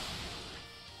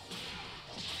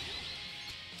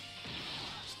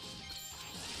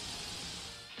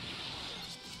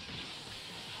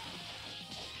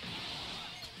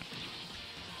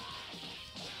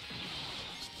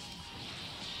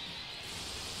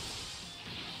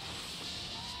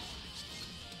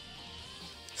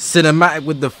 Cinematic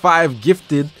with the 5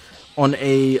 gifted on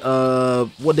a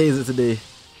what day is it today?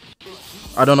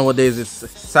 I don't know what day is it.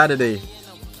 Saturday.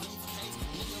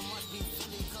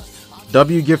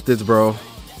 W gifted, bro.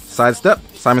 Sidestep.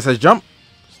 Simon says jump.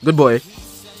 Good boy.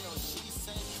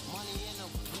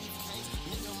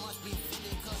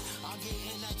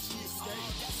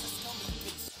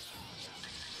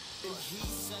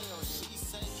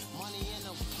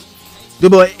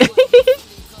 Good boy.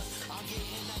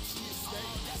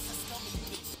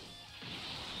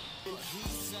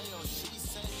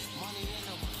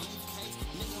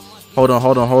 Hold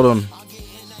on.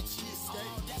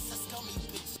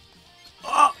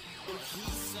 Oh.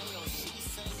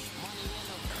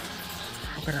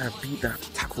 How could I beat that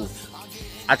tackle?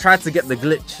 I tried to get the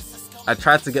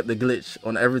glitch.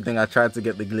 On everything. I tried to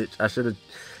get the glitch. I should have.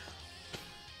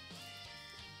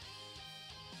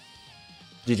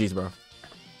 GG's, bro.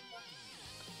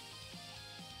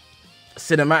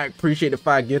 Cinematic, appreciate the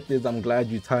 5 gifteds. I'm glad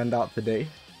you turned out today.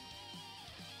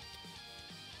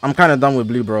 I'm kind of done with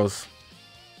Blue Bros.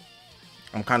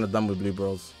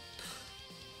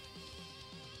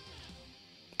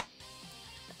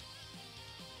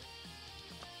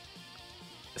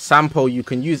 Sample, you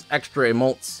can use extra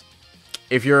emotes.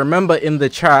 If you remember in the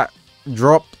chat,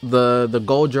 drop the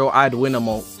Gojo I'd win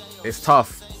emote. It's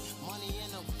tough.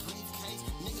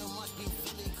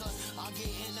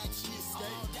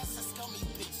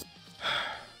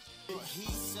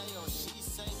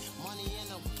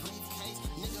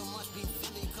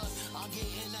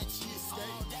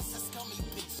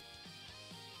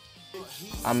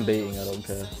 I'm baiting, I don't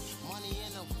care.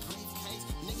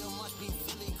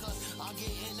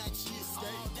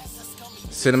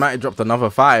 Cinematic dropped another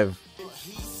 5.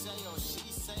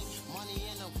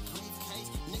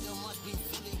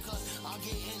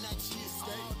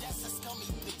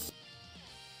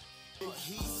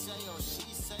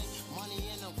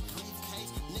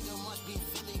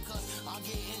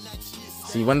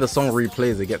 See, when the song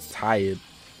replays, it gets tired.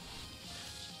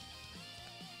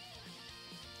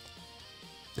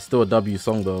 It's still a W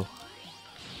song though.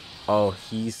 Oh,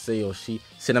 he say or she.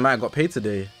 Cinematic got paid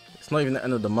today. It's not even the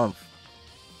end of the month.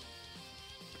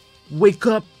 Wake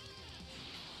up.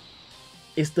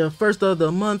 It's the first of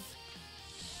the month.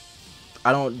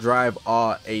 I don't drive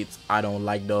R8s. I don't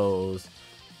like those.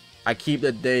 I keep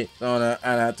the date on and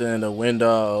out in the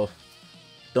window.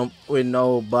 Don't with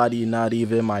nobody, not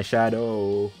even my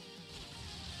shadow.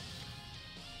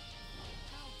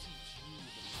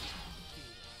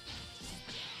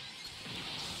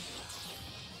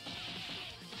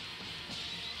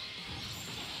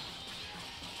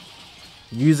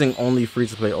 Using only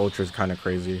free-to-play Ultra is kind of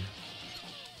crazy.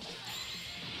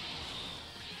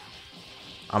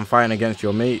 I'm fighting against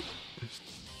your mate.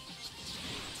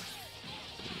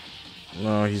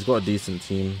 No, he's got a decent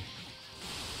team.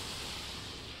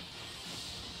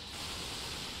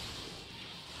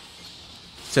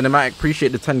 Cinematic,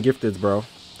 appreciate the 10 gifteds, bro.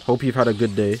 Hope you've had a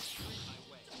good day.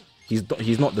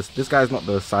 He's not this guy's not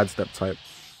the sidestep type.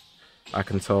 I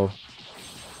can tell.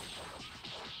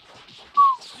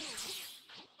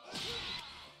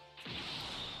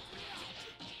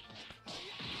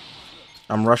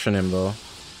 I'm rushing him though.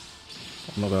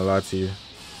 I'm not gonna lie to you.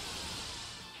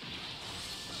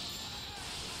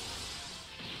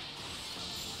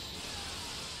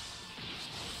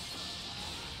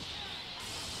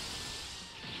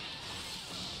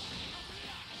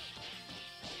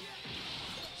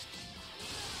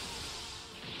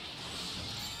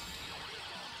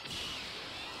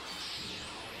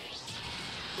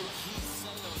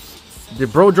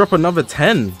 Did bro drop another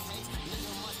 10?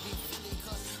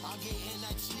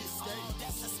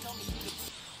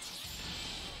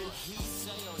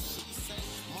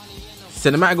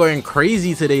 Cinematic going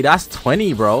crazy today. That's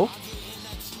 20, bro.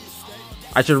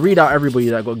 I should read out everybody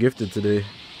that got gifted today.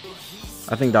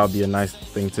 I think that would be a nice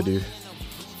thing to do.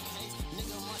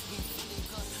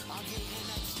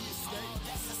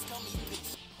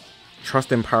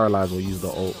 Trust in Paralyze or use the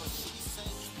ult.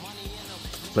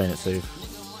 Playing it safe.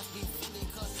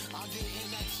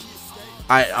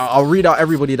 I'll read out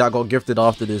everybody that got gifted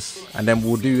after this, and then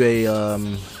we'll do a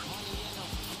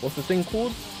what's the thing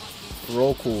called?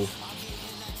 Roll call.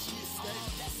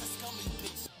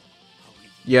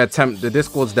 Yeah, Temp, the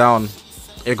Discord's down.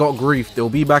 It got griefed. It'll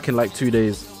be back in like 2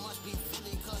 days.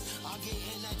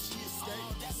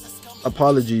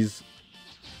 Apologies.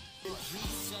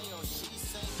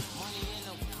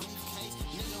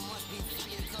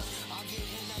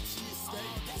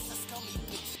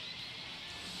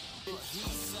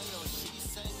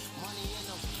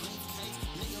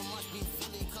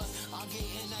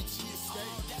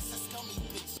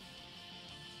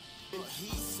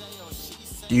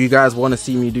 Do you guys want to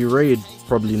see me do raid?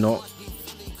 Probably not.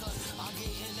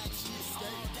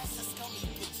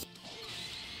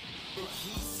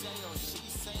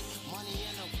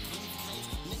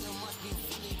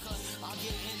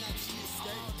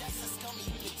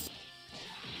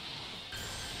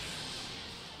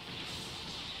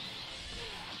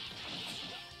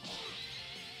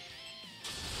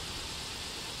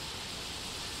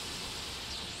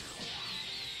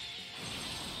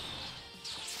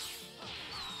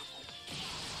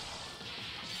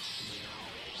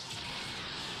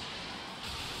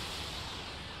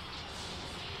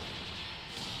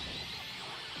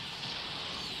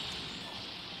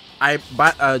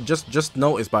 Just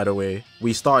noticed, by the way,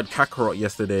 we started Kakarot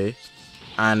yesterday,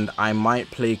 and I might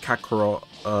play Kakarot.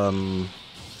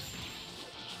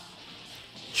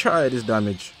 Try this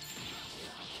damage.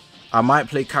 I might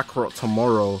play Kakarot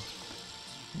tomorrow.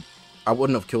 I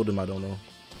wouldn't have killed him. I don't know.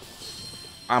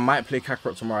 I might play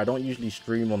Kakarot tomorrow. I don't usually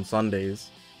stream on Sundays,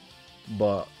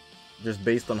 but just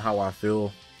based on how I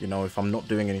feel, you know, if I'm not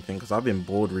doing anything, because I've been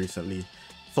bored recently.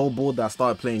 So bored that I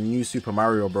started playing New Super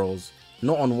Mario Bros.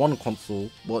 Not on one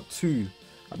console, but two.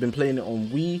 I've been playing it on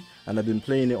Wii, and I've been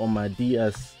playing it on my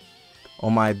DS.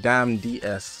 On my damn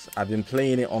DS. I've been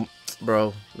playing it on...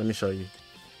 Bro, let me show you.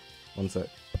 One sec.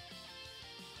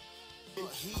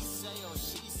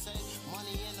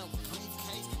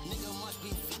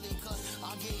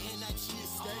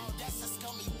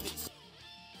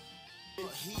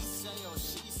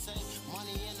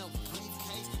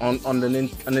 On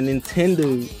the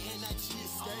Nintendo...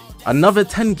 Another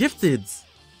 10 gifteds.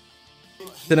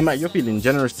 Cinematic, you're feeling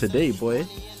generous today, boy.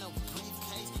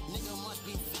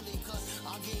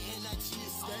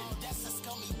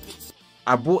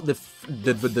 I bought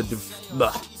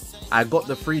I got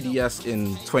the 3DS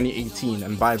in 2018,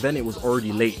 and by then it was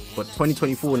already late. But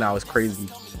 2024 now is crazy.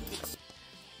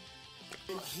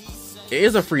 It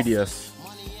is a 3DS.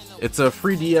 It's a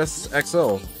 3DS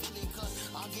XL.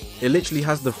 It literally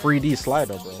has the 3D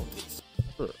slider, bro.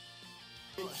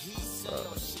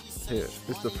 Here,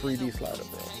 it's the 3D slider,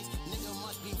 bro.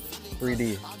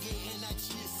 3D.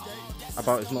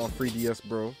 About it's not a 3DS,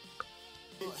 bro.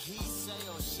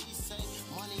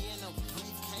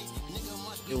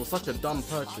 It was such a dumb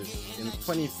purchase. In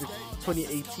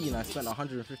 2018, I spent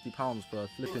 £150 for a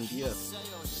flipping DS.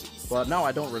 But now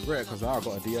I don't regret it because now I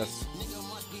got a DS.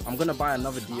 I'm gonna buy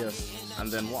another DS,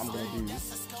 and then what I'm gonna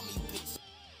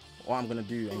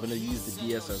do, I'm gonna use the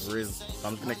DS as Riz. So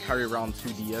I'm just gonna carry around 2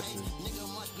 DSs.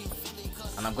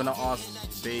 And I'm gonna ask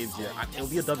babes, it'll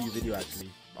be a W video actually.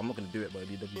 I'm not gonna do it, but it'll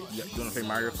be a W. You wanna play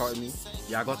Mario Kart with me?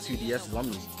 Yeah, I got 2 DSs on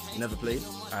me. You never played?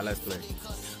 Alright, let's play.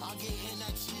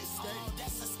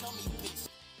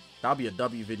 That'll be a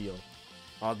W video.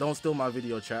 Oh, don't steal my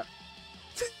video, chat.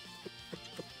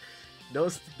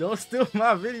 Don't steal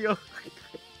my video.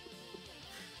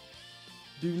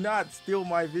 Do not steal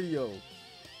my video.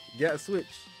 Get a Switch.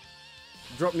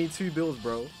 Drop me 2 bills,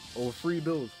 bro. Or 3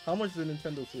 bills. How much is a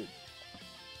Nintendo Switch?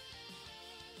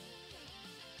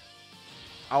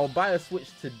 I'll buy a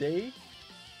Switch today.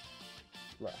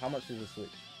 Like, how much is a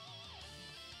Switch?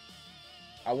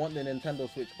 I want the Nintendo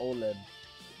Switch OLED.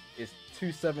 It's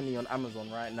 $270 on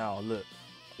Amazon right now. Look,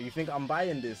 you think I'm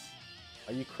buying this?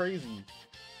 Are you crazy?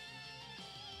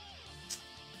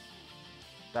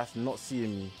 That's not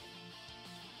seeing me.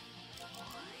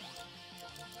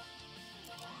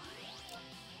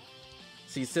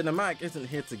 See, Cinematic isn't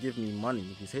here to give me money.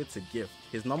 He's here to gift.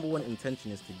 His #1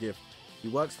 intention is to gift. He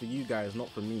works for you guys, not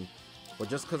for me. But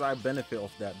just because I benefit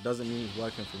off that doesn't mean he's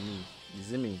working for me. You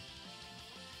see me?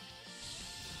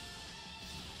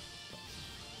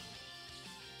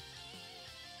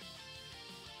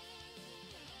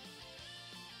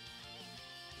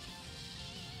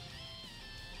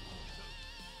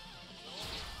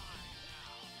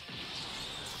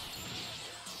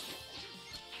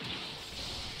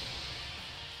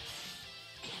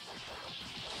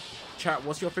 Chat,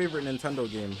 what's your favorite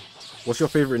Nintendo game? What's your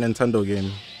favorite Nintendo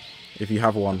game, if you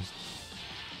have one?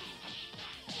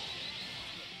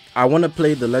 I want to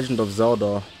play The Legend of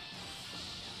Zelda.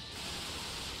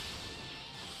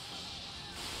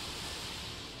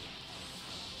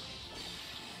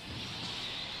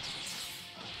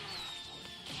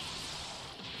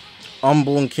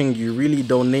 Unborn King, you really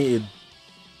donated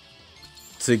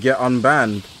to get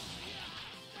unbanned.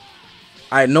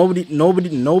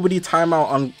 Nobody time out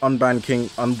unbanned King,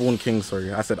 Unborn King,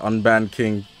 sorry. I said unbanned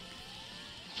King.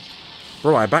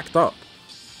 Bro, I backed up.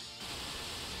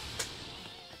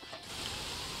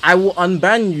 I will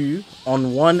unban you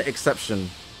on one exception.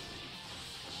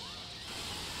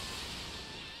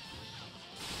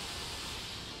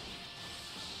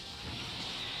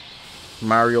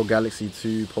 Mario Galaxy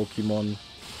 2, Pokemon.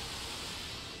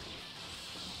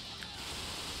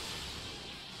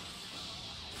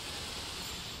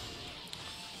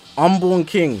 Unborn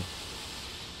King.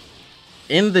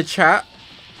 In the chat.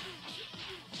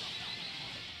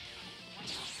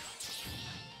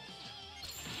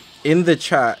 In the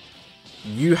chat,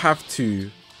 you have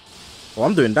to... Oh,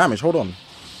 I'm doing damage. Hold on.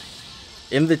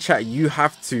 In the chat, you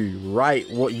have to write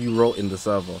what you wrote in the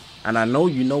server. And I know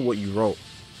you know what you wrote.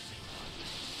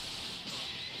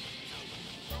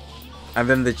 And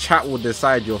then the chat will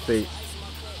decide your fate.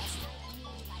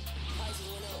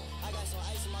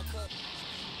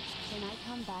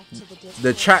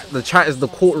 The chat is the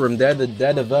courtroom. They're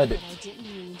the verdict.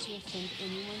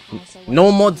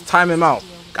 No mods, time him out.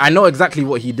 I know exactly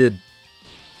what he did.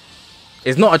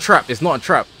 It's not a trap. It's not a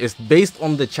trap. It's based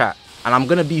on the chat. And I'm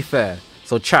gonna be fair.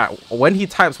 So chat, when he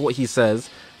types what he says,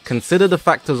 consider the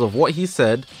factors of what he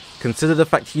said, consider the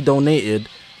fact he donated,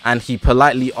 and he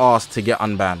politely asked to get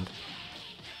unbanned.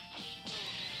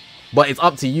 But it's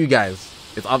up to you guys.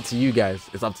 It's up to you guys.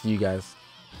 It's up to you guys.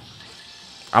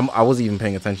 I wasn't even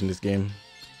paying attention to this game.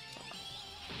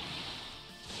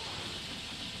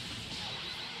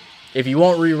 If you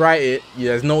won't rewrite it,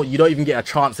 you don't even get a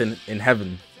chance in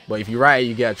heaven. But if you write it,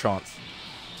 you get a chance.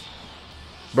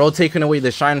 Bro, taking away the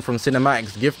shine from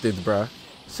Cinematics Gifteds, bro.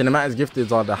 Cinematics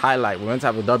Gifteds are the highlight. We're meant to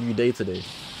have a W day today.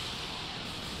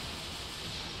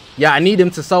 Yeah, I need him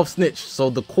to self-snitch so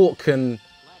the court can...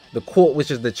 The court,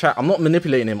 which is the chat. I'm not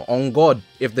manipulating him. On God,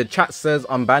 if the chat says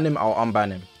unban him, I'll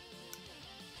unban him.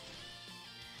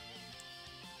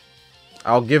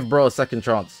 I'll give bro a second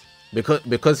chance.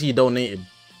 Because he donated.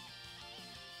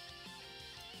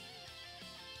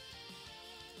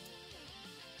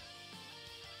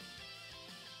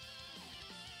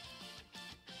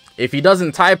 If he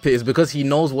doesn't type it, it's because he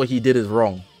knows what he did is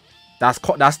wrong. That's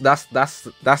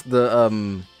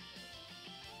the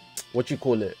what you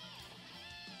call it?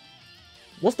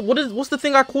 What's the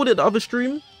thing I called it the other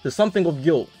stream? There's something of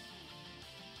guilt.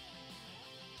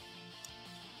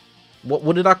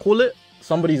 What did I call it?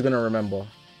 Somebody's gonna remember.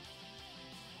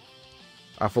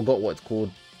 I forgot what it's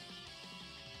called.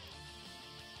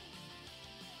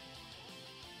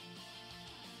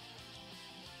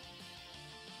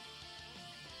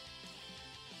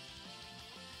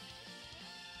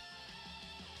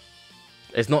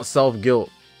 It's not self-guilt.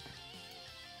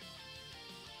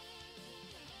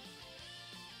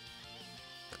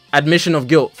 Admission of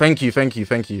guilt. Thank you, thank you,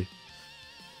 thank you.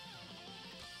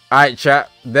 Alright, chat.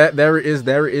 There it is,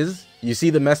 there it is. You see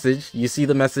the message. You see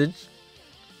the message.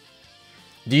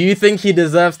 Do you think he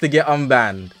deserves to get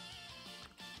unbanned?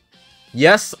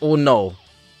 Yes or no?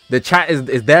 The chat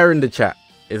is there in the chat.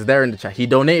 It's there in the chat. He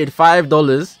donated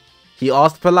 $5. He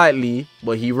asked politely,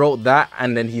 but he wrote that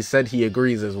and then he said he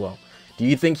agrees as well. Do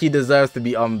you think he deserves to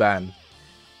be unbanned?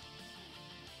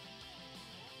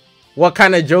 What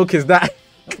kind of joke is that?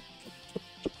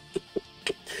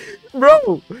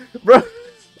 Bro,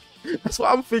 that's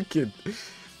what I'm thinking.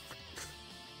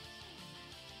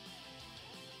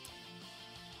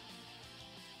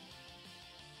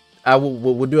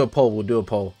 We'll do a poll. We'll do a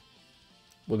poll.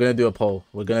 We're gonna do a poll.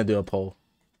 We're gonna do a poll.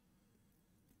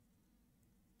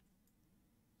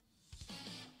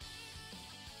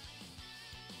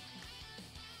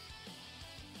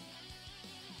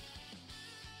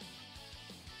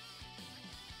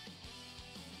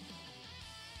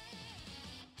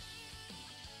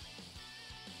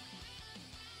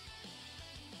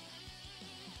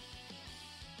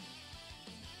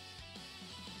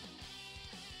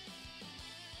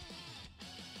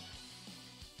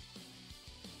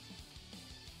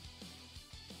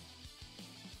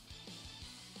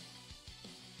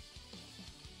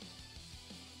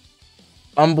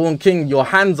 Unborn King, your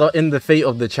hands are in the fate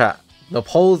of the chat. The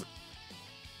polls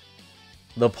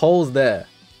there.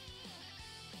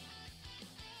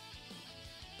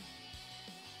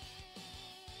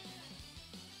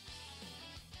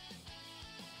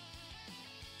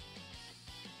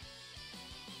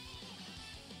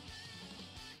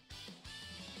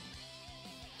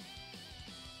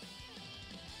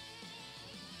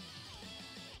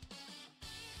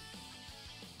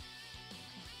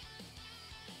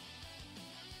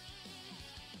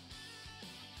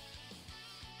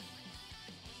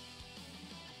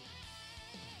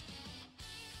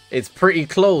 It's pretty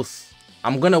close.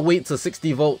 I'm gonna wait till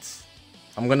 60 votes.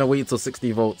 I'm gonna wait till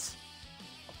 60 votes.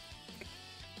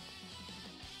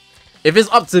 If it's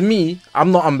up to me,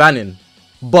 I'm not unbanning.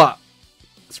 But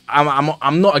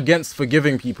I'm not against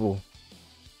forgiving people.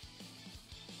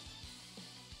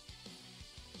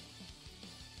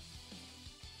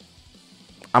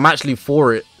 I'm actually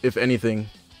for it, if anything.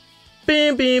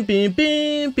 Beam, beam, beam,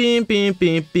 beam, beam, beam,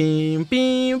 beam, beam,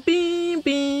 beam, beam,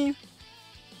 beam.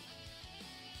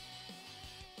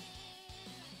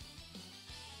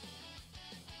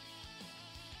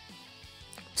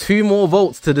 Two more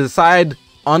votes to decide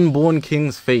Unborn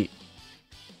King's fate.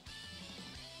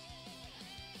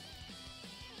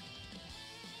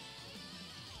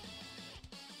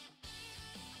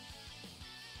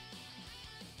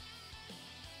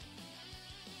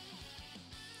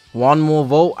 One more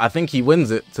vote. I think he wins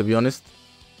it, to be honest.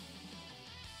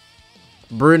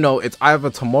 Bruno, it's either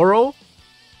tomorrow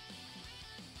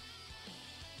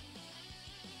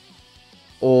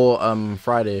or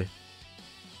Friday.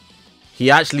 He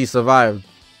actually survived.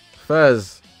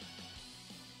 Furs.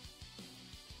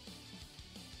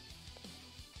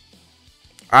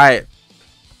 Alright.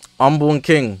 Unborn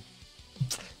King.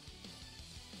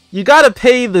 You gotta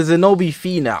pay the Zinobi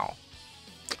fee now.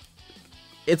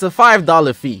 It's a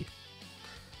 $5 fee.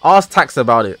 Ask Tax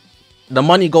about it. The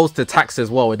money goes to Tax as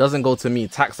well. It doesn't go to me.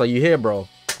 Tax, are you here, bro?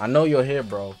 I know you're here,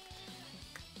 bro.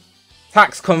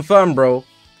 Tax confirmed, bro.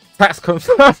 Tax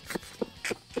confirmed.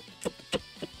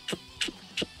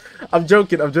 I'm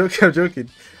joking. I'm joking. I'm joking.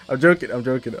 I'm joking. I'm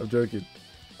joking. I'm joking.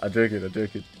 I'm joking. I'm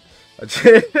joking. I'm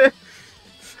joking.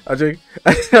 I'm joking.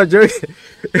 I'm joking.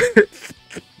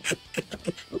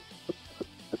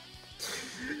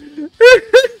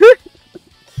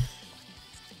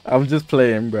 I'm just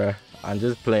playing, bruh. I'm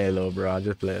just playing, little bro. I'm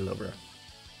just playing, little bro.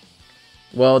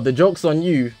 Well, the joke's on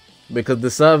you because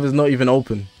the server's not even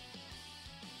open.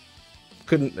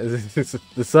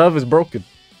 The server's broken.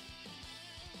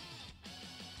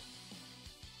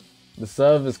 The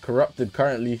server's corrupted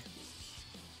currently.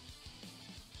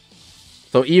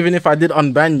 So even if I did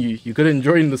unban you, you couldn't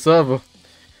join the server.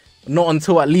 Not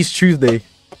until at least Tuesday.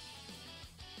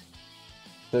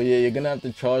 So yeah, you're gonna have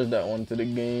to charge that one to the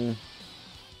game.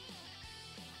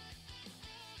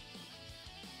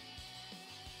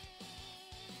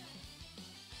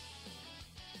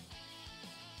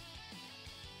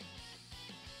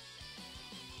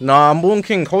 Nah, Unborn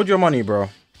King, hold your money, bro.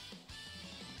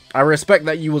 I respect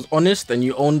that you was honest and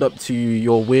you owned up to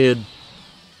your weird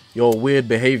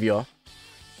behavior.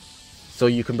 So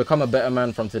you can become a better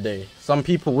man from today. Some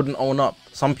people wouldn't own up.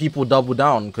 Some people double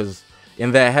down because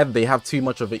in their head they have too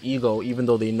much of an ego even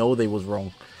though they know they was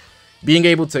wrong. Being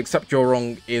able to accept you're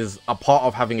wrong is a part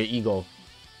of having an ego.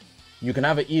 You can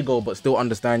have an ego but still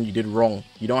understand you did wrong.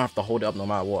 You don't have to hold it up no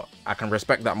matter what. I can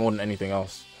respect that more than anything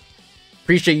else.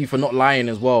 Appreciate you for not lying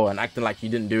as well and acting like you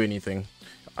didn't do anything.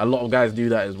 A lot of guys do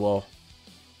that as well.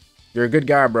 You're a good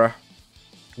guy, bruh.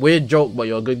 Weird joke, but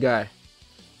you're a good guy.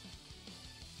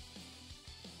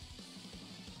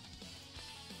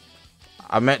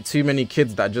 I met too many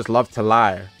kids that just love to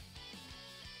lie.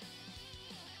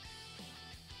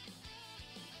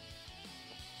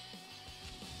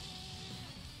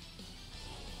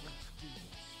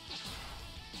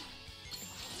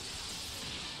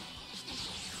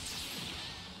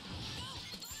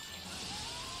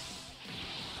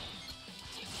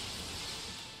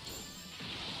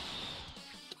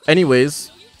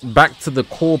 Anyways, back to the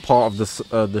core part of this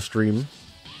the stream.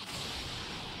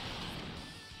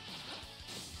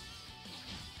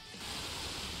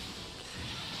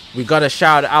 We gotta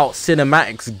shout out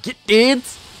Cinematics gifted.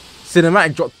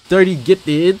 Cinematic dropped 30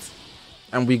 gifted,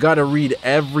 and we gotta read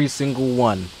every single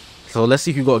one. So let's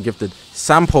see who got gifted.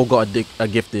 Sampo got a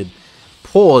gifted.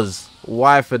 Pause.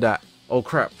 Why for that? Oh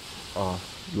crap. Oh,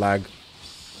 lag.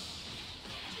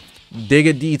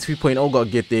 Digger D 2.0 got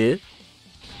gifted.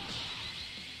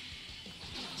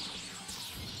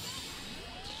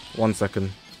 1 second.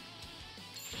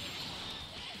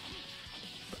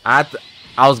 I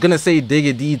was gonna say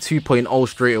Digger D 2.0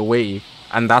 straight away,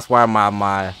 and that's why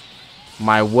my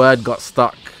My word got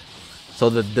stuck. So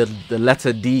the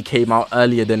letter D came out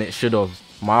earlier than it should have.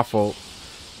 My fault.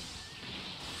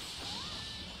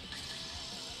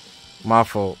 My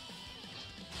fault.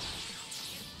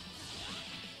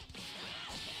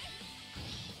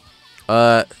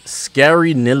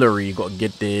 Scary Nillery got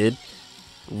gifted.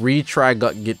 Retry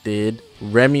got gifted.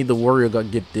 Remy the Warrior got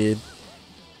gifted.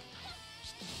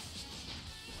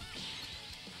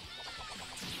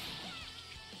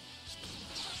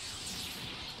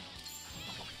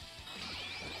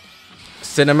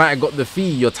 Cinematic got the fee.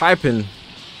 You're typing.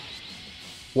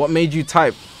 What made you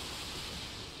type?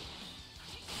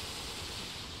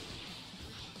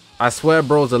 I swear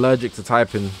bro's allergic to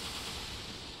typing.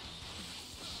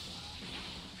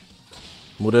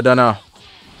 Mudadana.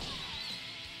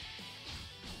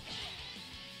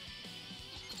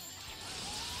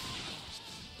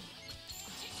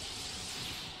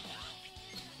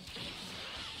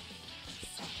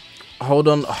 Hold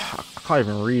on. I can't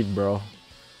even read, bro.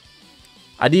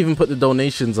 I didn't even put the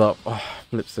donations up. Oh,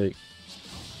 flip sake.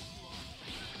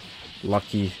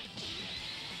 Lucky.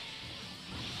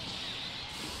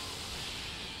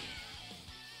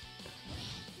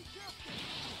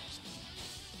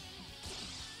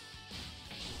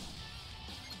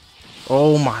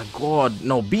 Oh my god.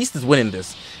 No, Beast is winning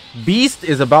this. Beast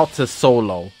is about to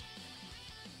solo.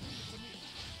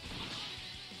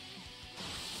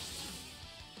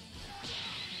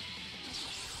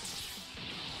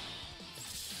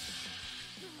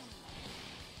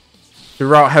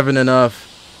 Throughout heaven and earth,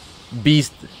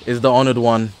 Beast is the honored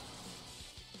one.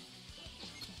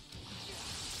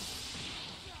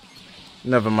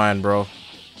 Never mind, bro.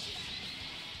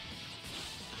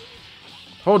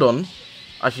 Hold on.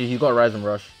 Actually, he got Rise and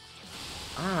Rush.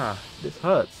 Ah, this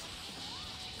hurts.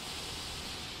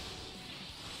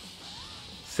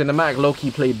 Cinematic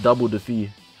low-key played double the fee.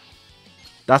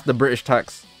 That's the British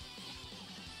tax.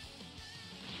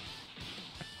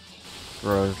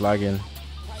 Bro, it's lagging.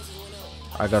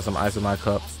 I got some ice in my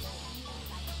cup.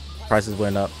 Prices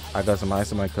went up. I got some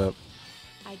ice in my cup.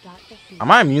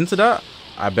 Am I immune to that?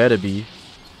 I better be.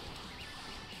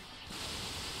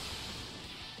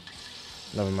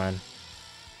 Never mind.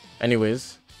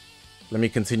 Anyways, let me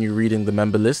continue reading the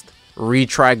member list.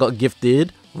 Retry got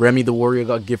gifted. Remy the Warrior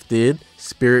got gifted.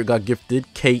 Spirit got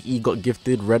gifted. KE got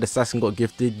gifted. Red Assassin got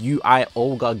gifted.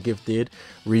 UIO got gifted.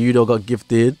 Ryudo got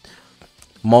gifted.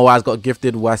 Moaz got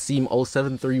gifted. Wasim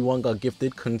 0731 got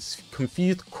gifted.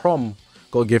 Confused Crom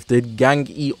got gifted. Gang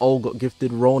EO got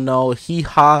gifted. Ronald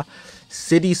Hiha.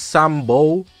 City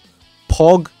Sambo.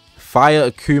 Pog.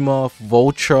 Fire Akuma.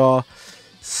 Vulture.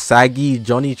 Saggy.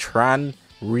 Johnny Tran.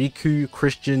 Riku.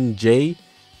 Christian J.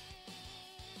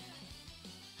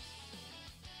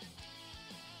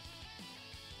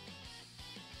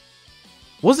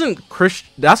 Wasn't Chris?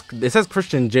 That's it says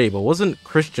Christian J, but wasn't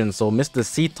Christian. So Mr.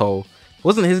 Cito,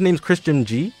 wasn't his name's Christian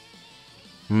G?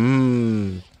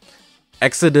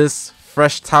 Exodus,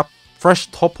 Fresh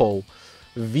Topo,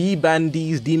 V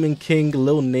Bandies, Demon King,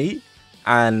 Lil Nate,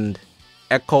 and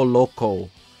Echo Loco.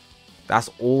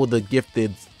 That's all the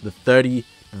gifteds, the 30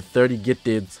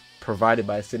 gifteds provided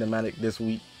by Cinematic this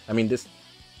week. I mean, it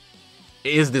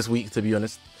is this week, to be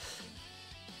honest.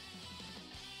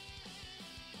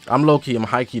 I'm low-key, I'm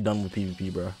high-key done with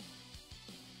PvP, bro.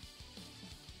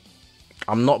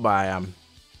 I'm not, but I am.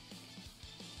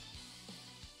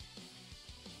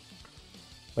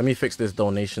 Let me fix this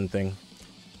donation thing.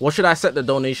 What should I set the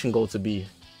donation goal to be?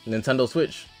 Nintendo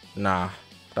Switch? Nah,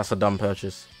 that's a dumb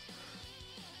purchase.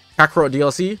 Kakarot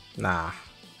DLC? Nah.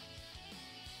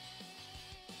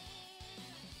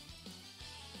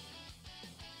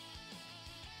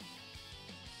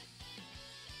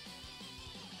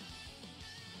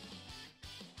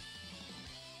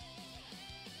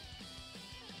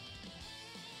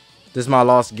 This is my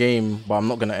last game, but I'm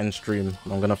not gonna end stream.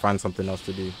 I'm gonna find something else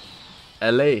to do.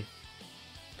 LA.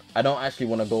 I don't actually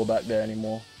want to go back there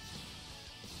anymore.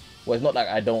 Well, it's not like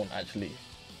I don't actually.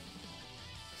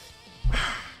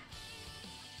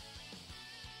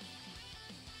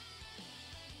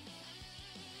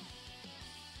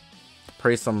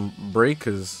 Pray some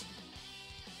breakers.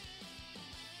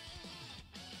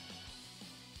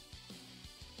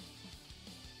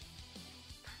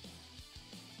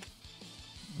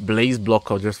 Blaze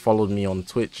Blocker just followed me on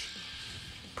Twitch.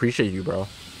 Appreciate you, bro.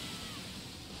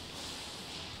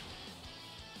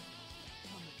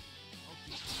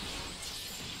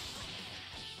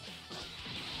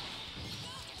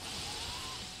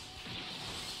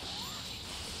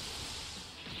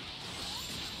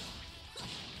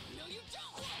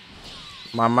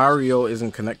 My Mario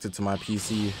isn't connected to my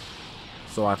PC,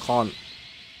 so I can't.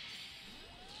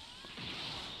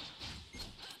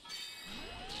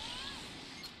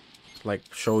 like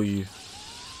show you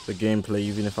the gameplay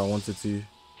even if I wanted to.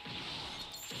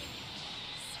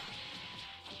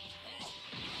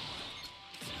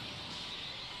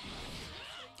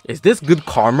 Is this good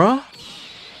karma?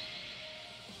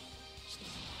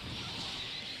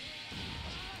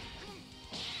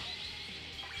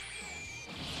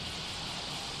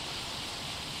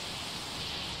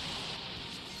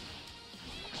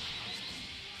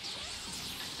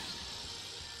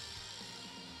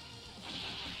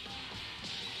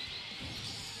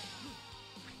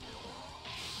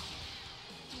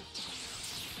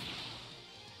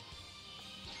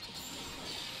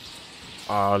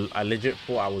 I legit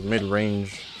thought I was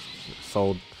mid-range.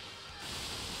 So,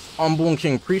 Unborn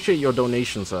King, appreciate your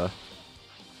donation, sir.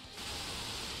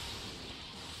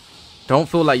 Don't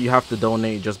feel like you have to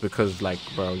donate just because, like,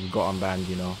 bro, you got unbanned,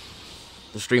 you know.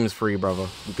 The stream is free, brother.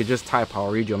 You could just type,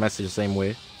 I'll read your message the same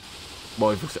way.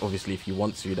 Well, obviously, if you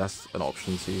want to, that's an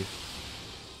option too.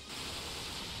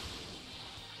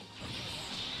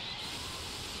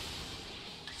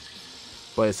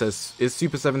 But it says, is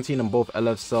Super 17 and both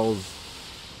LF cells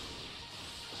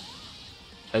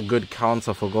a good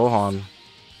counter for Gohan?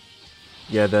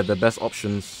 Yeah, they're the best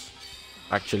options,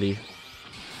 actually.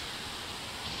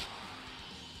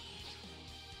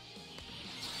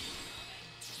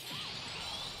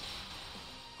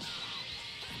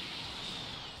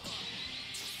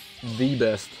 The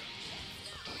best.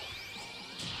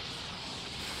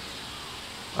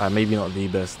 Maybe not the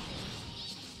best.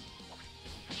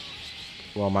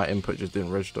 Well, my input just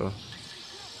didn't register.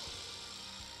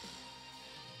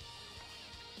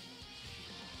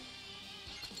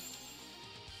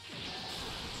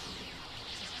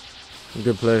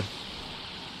 Good play.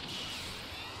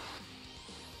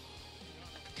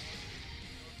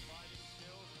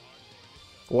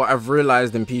 What I've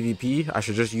realized in PvP, I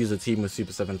should just use a team with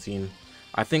Super 17.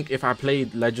 I think if I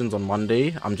played Legends on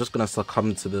Monday, I'm just gonna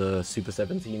succumb to the Super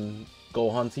 17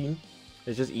 Gohan team.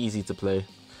 It's just easy to play.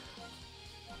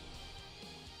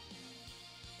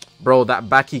 Bro, that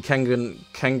Baki Kengan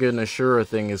Ashura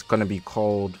thing is gonna be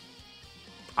cold.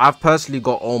 I've personally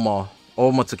got Oma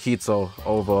Takito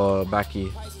over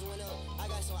Baki.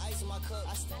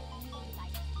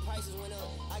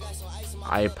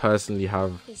 I personally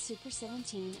have. Is Super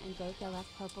 17 and both LF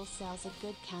purple cells a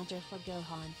good counter for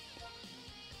Gohan?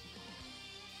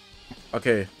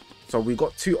 Okay, so we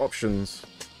got two options.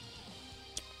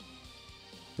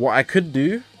 What I could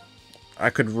do, I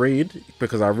could raid,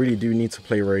 because I really do need to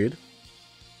play raid.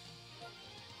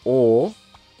 Or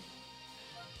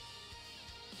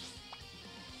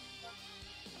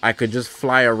I could just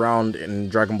fly around in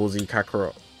Dragon Ball Z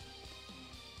Kakarot.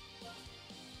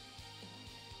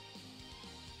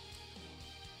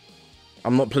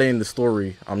 I'm not playing the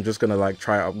story. I'm just gonna like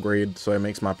try upgrade so it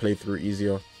makes my playthrough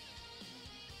easier.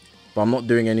 But I'm not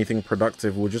doing anything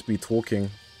productive. We'll just be talking.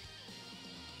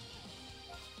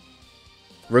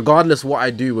 Regardless what I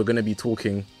do, we're gonna be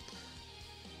talking.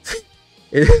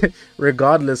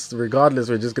 regardless, we're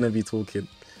just gonna be talking.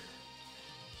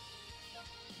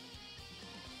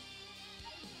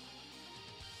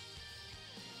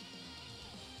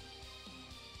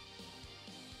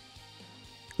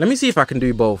 Let me see if I can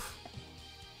do both.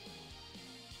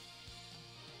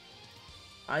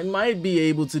 I might be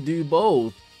able to do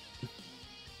both.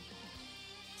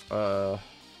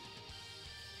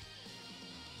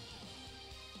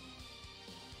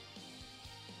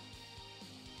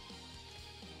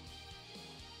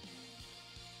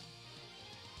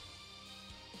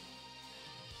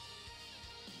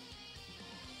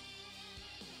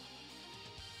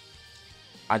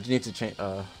 I just need to change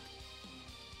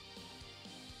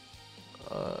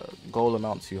goal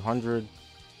amount 200.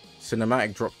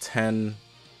 Cinematic drop 10.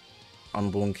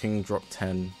 Unborn King drop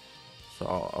 10. So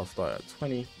I'll start at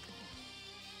 20.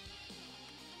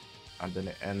 And then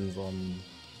it ends on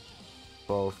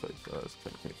 12, 31st,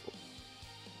 2024.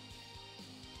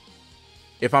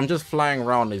 If I'm just flying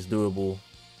around, it's doable.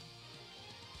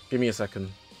 Give me a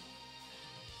second.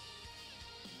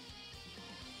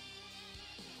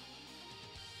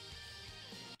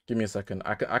 Give me a second.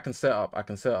 I can set up. I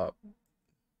can set up.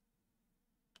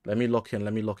 Let me lock in.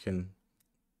 Let me lock in.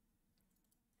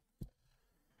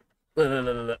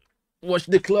 Watch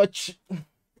the clutch.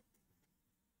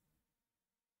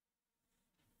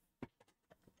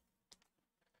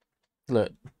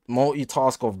 Look,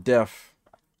 multitask of death.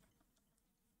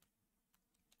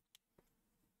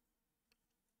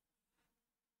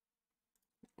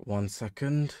 One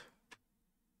second.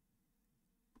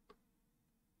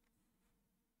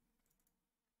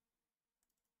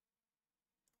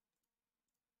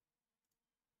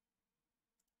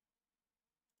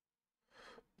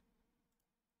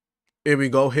 Here we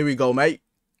go, mate.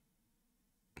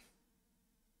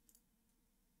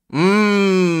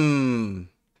 Mmm.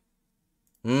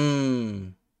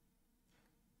 Mmm.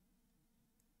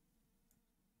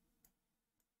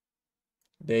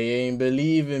 They ain't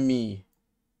believing me.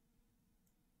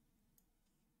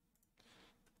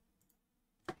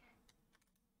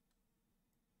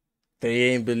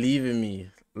 They ain't believing me.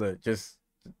 Look, just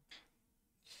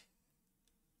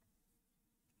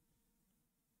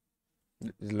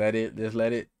let it. Just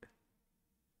let it.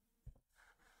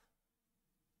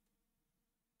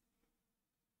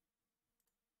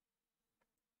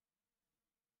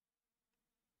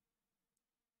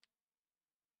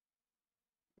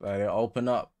 Let it open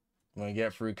up. When we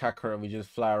get through Kakarot, we just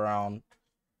fly around.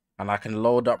 And I can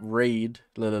load up raid.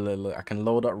 Look. I can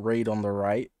load up raid on the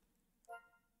right.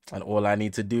 And all I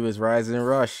need to do is rise and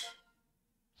rush.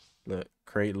 Look,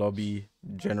 create lobby,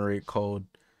 generate code.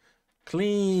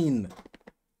 Clean.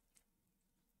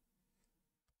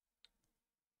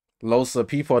 Losa,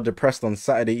 people are depressed on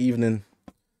Saturday evening.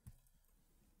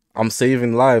 I'm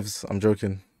saving lives. I'm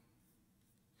joking.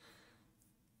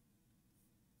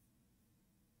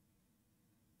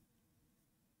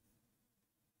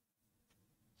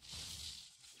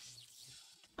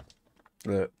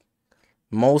 Look.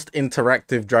 Most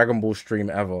interactive Dragon Ball stream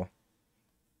ever.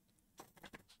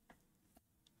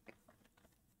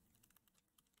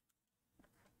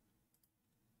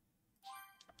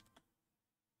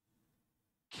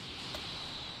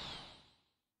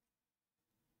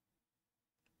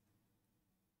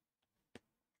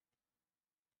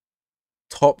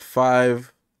 Top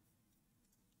 5.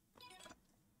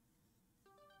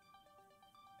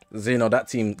 Zeno,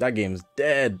 that game's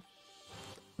dead.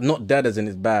 Not dead as in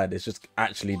it's bad. It's just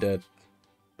actually dead.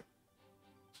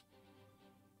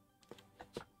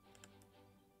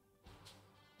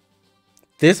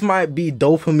 This might be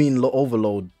dopamine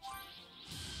overload.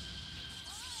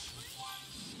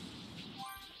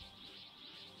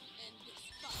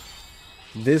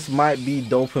 This might be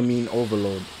dopamine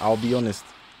overload. I'll be honest.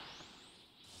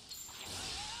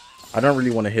 I don't really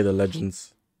want to hear the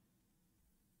legends.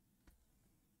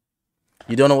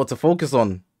 You don't know what to focus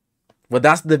on. But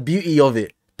that's the beauty of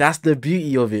it. That's the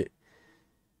beauty of it.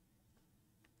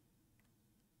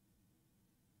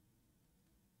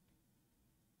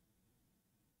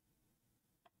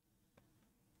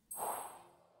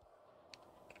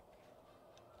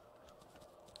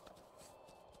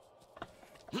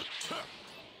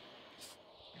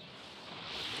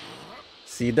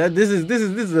 See that this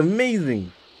is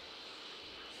amazing.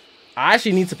 I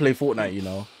actually need to play Fortnite, you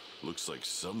know. Looks like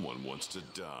someone wants to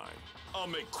die. I'll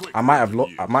make quick. I might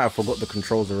have forgot the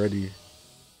controls already.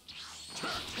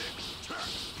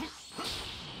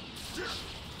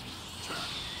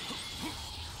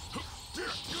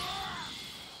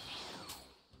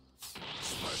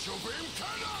 Special beam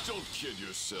cannon. Don't kid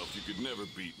yourself. You could never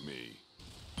beat me.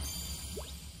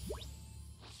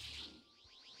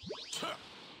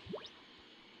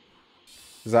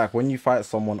 Zach, when you fight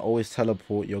someone, always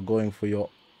teleport.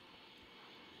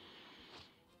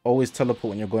 Always teleport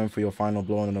when you're going for your final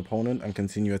blow on an opponent and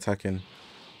continue attacking.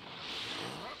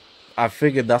 I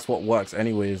figured that's what works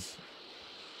anyways.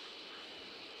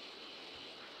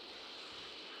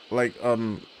 Like,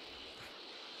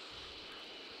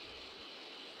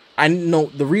 I know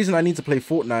the reason I need to play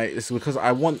Fortnite is because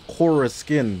I want Korra's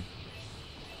skin.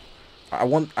 I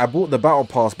bought the battle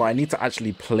pass, but I need to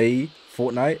actually play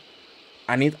Fortnite.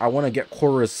 I want to get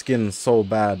Korra's skin so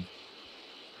bad.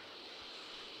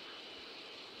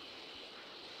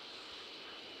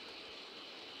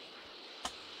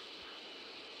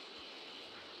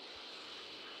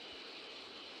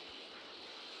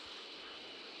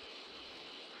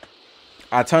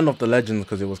 I turned off the legends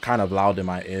because it was kind of loud in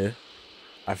my ear.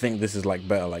 I think this is like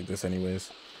better like this anyways.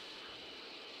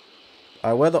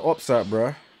 Where the ops at,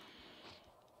 bruh?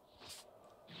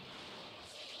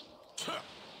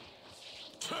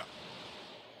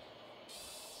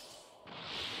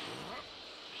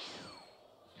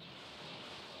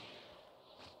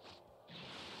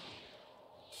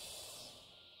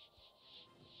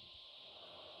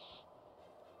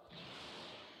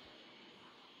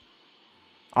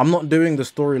 I'm not doing the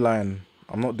storyline.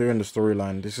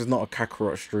 This is not a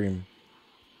Kakarot stream.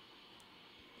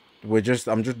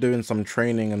 I'm just doing some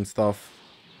training and stuff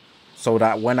so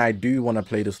that when I do want to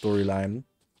play the storyline,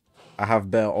 I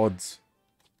have better odds.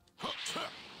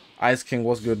 Ice King,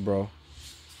 what's good, bro?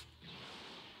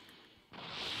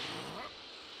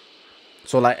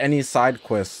 So like any side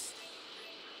quests,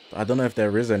 I don't know if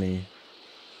there is any.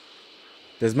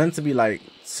 There's meant to be like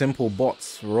simple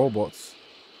bots, robots.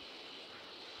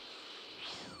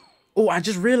 Oh, I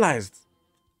just realized.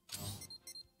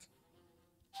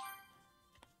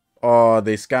 Oh,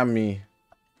 they scammed me.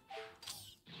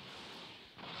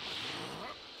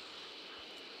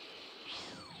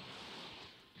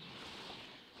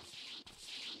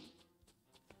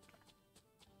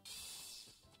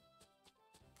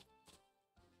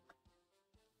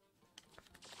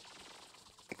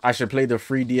 I should play the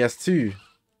 3DS too.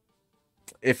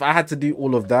 If I had to do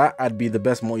all of that, I'd be the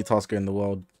best multitasker in the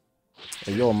world.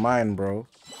 Hey, you're mine, bro.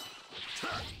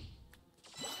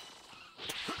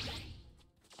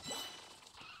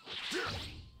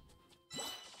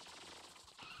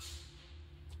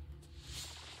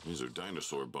 These are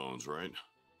dinosaur bones, right?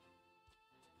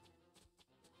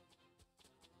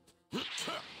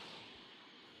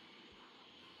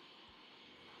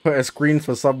 Put a screen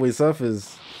for Subway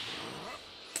Surfers.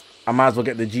 I might as well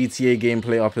get the GTA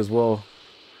gameplay up as well.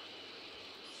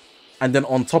 And then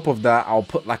on top of that, I'll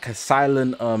put like a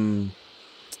silent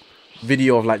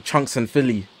video of like Chunks and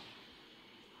Philly.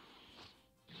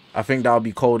 I think that'll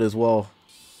be cold as well.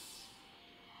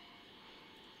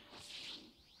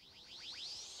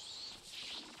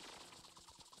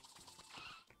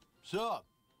 Sup?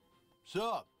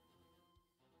 Sup?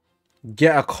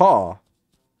 Get a car.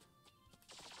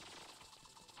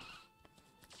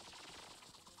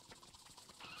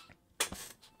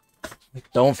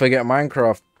 Don't forget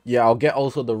Minecraft. Yeah, I'll get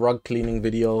also the rug cleaning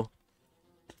video.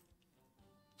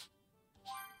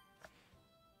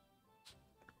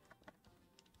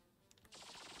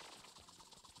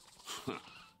 A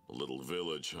little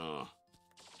village, huh?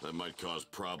 That might cause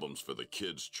problems for the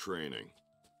kids' training.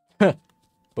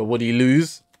 But would he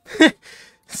lose?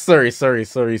 Sorry. Sorry.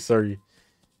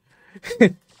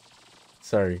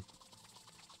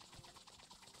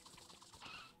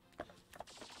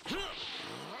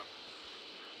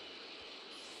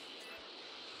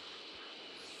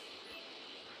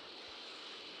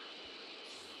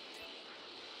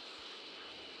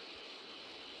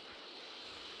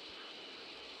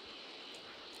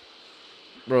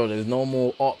 Bro, there's no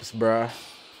more ops, bruh.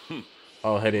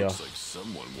 Oh, here they are. Looks like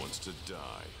someone wants to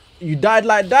die. You died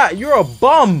like that. You're a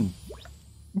bum.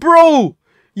 Bro,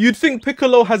 you'd think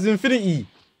Piccolo has infinity.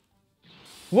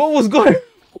 What was going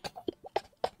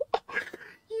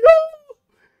Yo!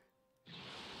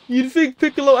 You'd think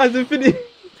Piccolo has infinity.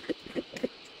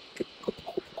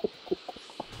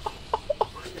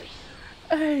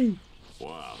 Hey.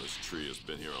 Wow, this tree has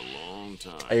been here a long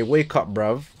time. Hey, wake up,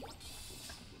 bruv.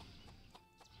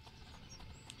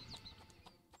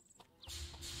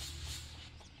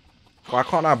 Why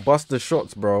can't I bust the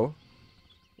shots, bro?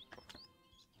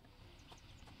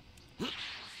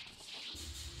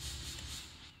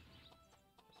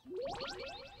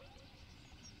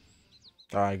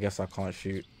 Oh, I guess I can't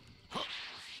shoot.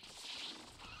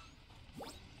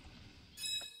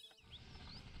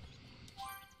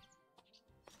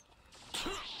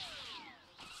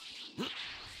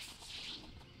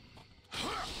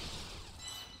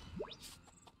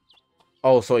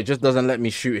 Oh, so it just doesn't let me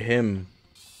shoot him.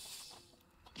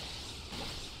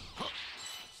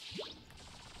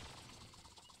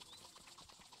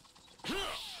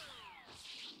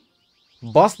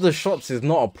 Bust the shots is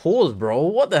not a pause, bro.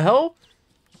 What the hell?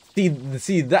 See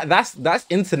that's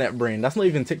internet brain. That's not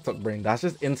even TikTok brain. That's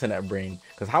just internet brain.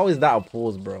 Because how is that a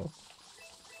pause, bro?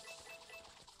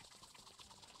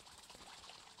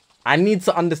 I need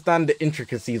to understand the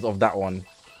intricacies of that one.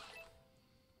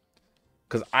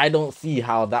 Because I don't see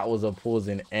how that was a pause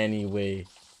in any way.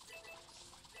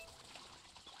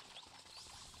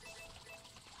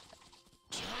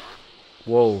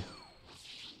 Whoa.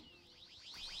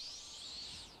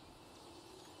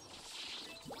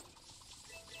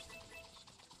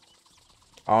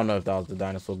 I don't know if that was the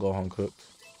dinosaur Gohan cooked.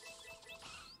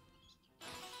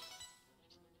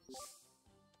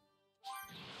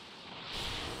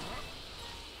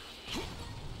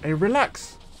 Hey,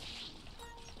 relax.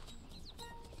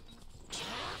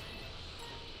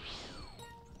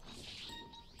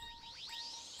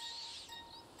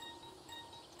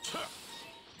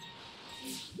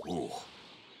 Ooh,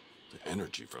 the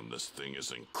energy from this thing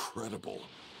is incredible.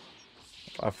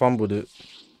 I fumbled it.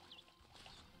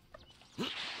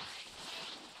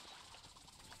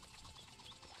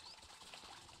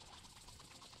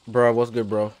 Bro, what's good,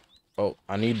 bro? Oh,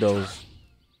 I need those.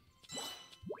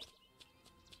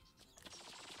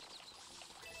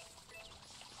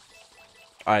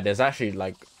 Alright, there's actually,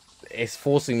 like, it's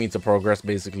forcing me to progress,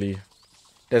 basically.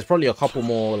 There's probably a couple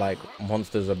more, like,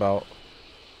 monsters about.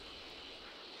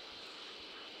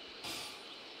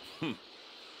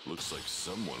 Looks like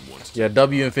someone wants to... Yeah,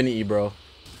 W Infinity, bro.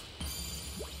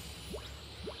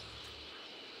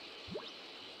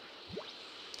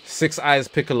 Six Eyes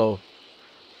Piccolo.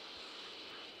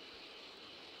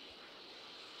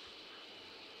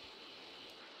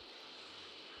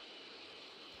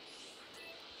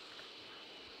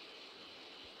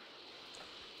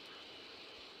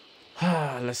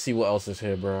 Let's see what else is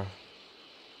here, bro.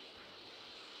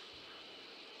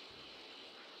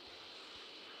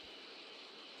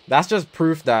 That's just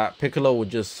proof that Piccolo would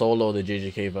just solo the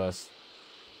JJK verse.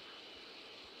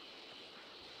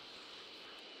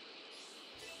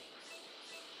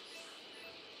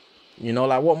 You know,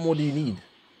 like, what more do you need?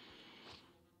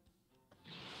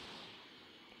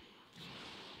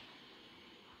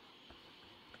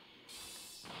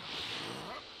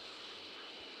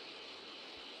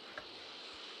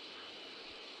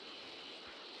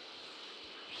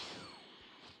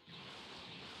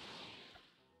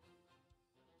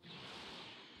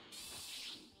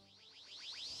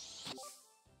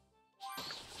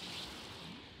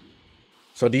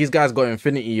 So these guys got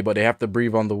infinity, but they have to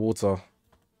breathe on the water.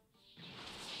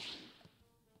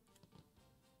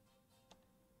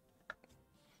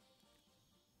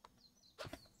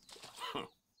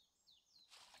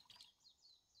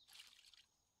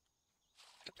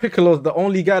 Piccolo's the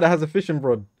only guy that has a fishing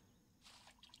rod.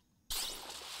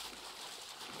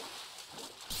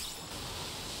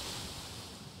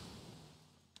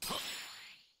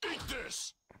 Eat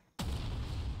this.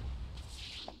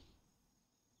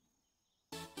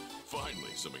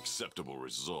 Finally, some acceptable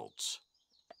results.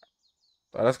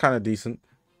 Oh, that's kind of decent.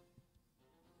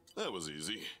 That was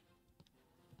easy.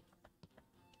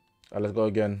 Alright, let's go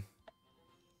again.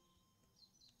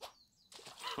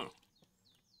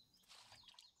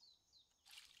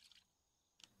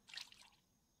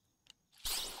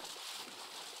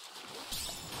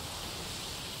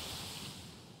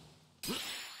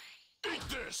 Eat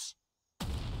this.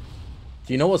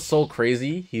 Do you know what's so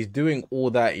crazy? He's doing all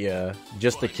that, yeah,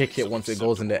 just to kick it once it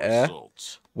goes in the air.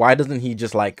 Why doesn't he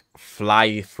just, like,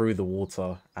 fly through the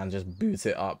water and just boot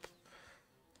it up?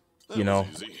 You know?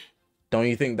 Don't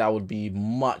you think that would be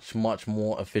much, much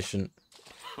more efficient?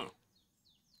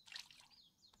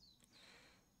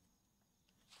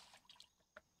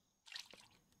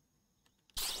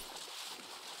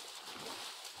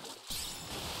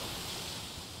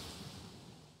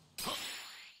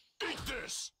 Eat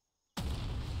this.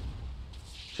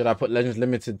 Should I put Legends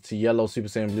Limited to yellow Super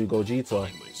Saiyan Blue Gogeta?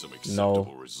 Finally, some acceptable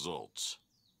No. results.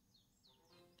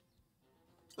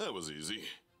 That was easy.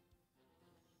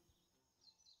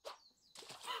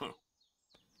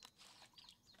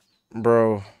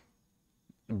 Bro,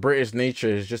 British nature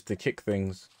is just to kick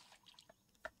things.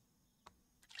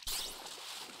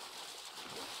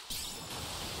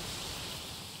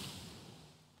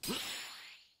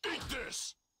 Eat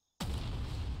this.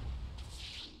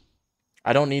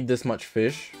 I don't need this much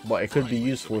fish, but it could be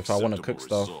useful if I want to cook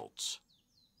stuff.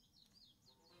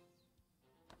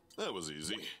 That was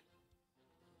easy.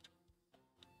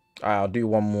 Alright, I'll do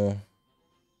one more.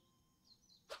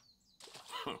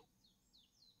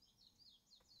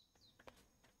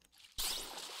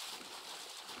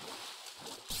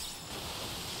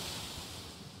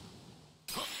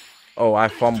 Oh, I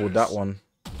fumbled that one.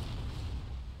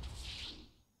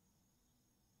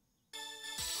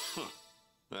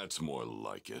 That's more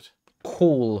like it.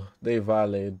 Cool. They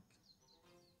violated.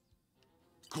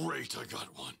 Great, I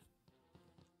got one.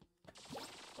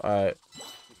 Alright.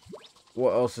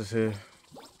 What else is here?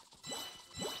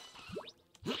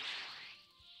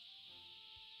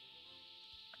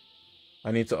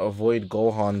 I need to avoid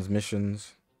Gohan's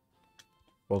missions.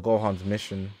 Or Gohan's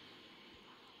mission.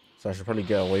 So I should probably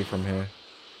get away from here.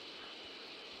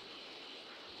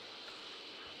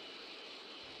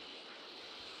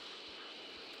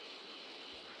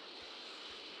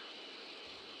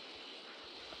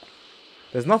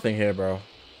 There's nothing here, bro.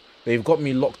 They've got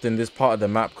me locked in this part of the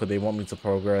map because they want me to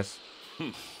progress.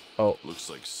 Oh. Looks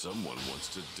like someone wants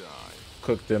to die.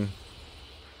 Cooked him.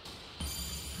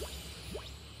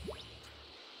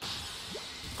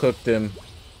 Cooked him.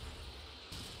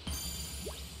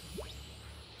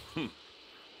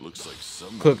 Looks like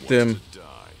someone Cooked wants him. to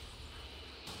die.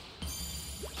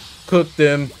 Cooked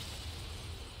him.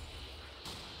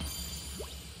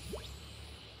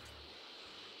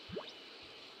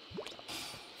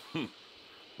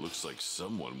 Looks like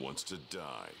someone wants to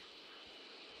die.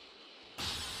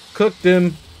 Cooked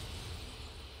him.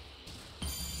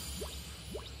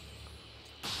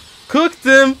 Cooked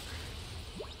him.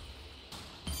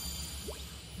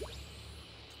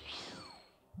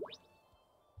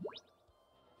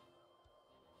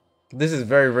 This is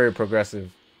very, very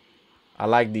progressive. I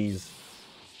like these.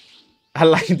 I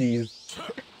like these.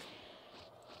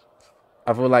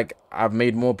 I feel like I've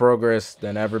made more progress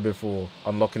than ever before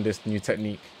unlocking this new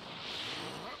technique.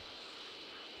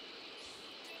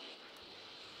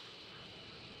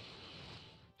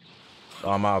 Oh,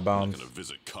 I'm out of bounds. Not gonna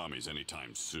visit commies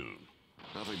anytime soon.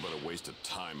 Nothing but a waste of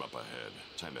time up ahead.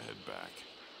 Time to head back.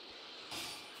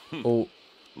 Oh.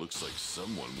 Looks like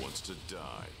someone wants to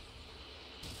die.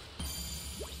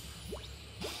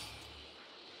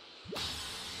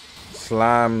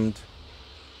 Slammed.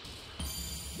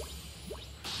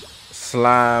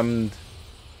 Slammed.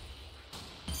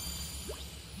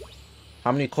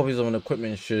 How many copies of an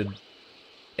equipment should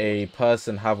a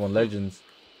person have on Legends?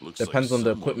 Depends on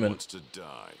the equipment.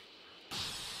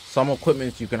 Some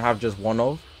equipment you can have just one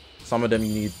of. Some of them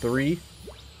you need 3.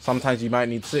 Sometimes you might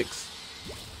need 6.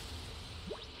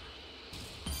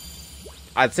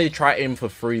 I'd say try aim for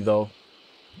 3 though,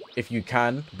 if you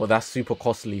can, but that's super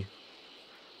costly.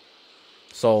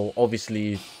 So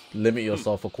obviously limit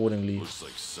yourself accordingly. Looks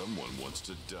like someone wants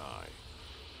to die.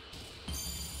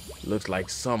 Looks like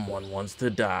someone wants to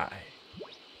die.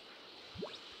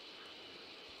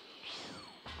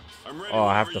 Oh,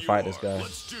 I have to fight this guy.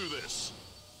 Let's do this.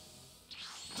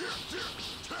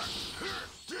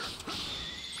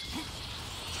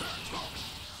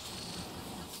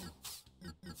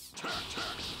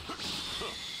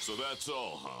 So that's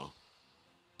all, huh?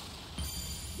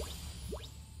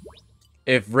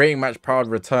 If Rating Match Proud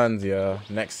returns, yeah,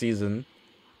 next season,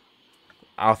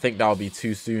 I think that'll be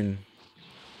too soon.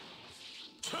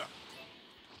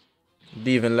 Didn't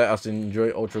even let us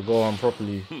enjoy Ultra Gohan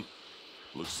properly.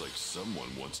 Looks like someone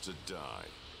wants to die.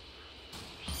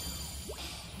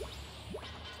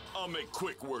 I'll make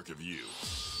quick work of you.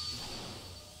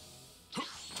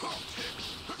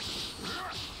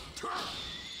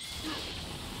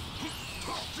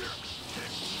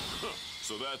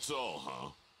 So that's all,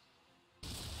 huh?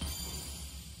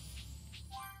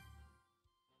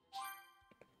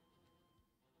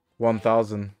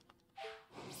 $1,000.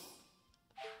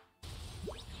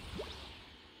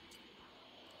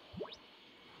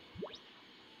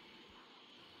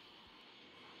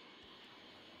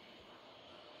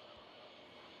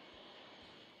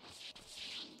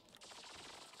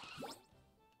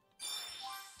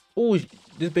 Oh,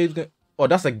 this babe's gonna. Oh,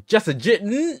 that's just a jit.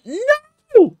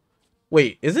 No.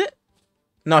 Wait, is it?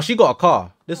 No, she got a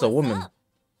car. This is a woman. Up?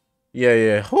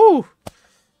 Yeah. Whew.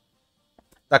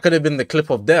 That could have been the clip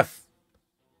of death.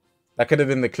 That could have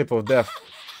been the clip of death.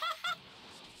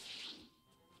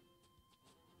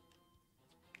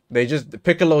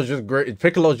 Piccolo's just great.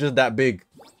 Piccolo's just that big.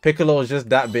 Piccolo's just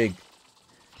that big.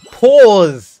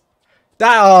 Pause.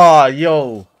 That,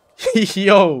 yo.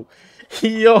 Yo.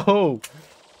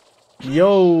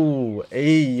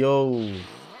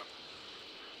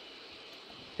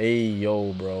 Hey,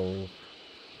 yo, bro.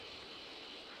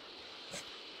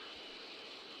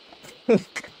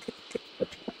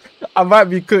 I might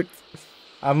be cooked.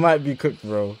 bro. I might be cooked,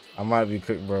 bro.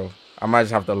 I might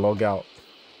just have to log out.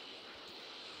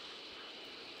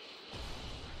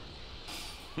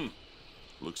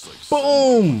 Looks like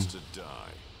boom. Wants to die.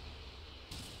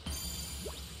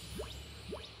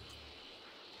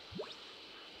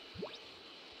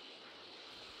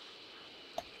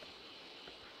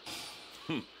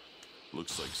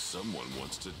 Looks like someone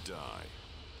wants to die.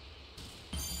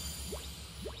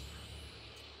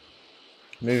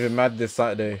 Moving mad this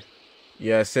Saturday.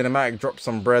 Yeah, Cinematic dropped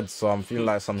some bread, so I'm feeling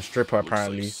like some stripper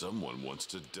apparently. Looks like someone wants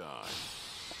to die.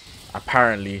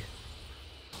 Apparently.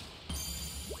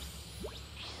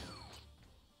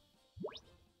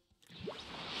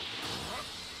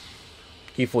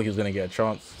 He thought he was gonna get a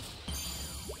chance.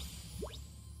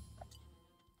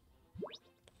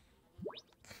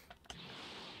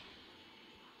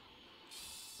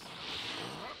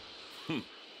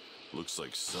 Looks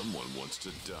like someone wants to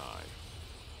die.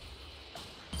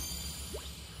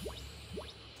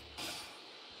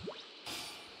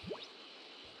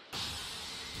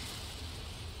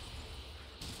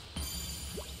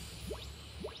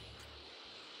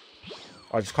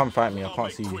 Oh, just come fight me. I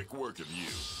can't see you. Quick work of you.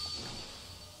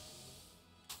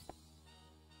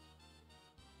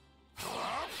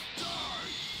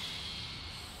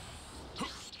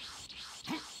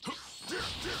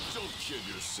 Don't kid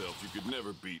yourself. You could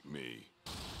never beat me.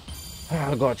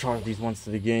 I gotta charge these ones to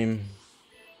the game.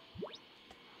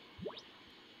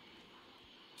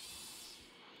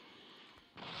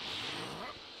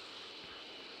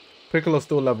 Piccolo's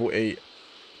still level 8.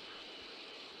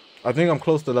 I think I'm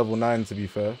close to level 9 to be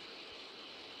fair.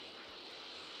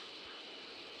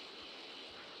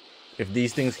 If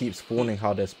these things keep spawning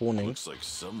how they're spawning. Looks like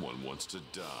someone wants to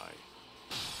die.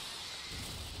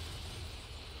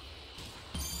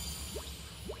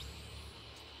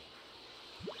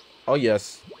 Oh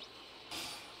yes.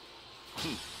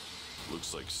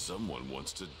 Looks like someone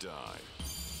wants to die.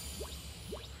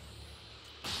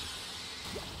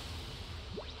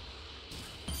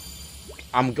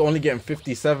 I'm only getting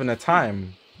 57 a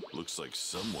time. Looks like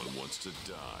someone wants to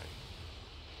die.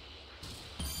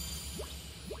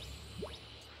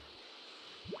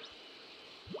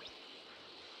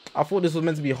 I thought this was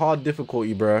meant to be hard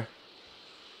difficulty, bruh.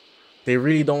 They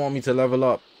really don't want me to level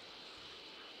up.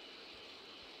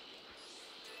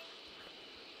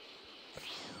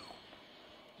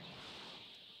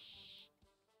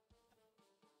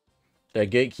 They're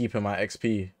gatekeeping my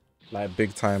XP. Like,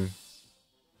 big time.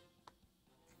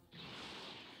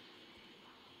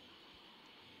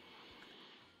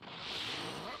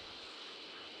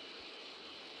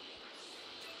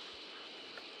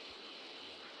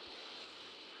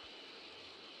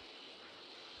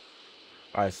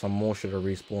 Alright, some more should have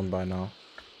respawned by now.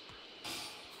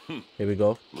 Here we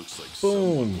go. Looks like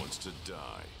Boom. someone wants to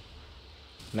die.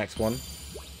 Next one.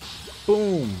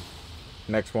 Boom.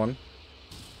 Next one.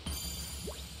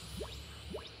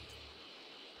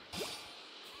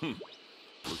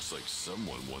 Looks like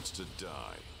someone wants to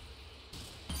die.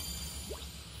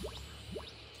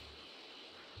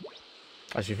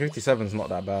 Actually, 57's not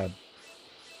that bad.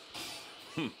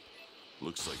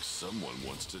 Looks like someone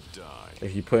wants to die.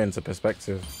 If you put it into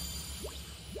perspective.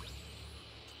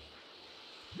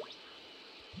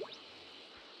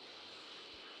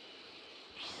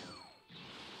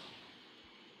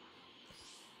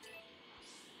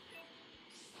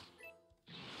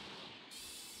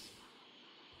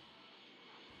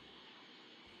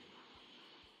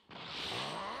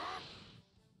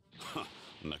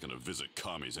 I'm not gonna visit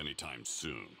commies anytime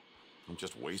soon. I'm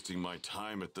just wasting my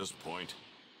time at this point.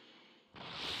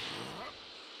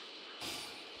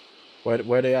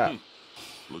 Where they at?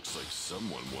 Looks like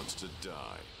someone wants to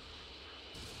die.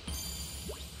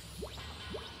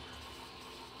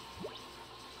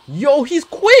 Yo, he's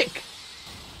quick!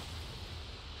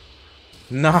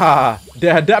 Nah,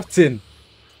 they're adapting.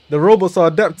 The robots are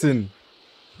adapting.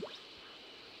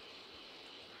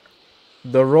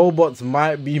 The robots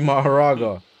might be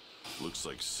Maharaga. Looks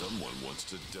like someone wants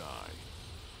to die.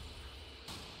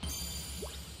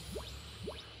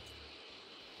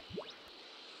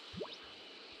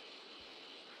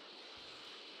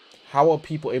 How are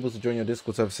people able to join your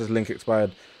Discord server since link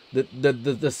expired?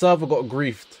 The server got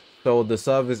griefed, so the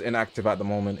server's inactive at the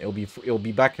moment. It'll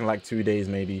be back in like 2 days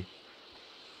maybe.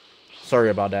 Sorry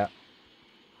about that.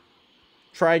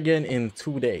 Try again in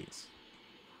 2 days.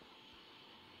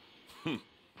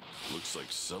 Looks like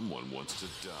someone wants to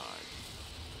die.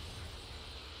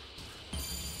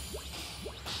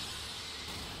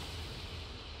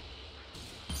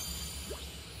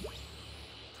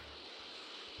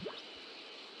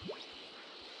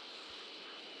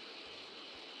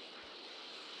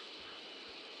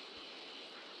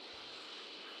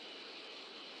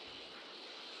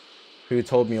 Who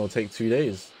told me it'll take 2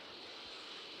 days?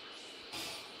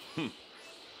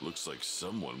 Looks like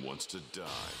someone wants to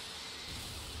die.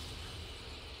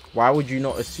 Why would you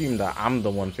not assume that I'm the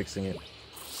one fixing it?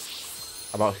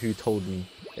 About who told me?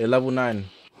 They're level 9.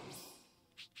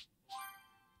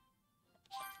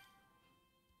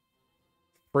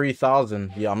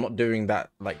 $3,000. Yeah, I'm not doing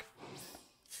that. Like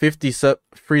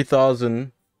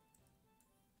 3,000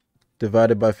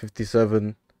 divided by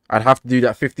 57. I'd have to do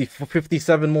that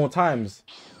 57 more times.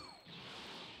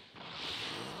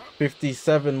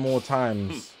 57 more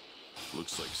times.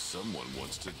 Looks like someone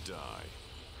wants to die.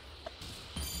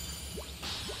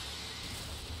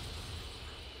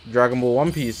 Dragon Ball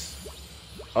One Piece.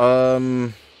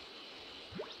 The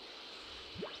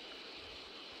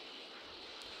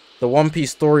One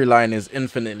Piece storyline is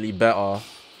infinitely better,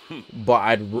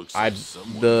 but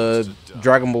the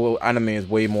Dragon Ball anime is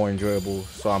way more enjoyable,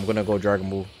 so I'm gonna go Dragon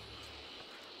Ball.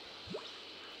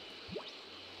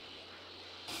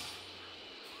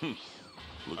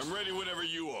 I'm ready whenever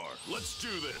you are. Let's do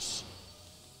this.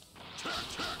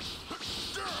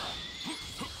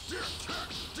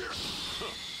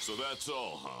 So that's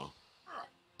all, huh?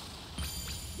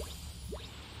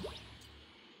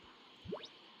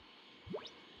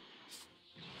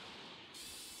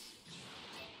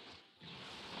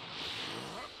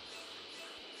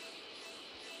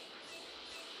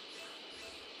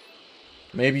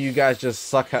 Maybe you guys just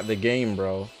suck at the game,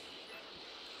 bro.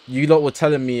 You lot were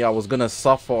telling me I was gonna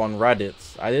suffer on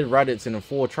Raditz. I did Raditz in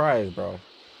 4 tries, bro.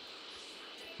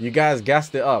 You guys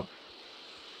gassed it up.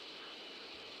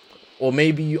 Or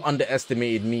maybe you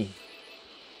underestimated me.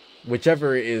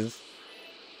 Whichever it is,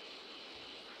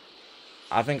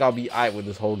 I think I'll be aight with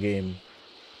this whole game.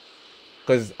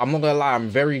 Because I'm not gonna lie, I'm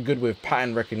very good with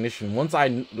pattern recognition. Once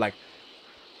I, like,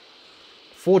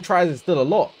 4 tries is still a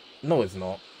lot. No, it's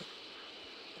not.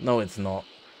 No, it's not.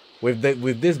 With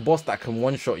this boss that can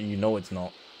one-shot you, no, it's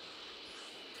not.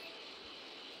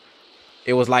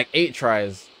 It was like 8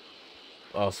 tries.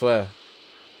 I swear.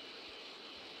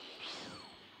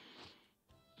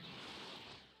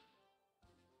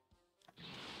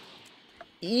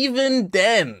 Even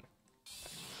then,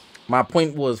 my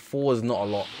point was 4 is not a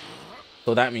lot.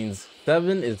 So that means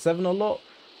 7. Is 7 a lot?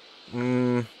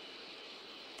 To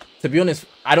be honest,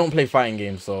 I don't play fighting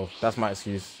games, so that's my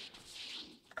excuse.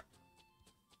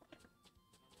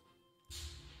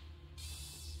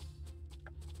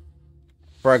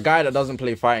 For a guy that doesn't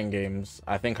play fighting games,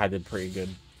 I think I did pretty good.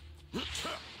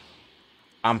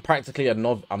 I'm practically a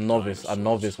novice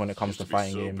when it comes to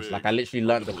fighting games. Like, I literally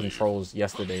learned the controls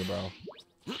yesterday, bro.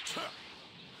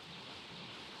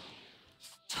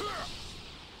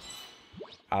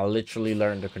 I literally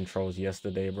learned the controls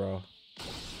yesterday, bro.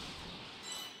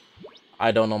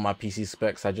 I don't know my PC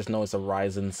specs. I just know it's a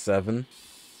Ryzen 7.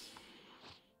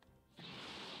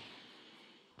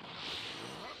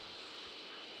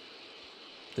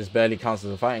 This barely counts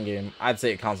as a fighting game. I'd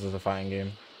say it counts as a fighting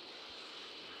game.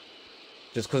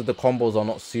 Just because the combos are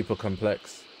not super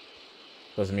complex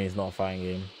doesn't mean it's not a fighting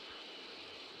game.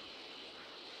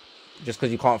 Just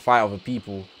because you can't fight other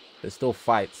people, there's still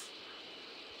fights.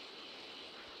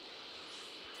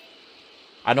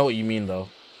 I know what you mean, though.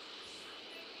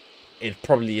 It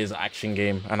probably is an action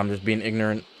game, and I'm just being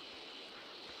ignorant.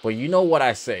 But you know what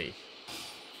I say.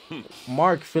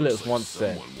 Mark Phillips once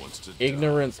said,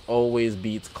 ignorance always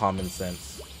beats common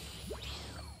sense.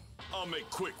 I'll make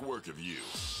quick work of you.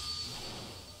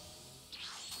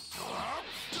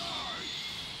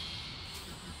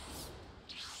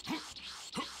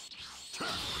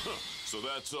 So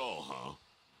that's all, huh?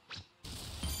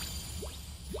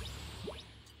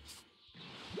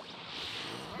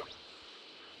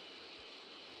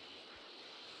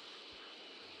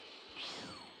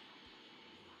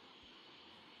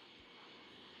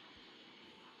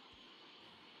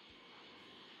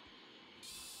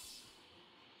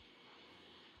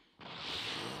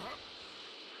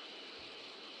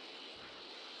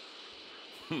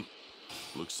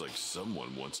 Looks like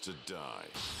someone wants to die.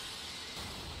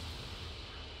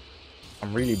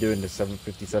 I'm really doing this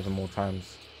 757 more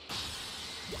times.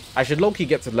 I should low-key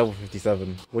get to level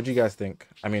 57. What do you guys think?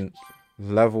 I mean,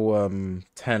 level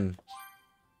 10.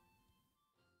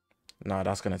 Nah,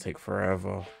 that's gonna take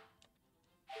forever.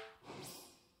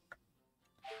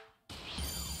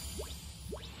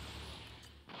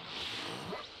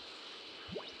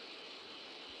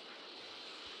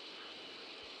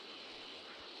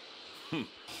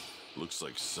 Looks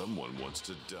like someone wants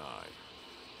to die.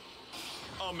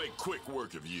 I'll make quick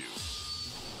work of you.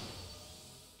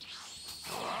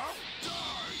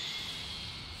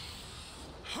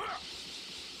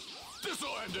 This'll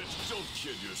end it. Don't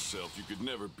kid yourself. You could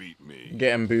never beat me.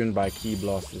 Getting booned by Key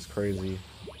Blast is crazy.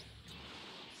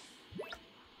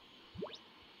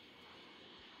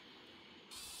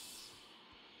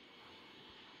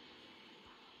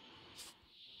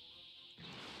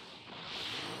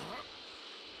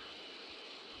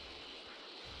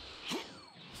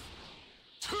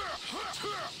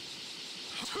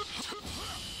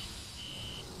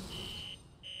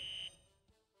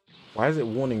 Why is it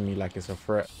warning me like it's a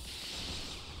threat?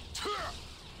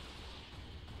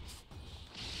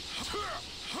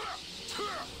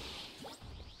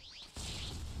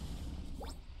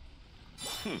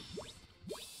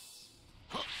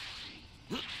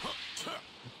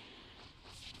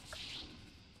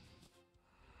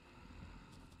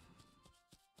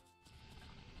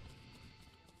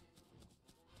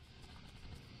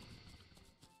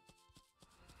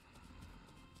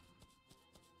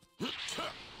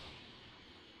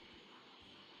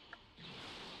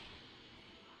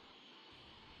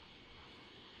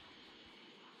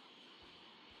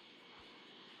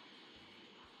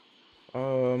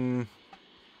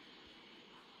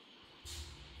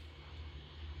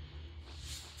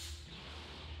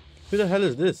 Who the hell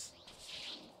is this?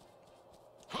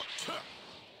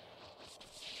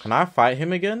 Can I fight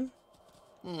him again?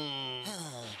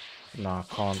 Nah, I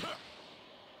can't.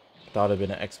 That would have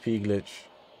been an XP glitch.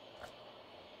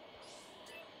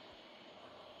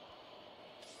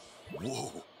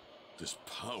 Whoa, this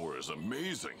power is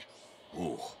amazing.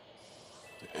 Whoa,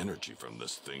 the energy from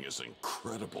this thing is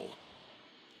incredible.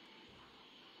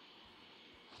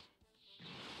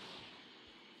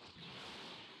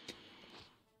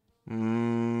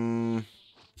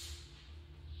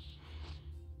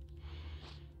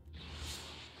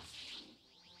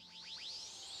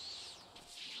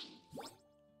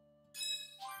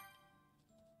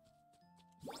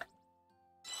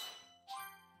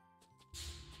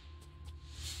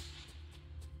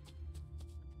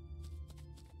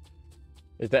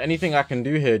 Is there anything I can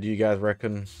do here, do you guys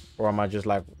reckon? Or am I just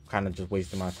like kind of just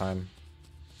wasting my time?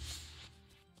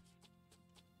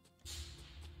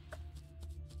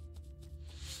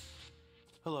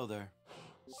 Hello there.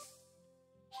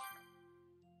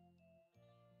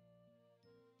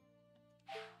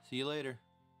 See you later.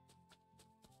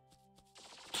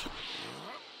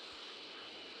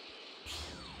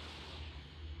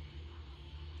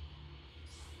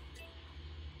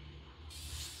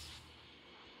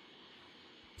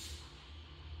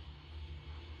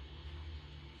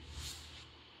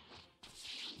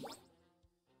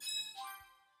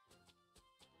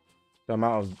 The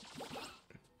amount of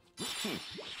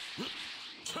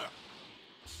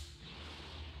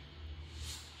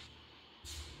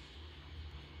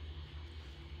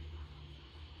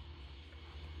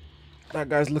that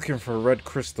guy's looking for red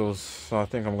crystals, so I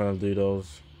think I'm gonna do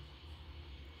those.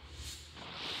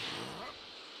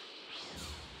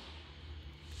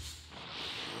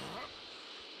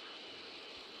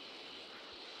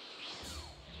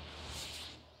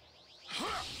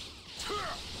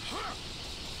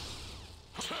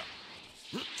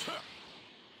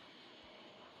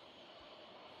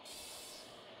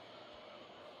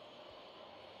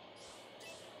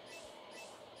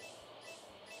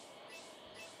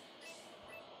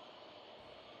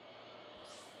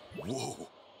 Whoa,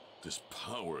 this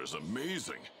power is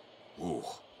amazing. Ooh,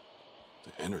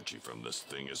 the energy from this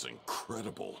thing is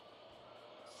incredible.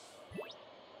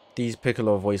 These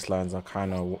Piccolo voice lines are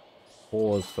kind of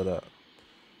pause for that.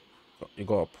 You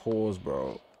gotta pause,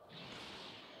 bro.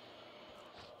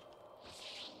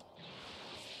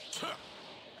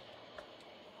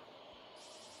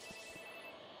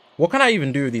 What can I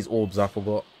even do with these orbs? I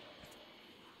forgot.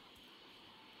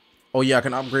 Oh yeah, I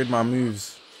can upgrade my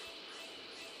moves.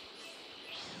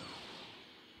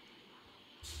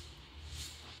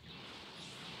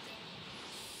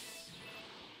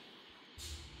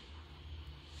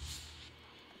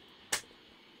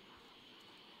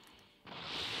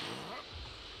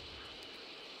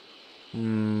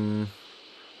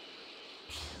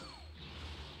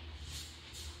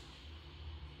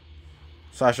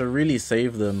 So I should really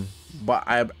save them, but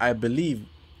I believe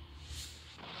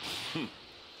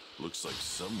Looks like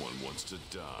someone wants to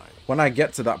die. when I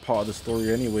get to that part of the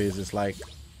story anyways, it's like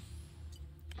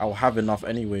I'll have enough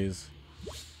anyways.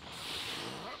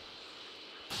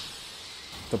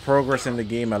 The progress in the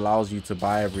game allows you to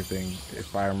buy everything,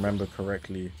 if I remember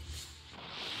correctly.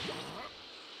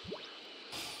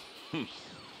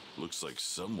 Looks like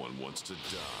someone wants to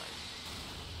die.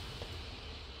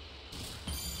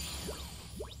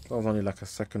 That was only like a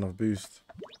second of boost.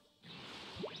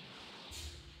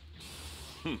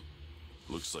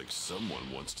 Looks like someone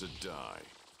wants to die.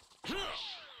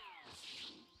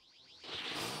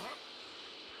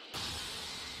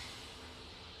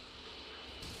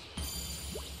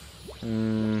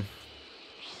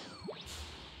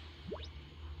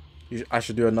 I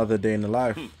should do another day in the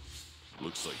life.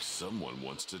 Looks like someone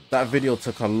wants to die. That video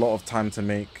took a lot of time to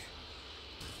make.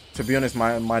 To be honest,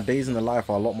 my days in the life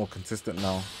are a lot more consistent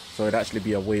now, so it'd actually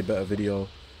be a way better video.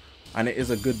 And it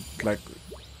is a good, like,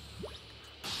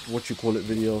 what you call it,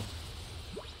 video,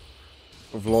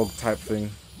 a vlog type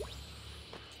thing.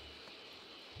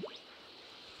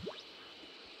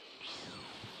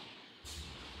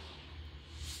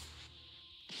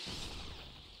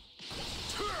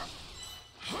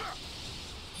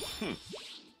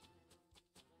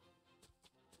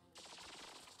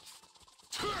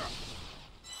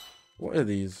 What are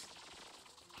these?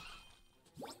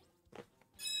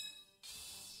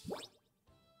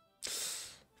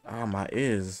 Ah, my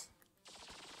ears.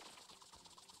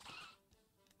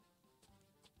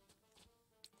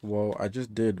 Well, I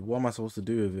just did. What am I supposed to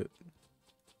do with it?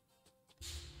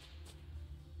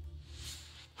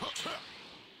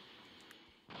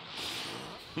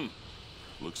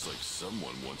 Looks like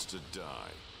someone wants to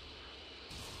die.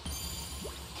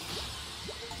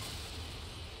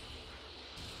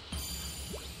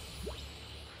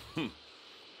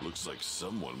 Looks like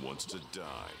someone wants to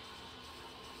die.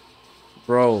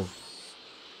 Bro,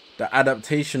 the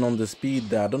adaptation on the speed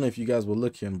there, I don't know if you guys were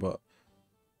looking, but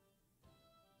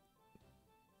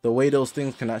the way those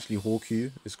things can actually hawk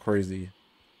you is crazy.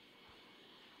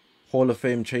 Hall of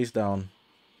Fame chase down.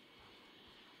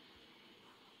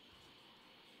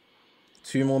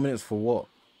 2 more minutes for what?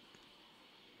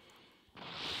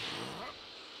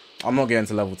 I'm not getting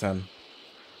to level 10.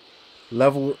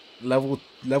 Level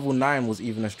 9 was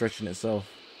even a stretch in itself.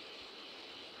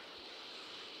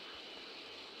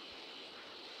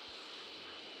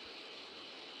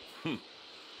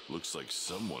 Looks like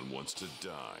someone wants to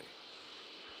die.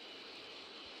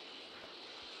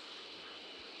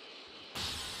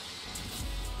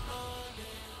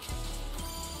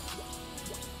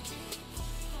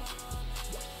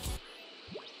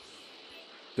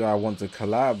 Do I want to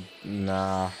collab?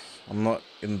 Nah, I'm not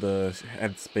in the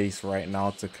headspace right now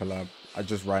to collab.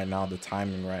 Right now, the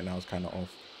timing right now is kind of off.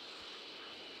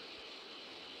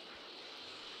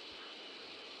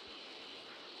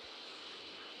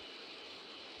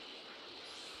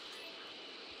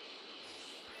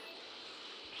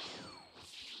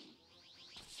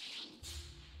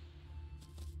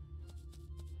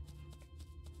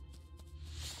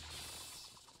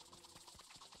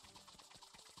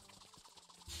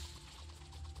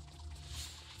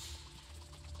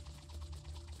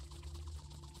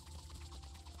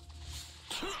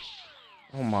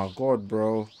 Oh my god,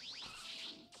 bro.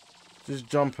 Just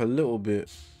jump a little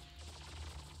bit.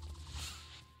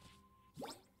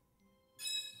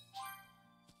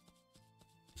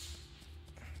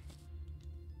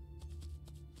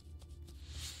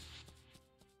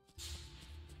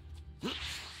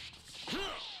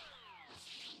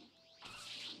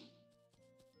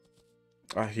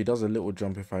 Ah, he does a little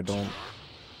jump if I don't.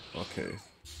 Okay.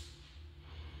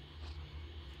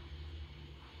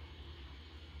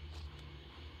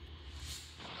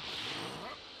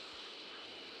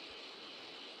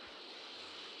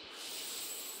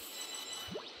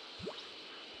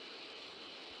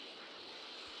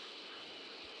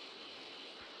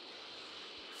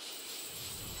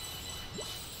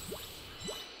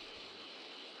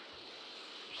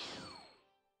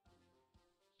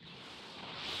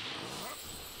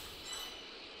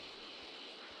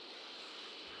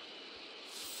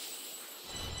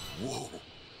 Whoa,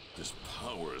 this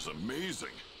power is amazing.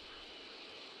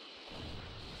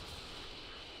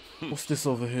 What's this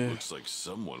over here? Looks like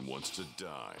someone wants to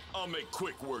die. I'll make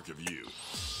quick work of you.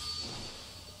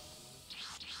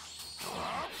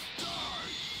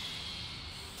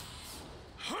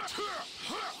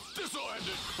 This'll end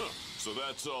it. So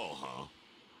that's all, huh?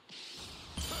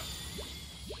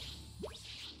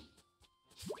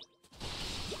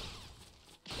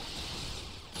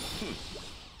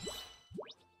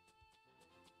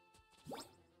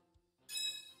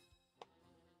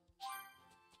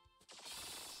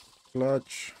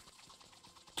 Clutch.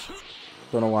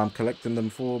 Don't know why I'm collecting them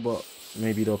for, but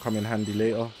maybe they'll come in handy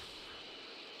later.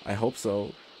 I hope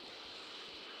so.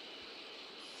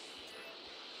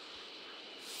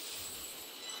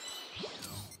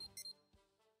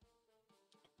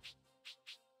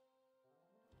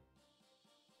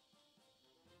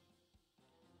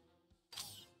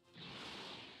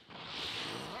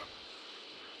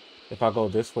 If I go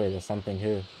this way, there's something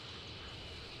here.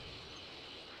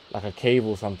 Like a cave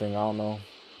or something, I don't know.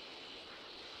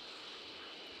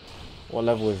 What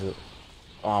level is it?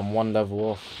 Oh, I'm one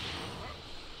level off.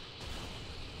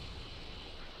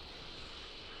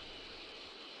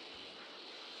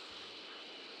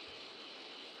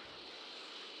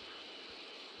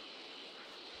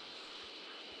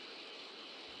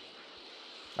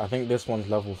 I think this one's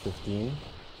level 15.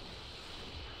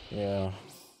 Yeah.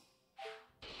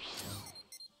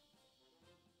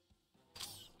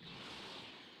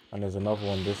 And there's another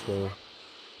one this way.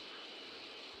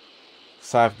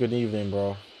 Saif, good evening,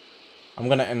 bro. I'm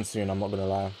gonna end soon, I'm not gonna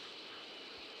lie.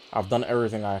 I've done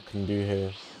everything I can do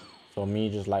here. So me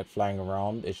just like flying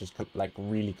around, it's just like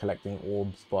really collecting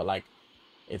orbs, but like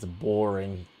it's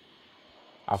boring.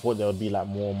 I thought there would be like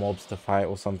more mobs to fight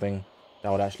or something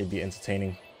that would actually be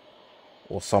entertaining.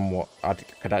 Or somewhat. I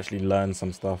could actually learn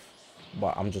some stuff.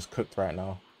 But I'm just cooked right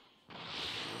now.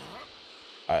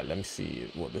 Alright, let me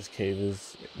see what this cave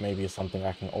is. Maybe it's something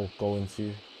I can go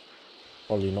into.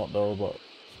 Probably not though, but...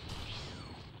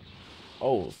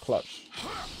 Oh, clutch.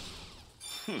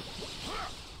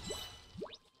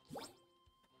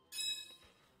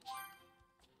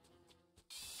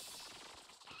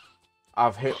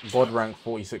 I've hit God rank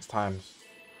 46 times.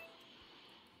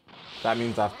 That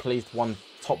means I've placed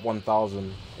top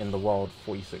 1000 in the world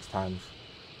 46 times.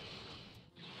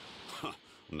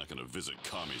 I'm not gonna visit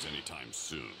commies anytime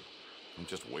soon. I'm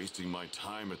just wasting my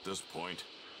time at this point.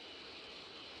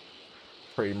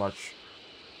 Pretty much.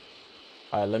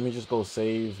 Alright, let me just go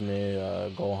save near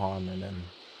Gohan and then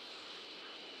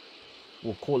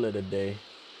we'll call it a day.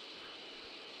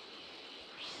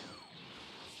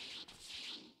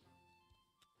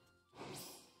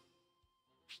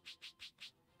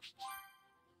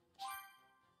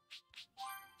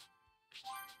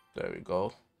 There we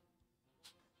go.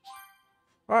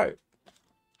 Alright.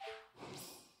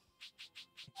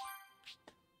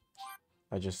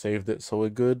 I just saved it, so we're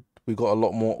good. We got a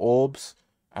lot more orbs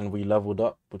and we leveled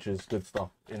up, which is good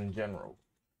stuff in general.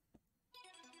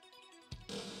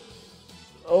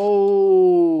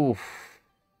 Oh,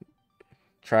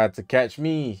 tried to catch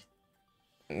me.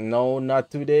 No, not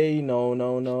today. No,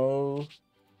 no, no.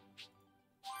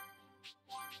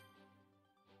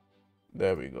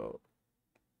 There we go.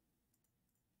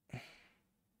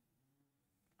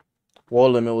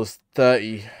 Wall limit was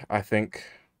 30, I think.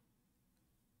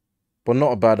 But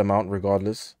not a bad amount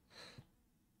regardless.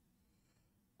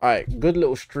 Alright, good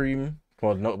little stream.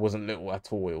 Well, no, it wasn't little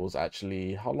at all. It was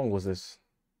actually... How long was this?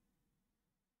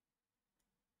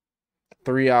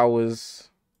 3 hours.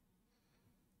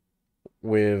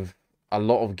 With a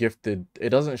lot of gifted...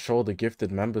 It doesn't show the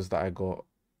gifted members that I got.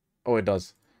 Oh, it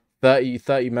does.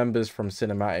 30 members from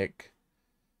Cinematic.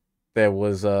 There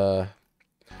was...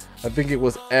 I think it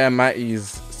was Air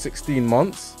Matty's 16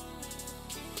 months,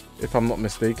 if I'm not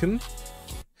mistaken.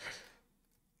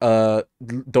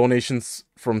 Donations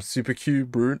from Super Q,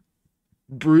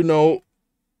 Bruno,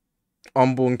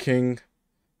 Unborn King,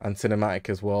 and Cinematic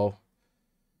as well.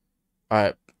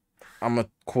 Alright, I'm gonna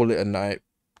call it a night.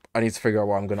 I need to figure out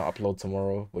what I'm gonna upload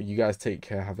tomorrow. But you guys take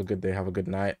care. Have a good day. Have a good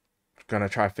night. Gonna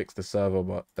try to fix the server,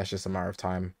 but that's just a matter of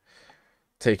time.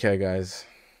 Take care, guys.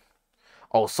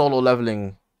 Oh, Solo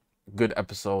Leveling, good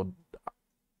episode.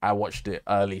 I watched it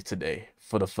early today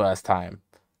for the first time.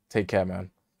 Take care, man.